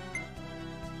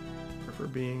 Or for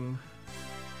being...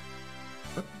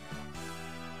 What?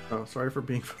 Oh, sorry for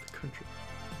being from the country.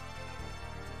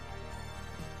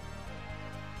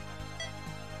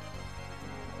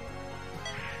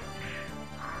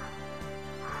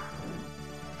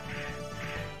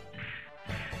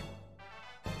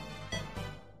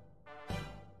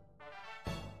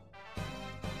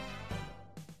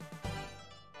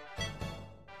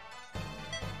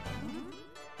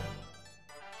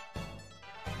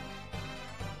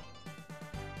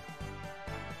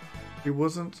 He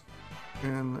wasn't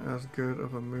in as good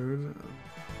of a mood.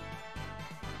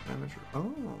 Manager.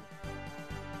 Oh.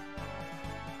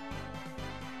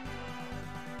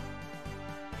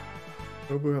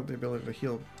 Kobu have the ability to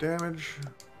heal damage.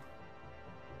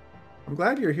 I'm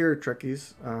glad you're here,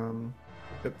 Trekkies.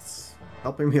 It's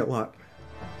helping me a lot.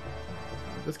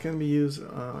 This can be used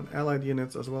on allied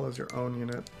units as well as your own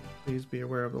unit. Please be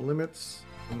aware of the limits,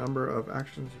 the number of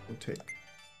actions you can take.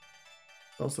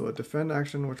 Also a defend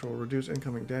action which will reduce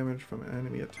incoming damage from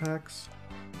enemy attacks.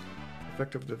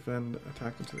 Effective defend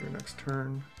attack until your next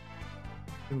turn.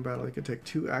 In battle you can take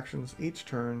 2 actions each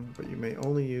turn, but you may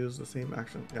only use the same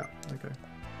action. Yeah, okay.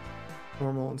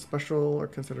 Normal and special are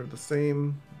considered the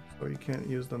same, so you can't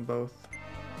use them both.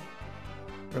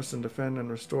 Rest and defend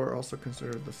and restore are also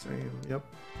considered the same. Yep.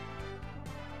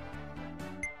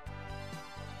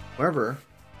 However,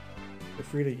 you're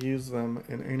free to use them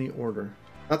in any order.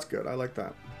 That's good, I like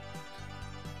that.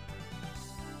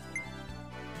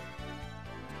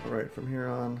 Alright, from here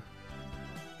on,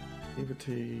 leave it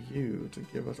to you to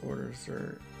give us orders,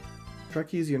 sir.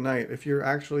 Trekkies Unite. If you're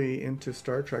actually into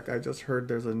Star Trek, I just heard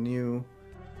there's a new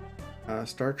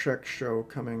Star Trek show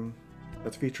coming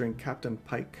that's featuring Captain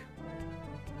Pike.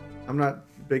 I'm not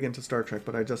big into Star Trek,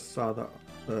 but I just saw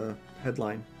the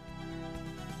headline.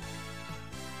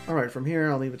 Alright, from here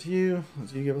I'll leave it to you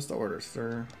as you give us the orders,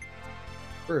 sir.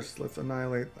 First, let's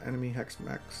annihilate the enemy hex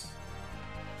mechs.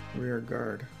 Rear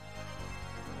guard.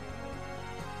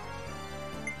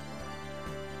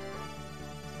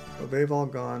 So they've all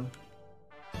gone.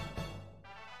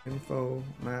 Info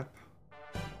map.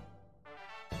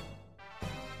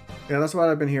 Yeah, that's what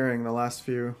I've been hearing the last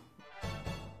few.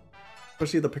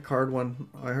 Especially the Picard one.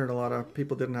 I heard a lot of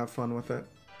people didn't have fun with it.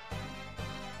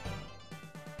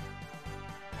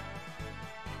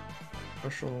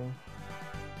 Special.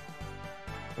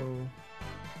 Oh.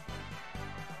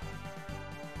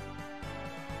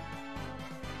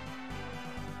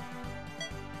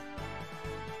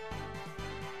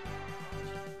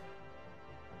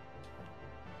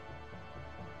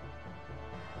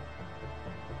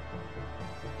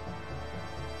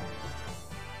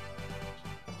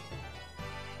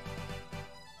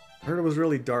 I heard it was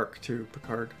really dark too,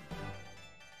 Picard.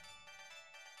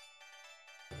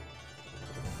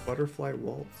 Butterfly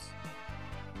Waltz.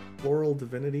 Floral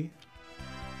Divinity.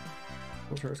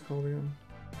 What's hers called again?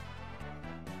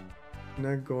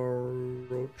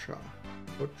 Negorocha.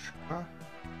 Ochka?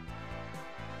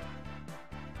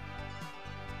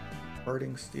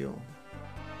 Parting Steel.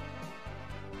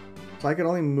 So I could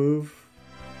only move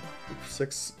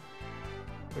 6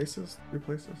 places? 3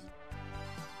 places?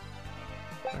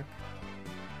 Back.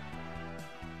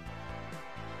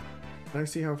 Can I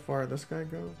see how far this guy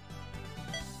goes?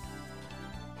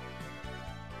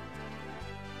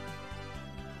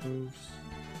 Moves.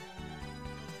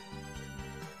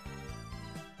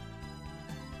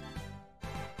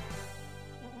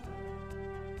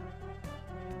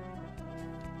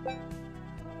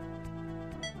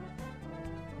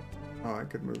 Oh, I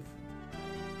could move.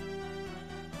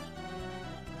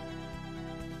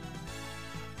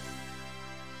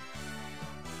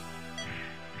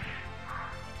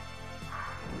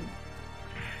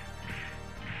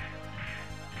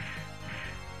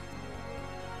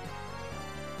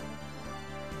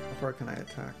 How far can I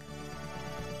attack?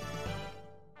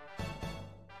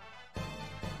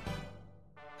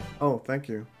 Oh, thank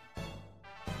you.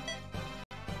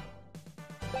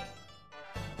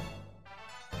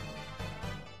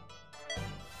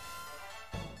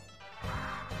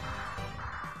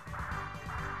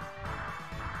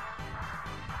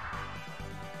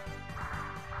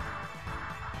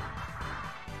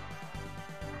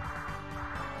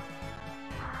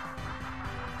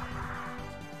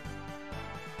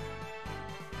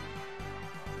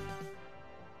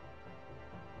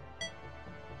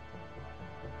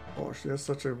 Oh, she has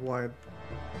such a wide...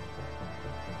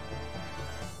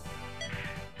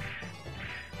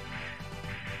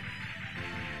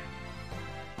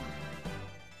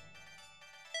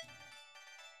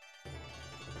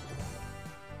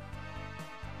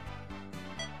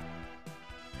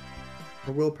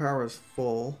 Her willpower is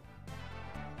full.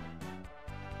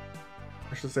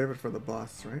 I should save it for the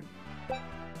boss, right?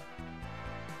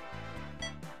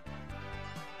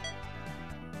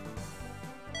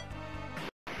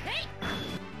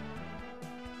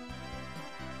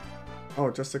 Oh,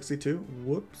 just 62?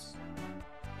 Whoops.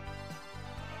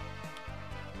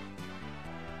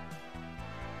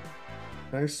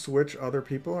 Can I switch other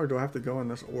people, or do I have to go in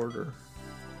this order?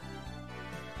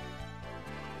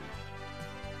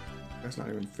 That's not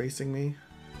even facing me.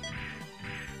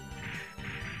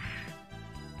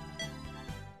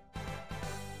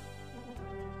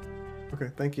 Okay,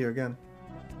 thank you again.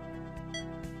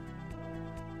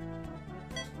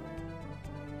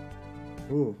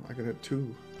 Ooh, I could hit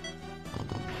 2.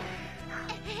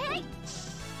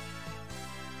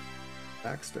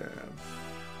 Backstab.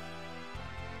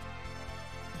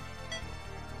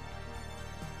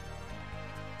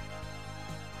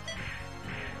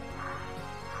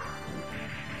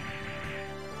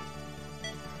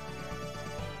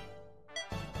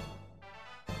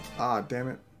 Ah, damn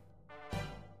it.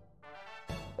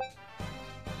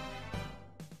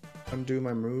 Undo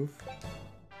my move.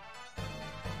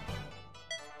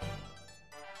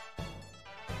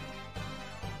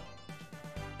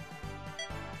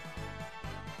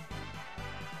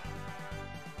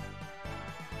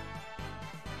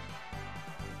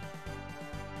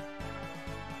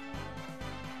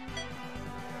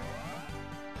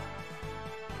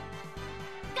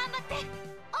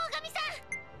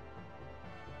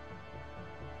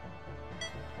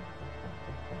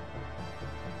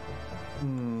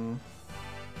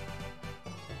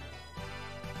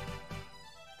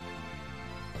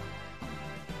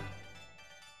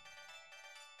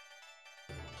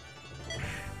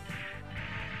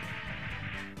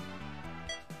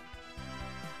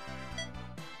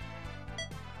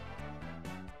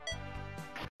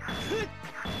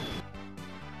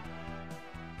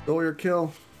 Stole your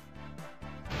kill.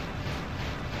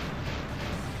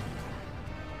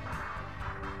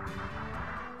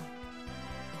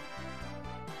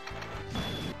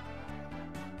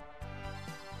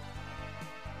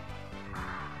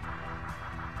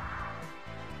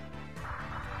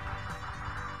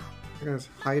 That guy's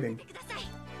hiding.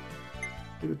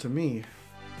 Give it to me.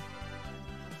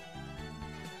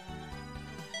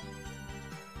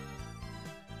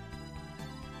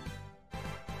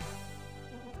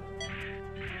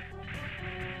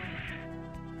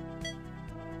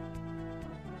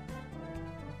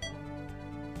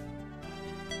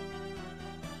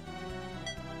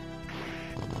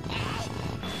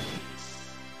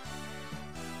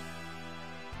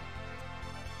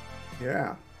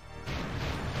 Yeah.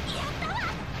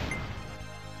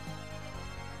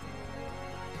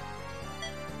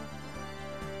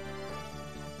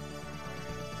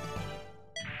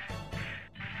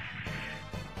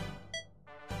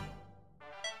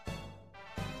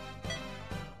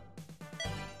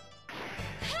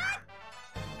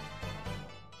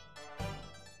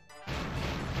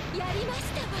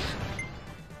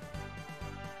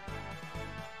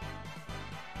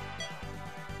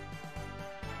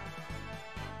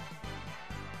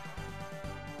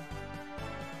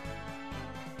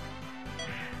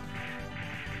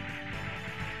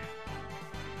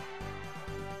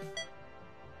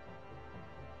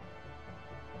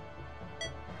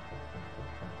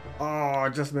 Oh, I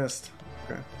just missed.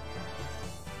 Okay.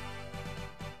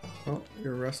 Oh,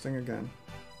 you're resting again.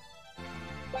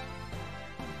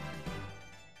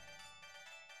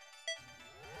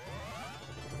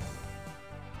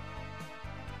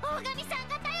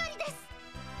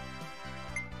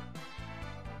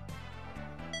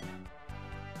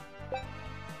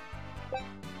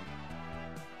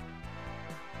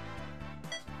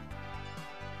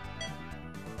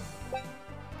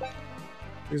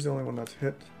 He's the only one that's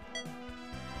hit.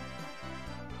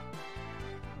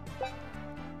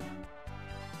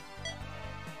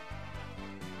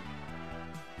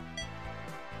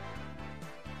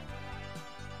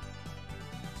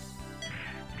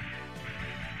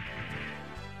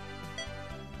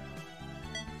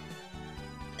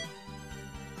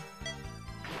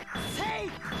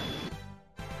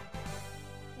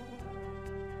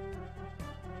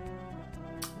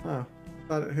 Oh, I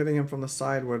thought hitting him from the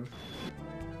side would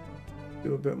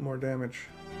do a bit more damage.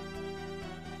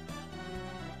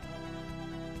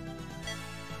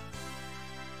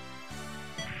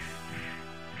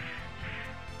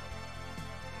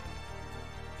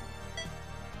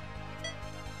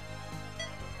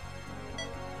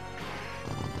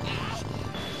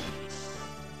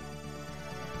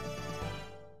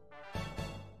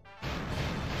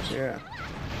 Yeah.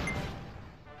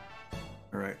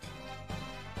 All right.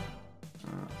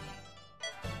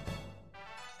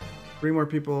 3 more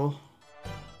people.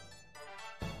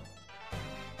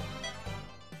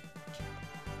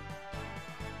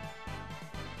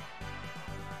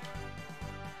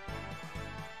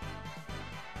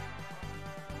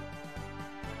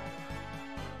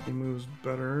 He moves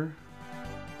better.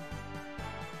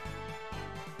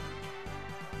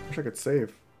 Wish I could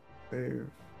save. Save.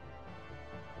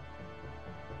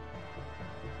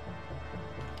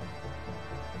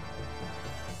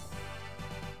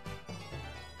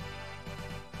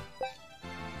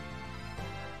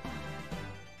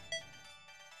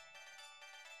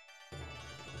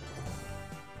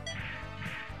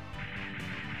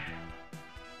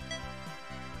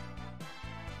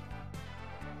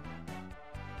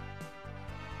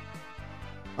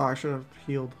 Oh, I should have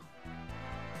healed.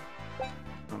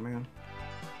 Oh man.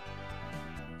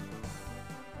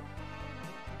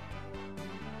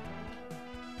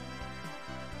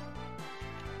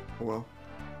 Oh well.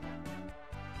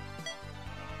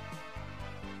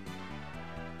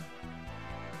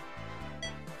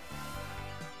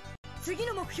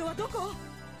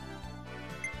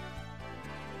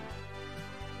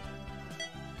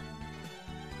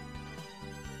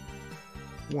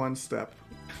 One step.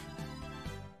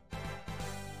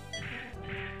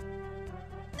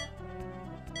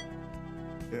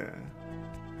 Yeah.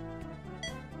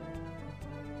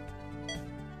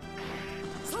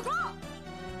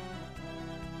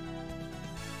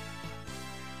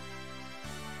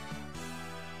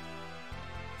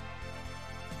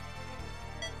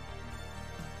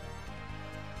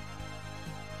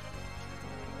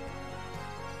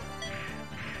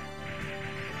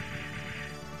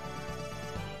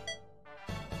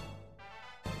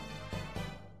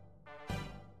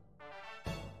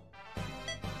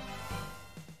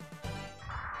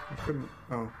 Couldn't.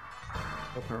 Oh,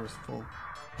 willpower was full.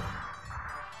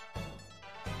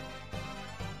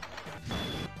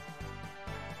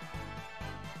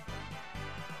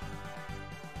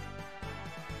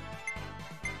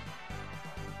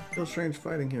 so strange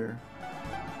fighting here?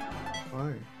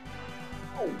 Why?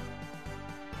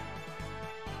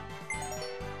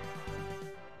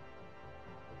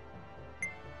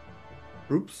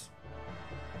 Oops.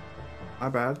 My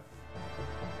bad.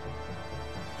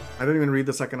 I didn't even read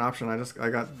the second option. I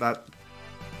got that.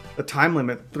 The time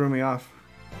limit threw me off.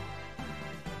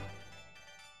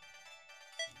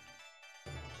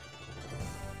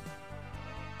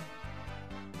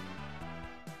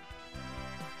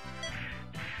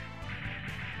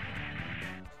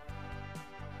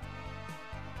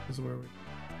 This is where we...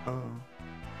 Oh.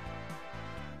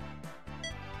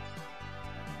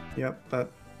 Yep, that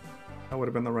would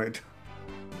have been the right.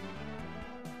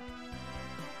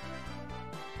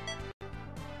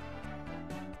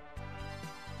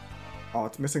 Oh,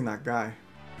 it's missing that guy.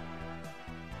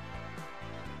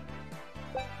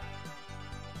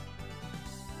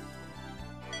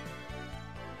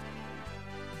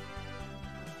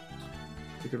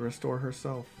 She could restore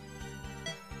herself.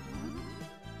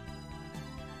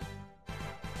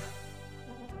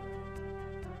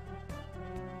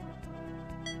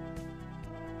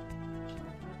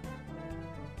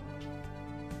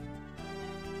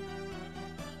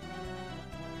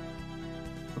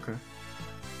 Okay.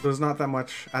 There's not that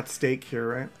much at stake here,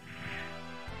 right?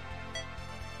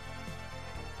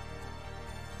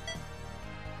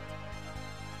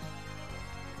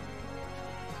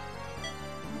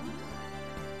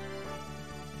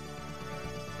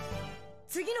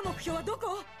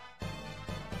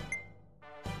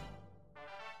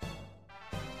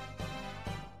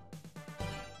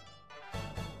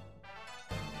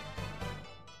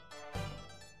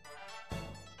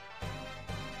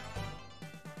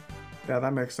 Yeah,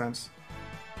 that makes sense.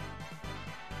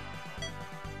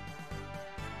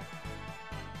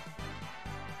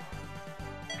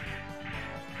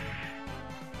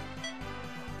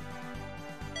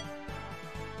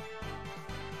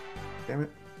 Damn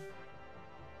it.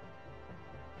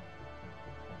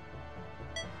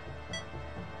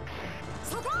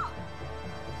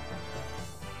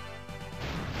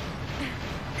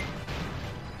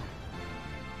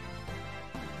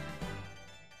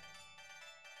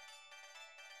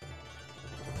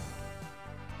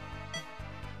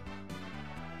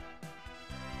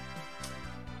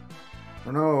 Oh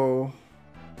no.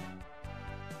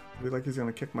 I feel like he's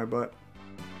gonna kick my butt.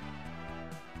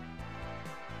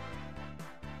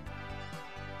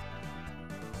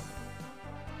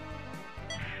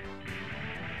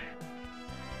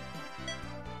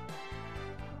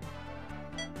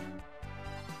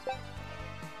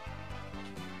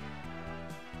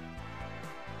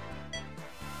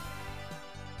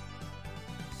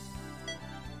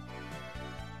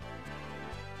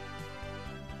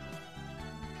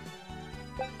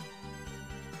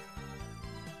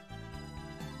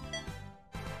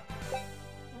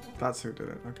 That's who did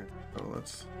it. Okay, so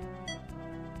let's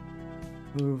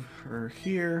move her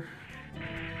here.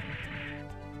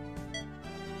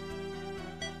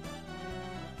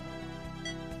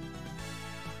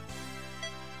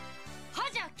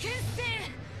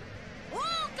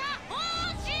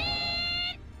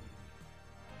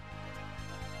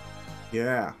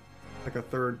 Yeah, like a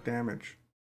third damage.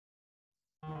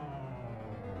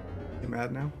 You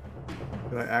mad now?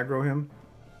 Did I aggro him?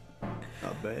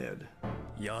 Not bad.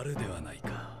 やるではない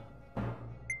か。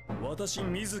私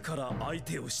自ら相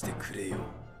手をしてくれよ。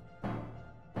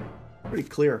Pretty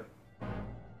clear.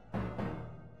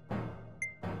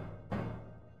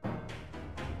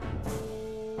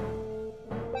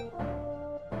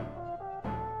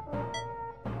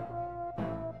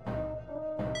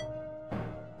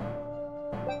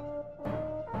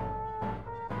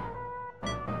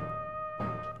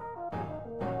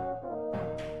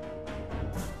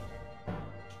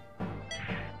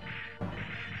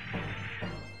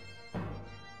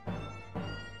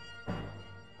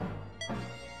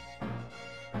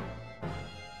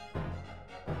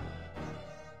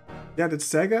 Yeah, did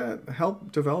Sega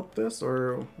help develop this,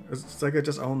 or does Sega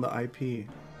just own the IP?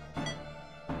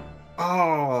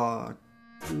 Oh,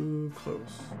 too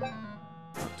close.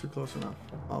 Not too close enough.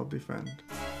 I'll defend.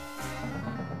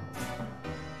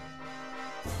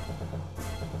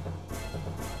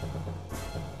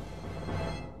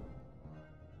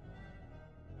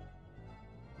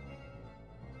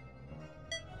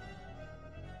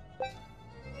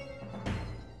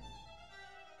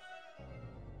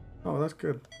 Oh, that's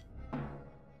good.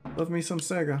 Love me some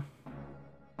Sega.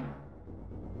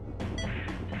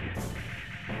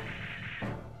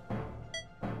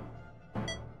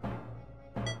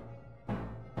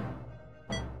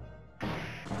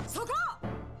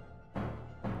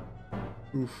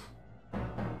 Oof.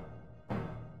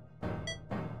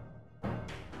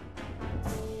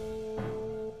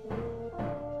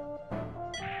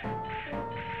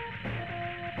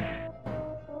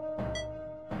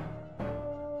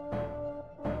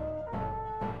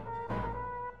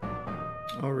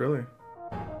 Oh, really?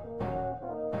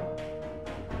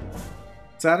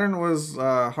 Saturn was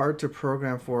hard to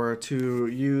program for to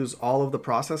use all of the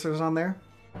processors on there.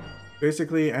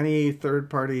 Basically, any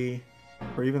third-party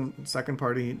or even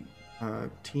second-party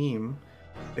team,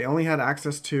 they only had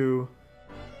access to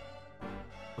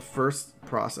the first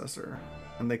processor,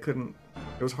 and they couldn't.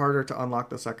 It was harder to unlock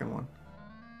the second one.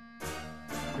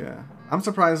 Yeah, I'm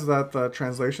surprised that the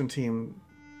translation team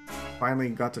finally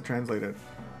got to translate it.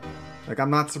 Like,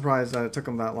 I'm not surprised that it took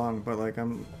them that long, but like,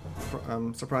 I'm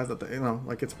surprised that you know,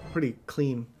 like, it's pretty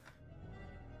clean.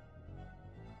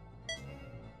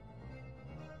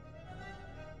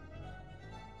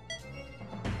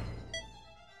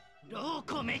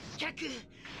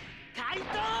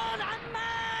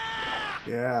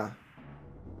 Yeah.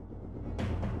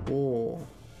 Oh.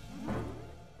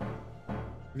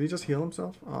 Did he just heal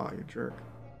himself? Oh, you jerk.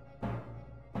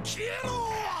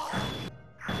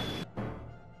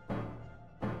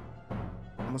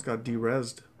 Almost got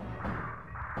de-rezzed.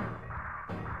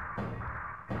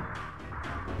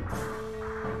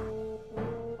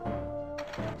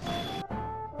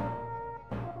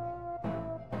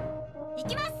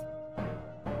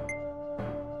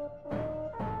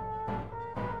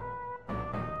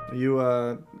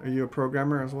 Are you a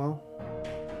programmer as well?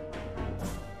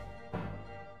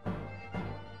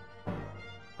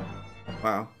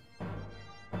 Wow.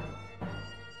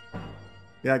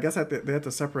 Yeah, I guess they had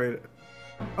to separate it.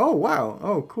 Oh, wow.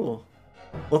 Oh, cool.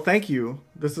 Well, thank you.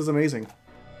 This is amazing.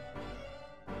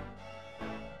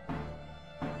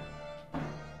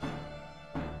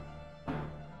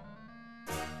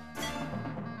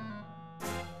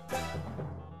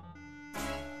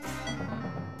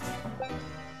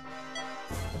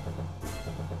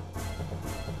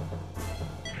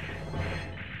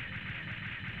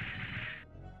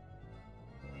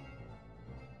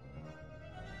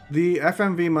 The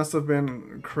FMV must have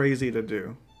been crazy to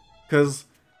do, because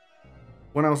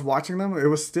when I was watching them, it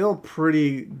was still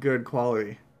pretty good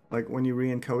quality. Like when you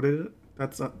re-encoded it,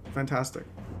 that's fantastic.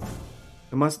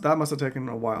 That must have taken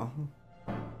a while.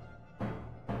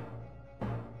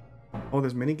 Oh,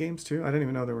 there's mini games too? I didn't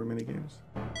even know there were mini games.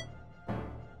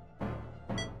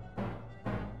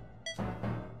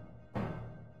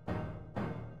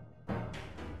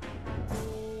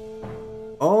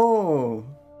 Oh.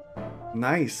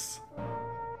 Nice.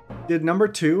 Did number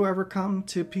 2 ever come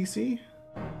to PC?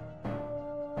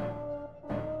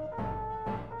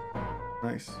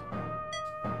 Nice.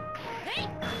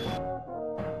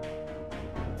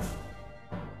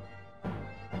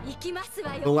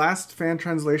 The last fan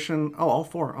translation... Oh, all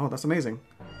 4. Oh, that's amazing.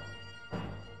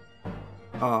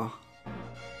 The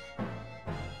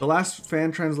last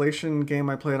fan translation game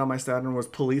I played on my Saturn was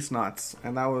Police Knots,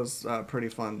 and that was pretty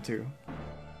fun too.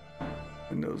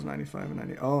 Windows 95 and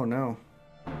 90. Oh no.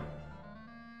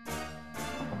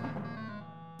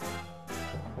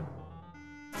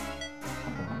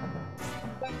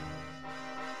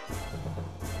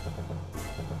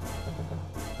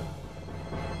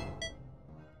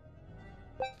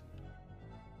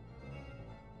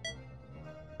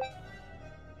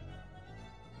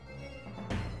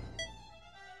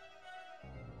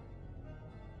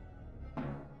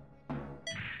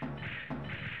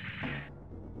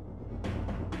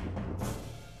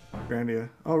 Grandia.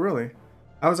 Oh, really?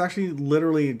 I was actually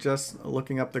literally just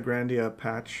looking up the Grandia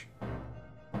patch.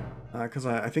 Because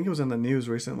I think it was in the news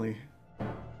recently.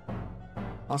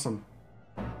 Awesome.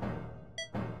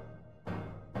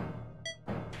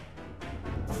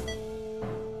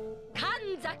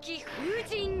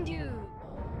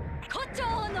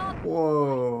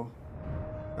 Whoa.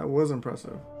 That was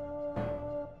impressive.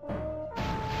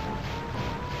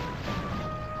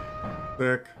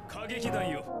 Sick.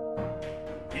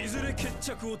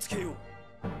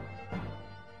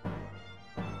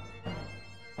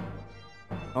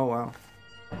 Oh wow.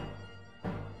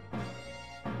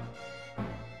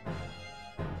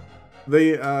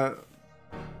 The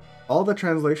all the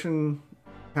translation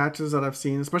patches that I've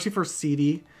seen, especially for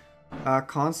CD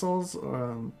consoles,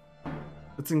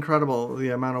 it's incredible the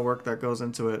amount of work that goes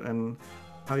into it, and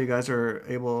how you guys are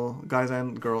able, guys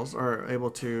and girls, are able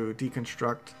to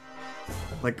deconstruct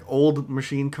like old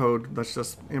machine code that's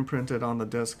just imprinted on the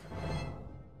disc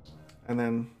and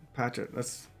then patch it.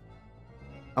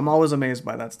 I'm always amazed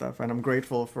by that stuff, and I'm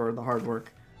grateful for the hard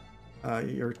work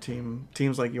your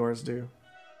teams like yours do.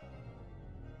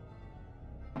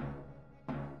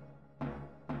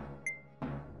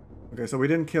 Okay, so we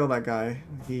didn't kill that guy.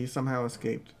 He somehow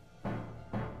escaped.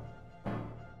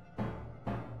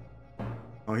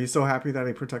 Oh, he's so happy that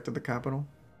he protected the capital.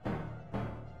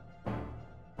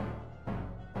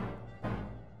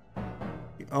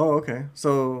 Oh, okay.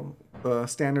 So the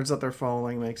standards that they're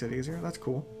following makes it easier. That's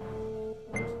cool.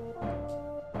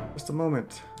 Just a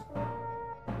moment.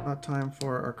 Not time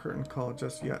for our curtain call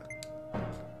just yet.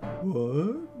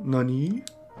 What? Nani?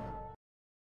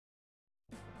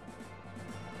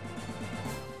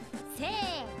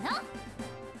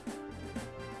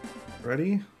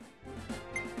 Ready?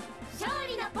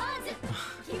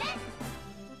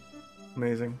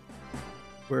 Amazing.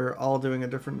 We're all doing a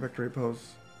different victory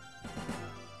pose.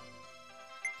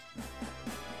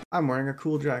 I'm wearing a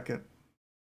cool jacket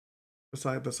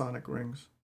beside the Sonic rings.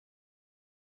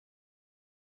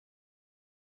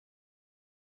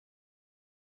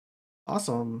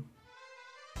 Awesome.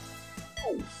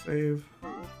 Save.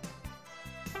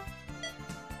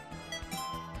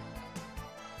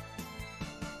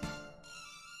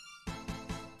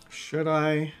 Should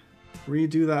I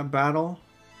redo that battle?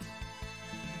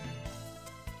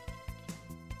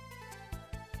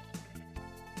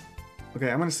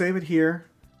 Okay, I'm gonna save it here,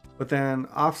 but then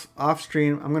off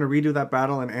stream, I'm gonna redo that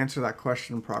battle and answer that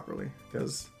question properly,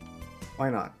 because why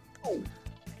not?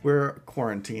 We're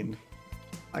quarantined.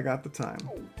 I got the time.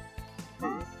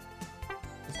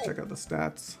 Let's check out the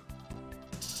stats.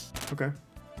 Okay.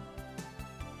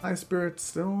 High spirit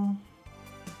still.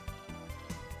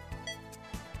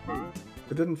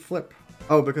 It didn't flip.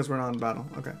 Oh, because we're not in battle.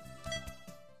 Okay.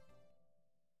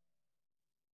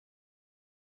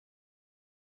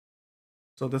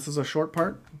 So this is a short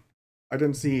part. I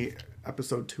didn't see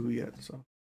episode 2 yet, so.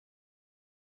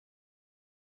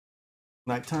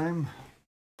 Nighttime.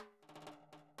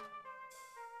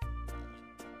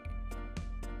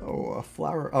 Oh, a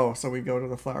flower. Oh, so we go to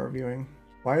the flower viewing.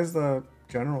 Why is the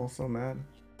general so mad?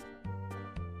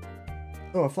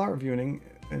 Oh, a flower viewing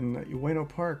in Ueno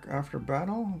Park after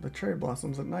battle. The cherry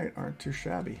blossoms at night aren't too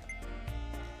shabby.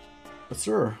 But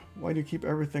sir, why do you keep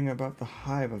everything about the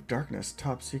hive of darkness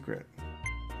top secret?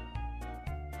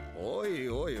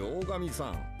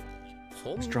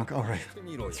 It's drunk. All right.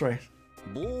 That's right.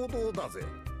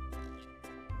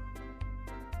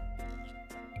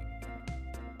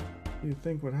 You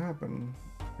think would happen?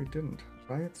 We didn't.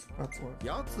 Riots? That's what.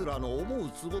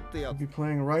 You'd be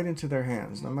playing right into their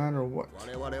hands, no matter what.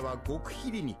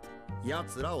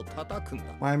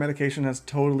 My medication has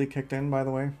totally kicked in, by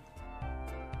the way.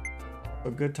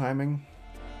 So good timing.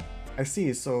 I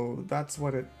see, so that's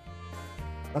what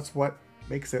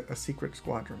makes it a secret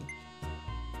squadron.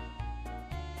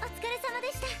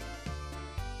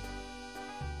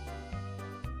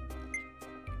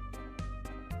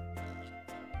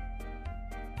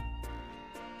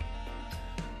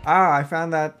 Ah, I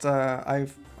found that I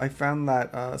found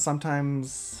that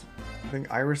sometimes I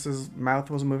think Iris's mouth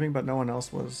was moving, but no one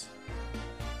else was.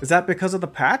 Is that because of the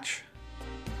patch?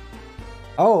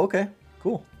 Oh, okay,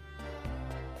 cool.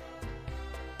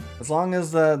 As long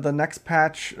as the next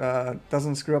patch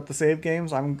doesn't screw up the save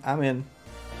games, I'm in.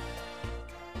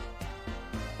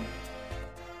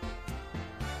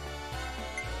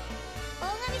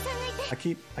 I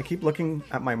keep looking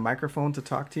at my microphone to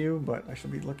talk to you, but I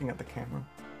should be looking at the camera.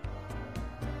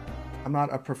 I'm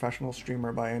not a professional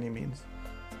streamer by any means.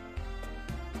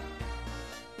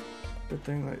 Good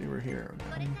thing that you were here.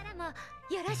 Okay.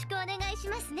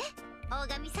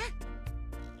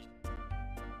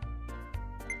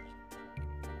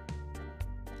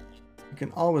 You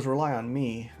can always rely on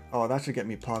me. Oh, that should get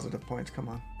me positive points. Come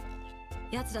on.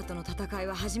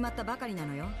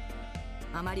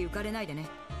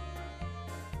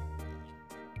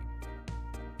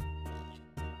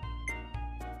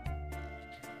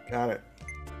 Got it.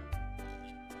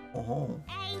 Oh.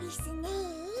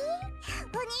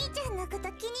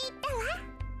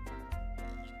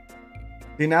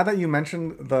 See, now that you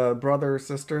mentioned the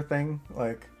brother-sister thing,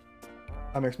 like,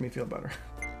 that makes me feel better.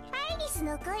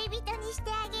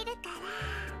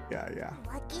 Yeah.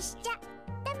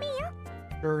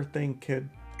 Sure thing, kid.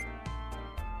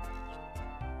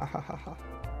 Ha.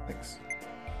 Thanks.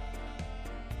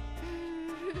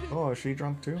 Oh, is she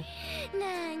drunk too?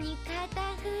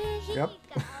 Yep.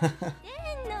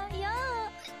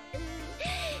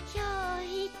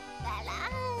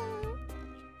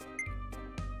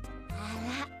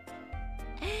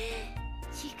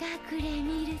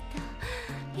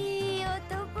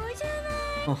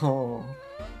 Oh.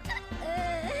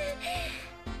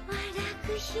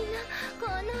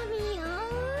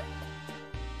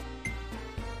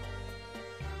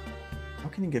 How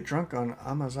can you get drunk on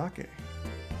amazake?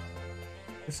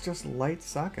 It's just light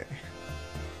sake.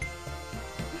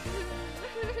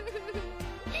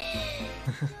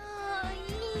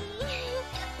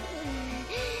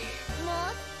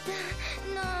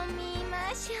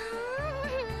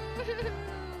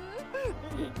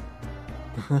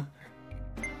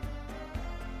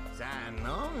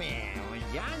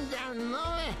 じゃんじゃん飲め。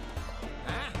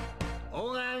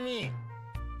大神、明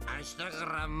日か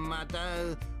らまた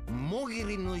もぎ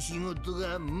りの仕事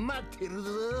が待ってるぞ。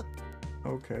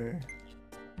 Okay.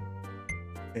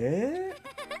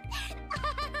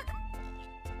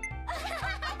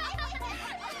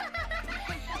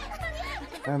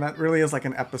 And that really is like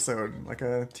an episode, like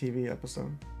a TV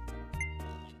episode.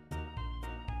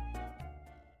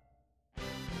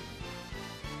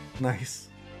 Nice.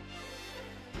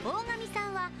 大神さ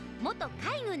んは元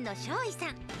海軍の少尉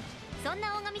さん。そん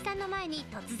な大神さんの前に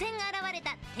突然現れ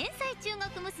た天才中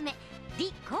国娘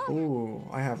李光。 Ooh,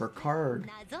 I have her card.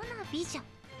 謎の美女。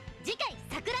次回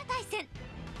桜大戦。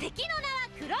敵の名は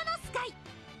クロノスカイ。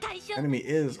対象 Enemy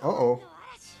is uh-oh.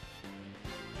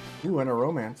 Ooh, and a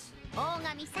romance. 大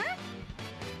神さん。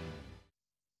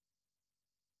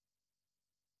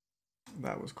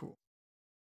 That was cool.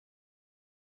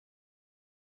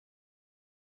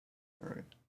 All right.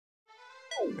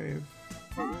 Save.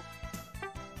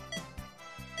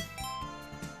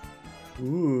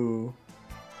 Ooh.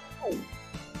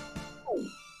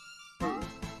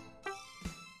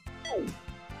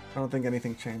 I don't think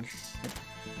anything changed.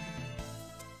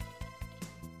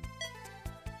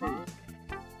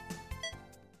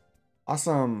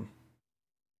 Awesome.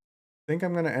 I think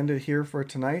I'm gonna end it here for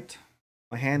tonight.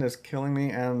 My hand is killing me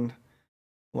and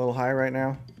a little high right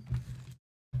now.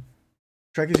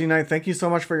 Trekkies Unite, thank you so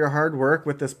much for your hard work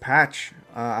with this patch.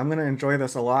 I'm gonna enjoy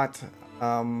this a lot.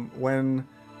 When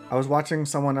I was watching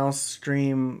someone else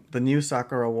stream the new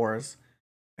Sakura Wars,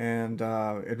 and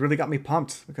it really got me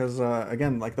pumped because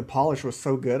again, like the polish was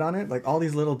so good on it, like all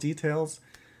these little details.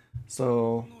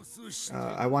 So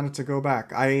I wanted to go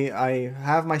back. I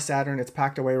have my Saturn, it's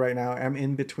packed away right now. I'm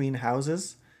in between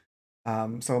houses.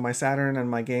 So my Saturn and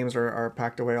my games are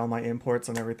packed away, all my imports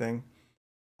and everything.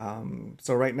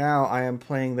 So right now I am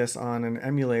playing this on an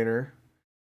emulator,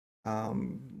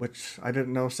 which I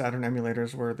didn't know Saturn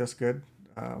emulators were this good.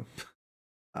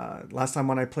 Last time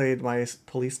when I played my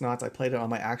Police Knots, I played it on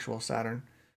my actual Saturn.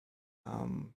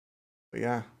 But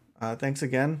yeah, thanks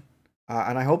again.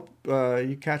 And I hope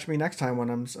you catch me next time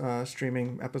when I'm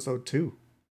streaming episode 2.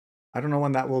 I don't know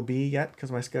when that will be yet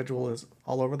because my schedule is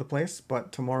all over the place,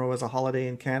 but tomorrow is a holiday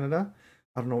in Canada.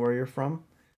 I don't know where you're from,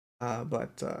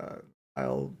 but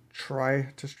I'll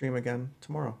try to stream again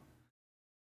tomorrow.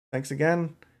 Thanks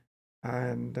again,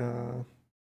 and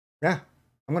yeah,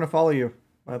 I'm gonna follow you,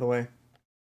 by the way,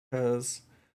 because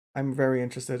I'm very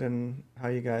interested in how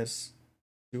you guys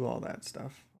do all that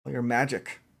stuff, all your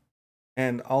magic,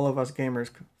 and all of us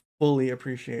gamers fully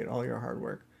appreciate all your hard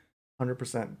work.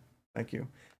 100%. Thank you.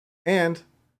 And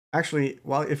actually,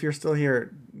 if you're still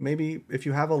here, maybe if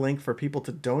you have a link for people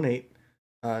to donate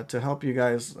to help you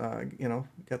guys, you know,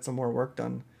 get some more work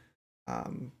done,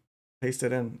 paste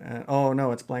it in. Oh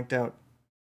no, it's blanked out.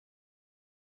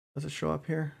 Does it show up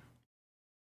here?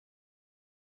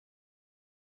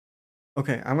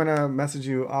 Okay, I'm gonna message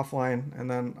you offline, and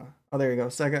then oh, there you go,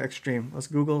 Sega Extreme. Let's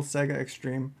Google Sega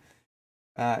Extreme.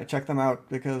 Check them out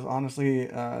because honestly,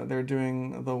 they're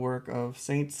doing the work of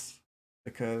saints.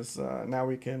 Because now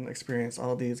we can experience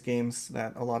all these games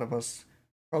that a lot of us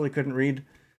probably couldn't read.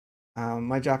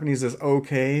 My Japanese is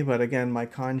okay, but again, my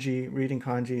reading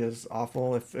kanji is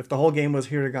awful. If the whole game was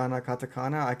hiragana,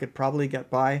 katakana, I could probably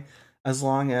get by as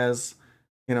long as,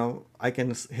 you know, I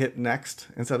can hit next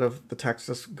instead of the text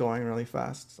just going really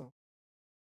fast. So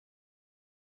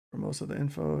where most of the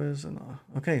info is, and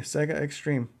okay, Sega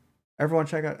Extreme. Everyone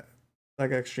check out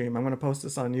Sega Extreme. I'm gonna post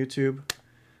this on YouTube.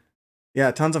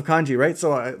 Yeah, tons of kanji, right?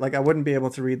 So I wouldn't be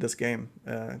able to read this game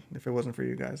if it wasn't for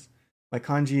you guys. My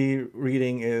kanji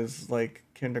reading is like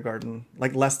kindergarten,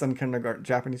 like less than kindergarten,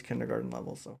 Japanese kindergarten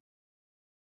level. So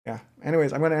yeah.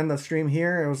 Anyways, I'm gonna end the stream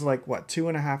here. It was like what,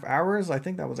 2.5 hours? I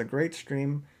think that was a great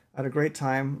stream. I had a great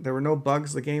time. There were no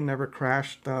bugs. The game never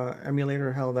crashed. The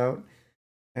emulator held out,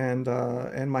 and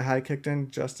my high kicked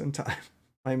in just in time.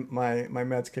 My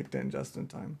meds kicked in just in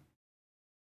time.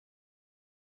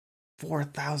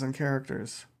 4,000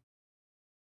 characters.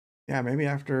 Yeah, maybe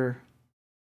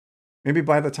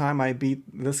by the time I beat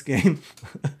this game,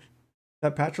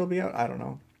 that patch will be out. I don't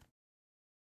know.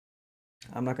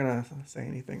 I'm not gonna say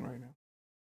anything right now.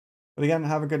 But again,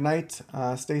 have a good night.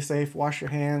 Stay safe. Wash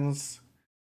your hands.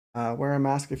 Wear a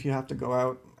mask if you have to go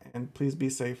out. And please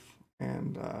be safe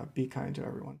and be kind to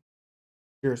everyone.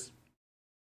 Cheers.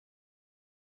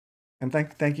 And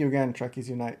thank you again, Trekkies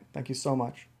Unite. Thank you so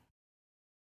much.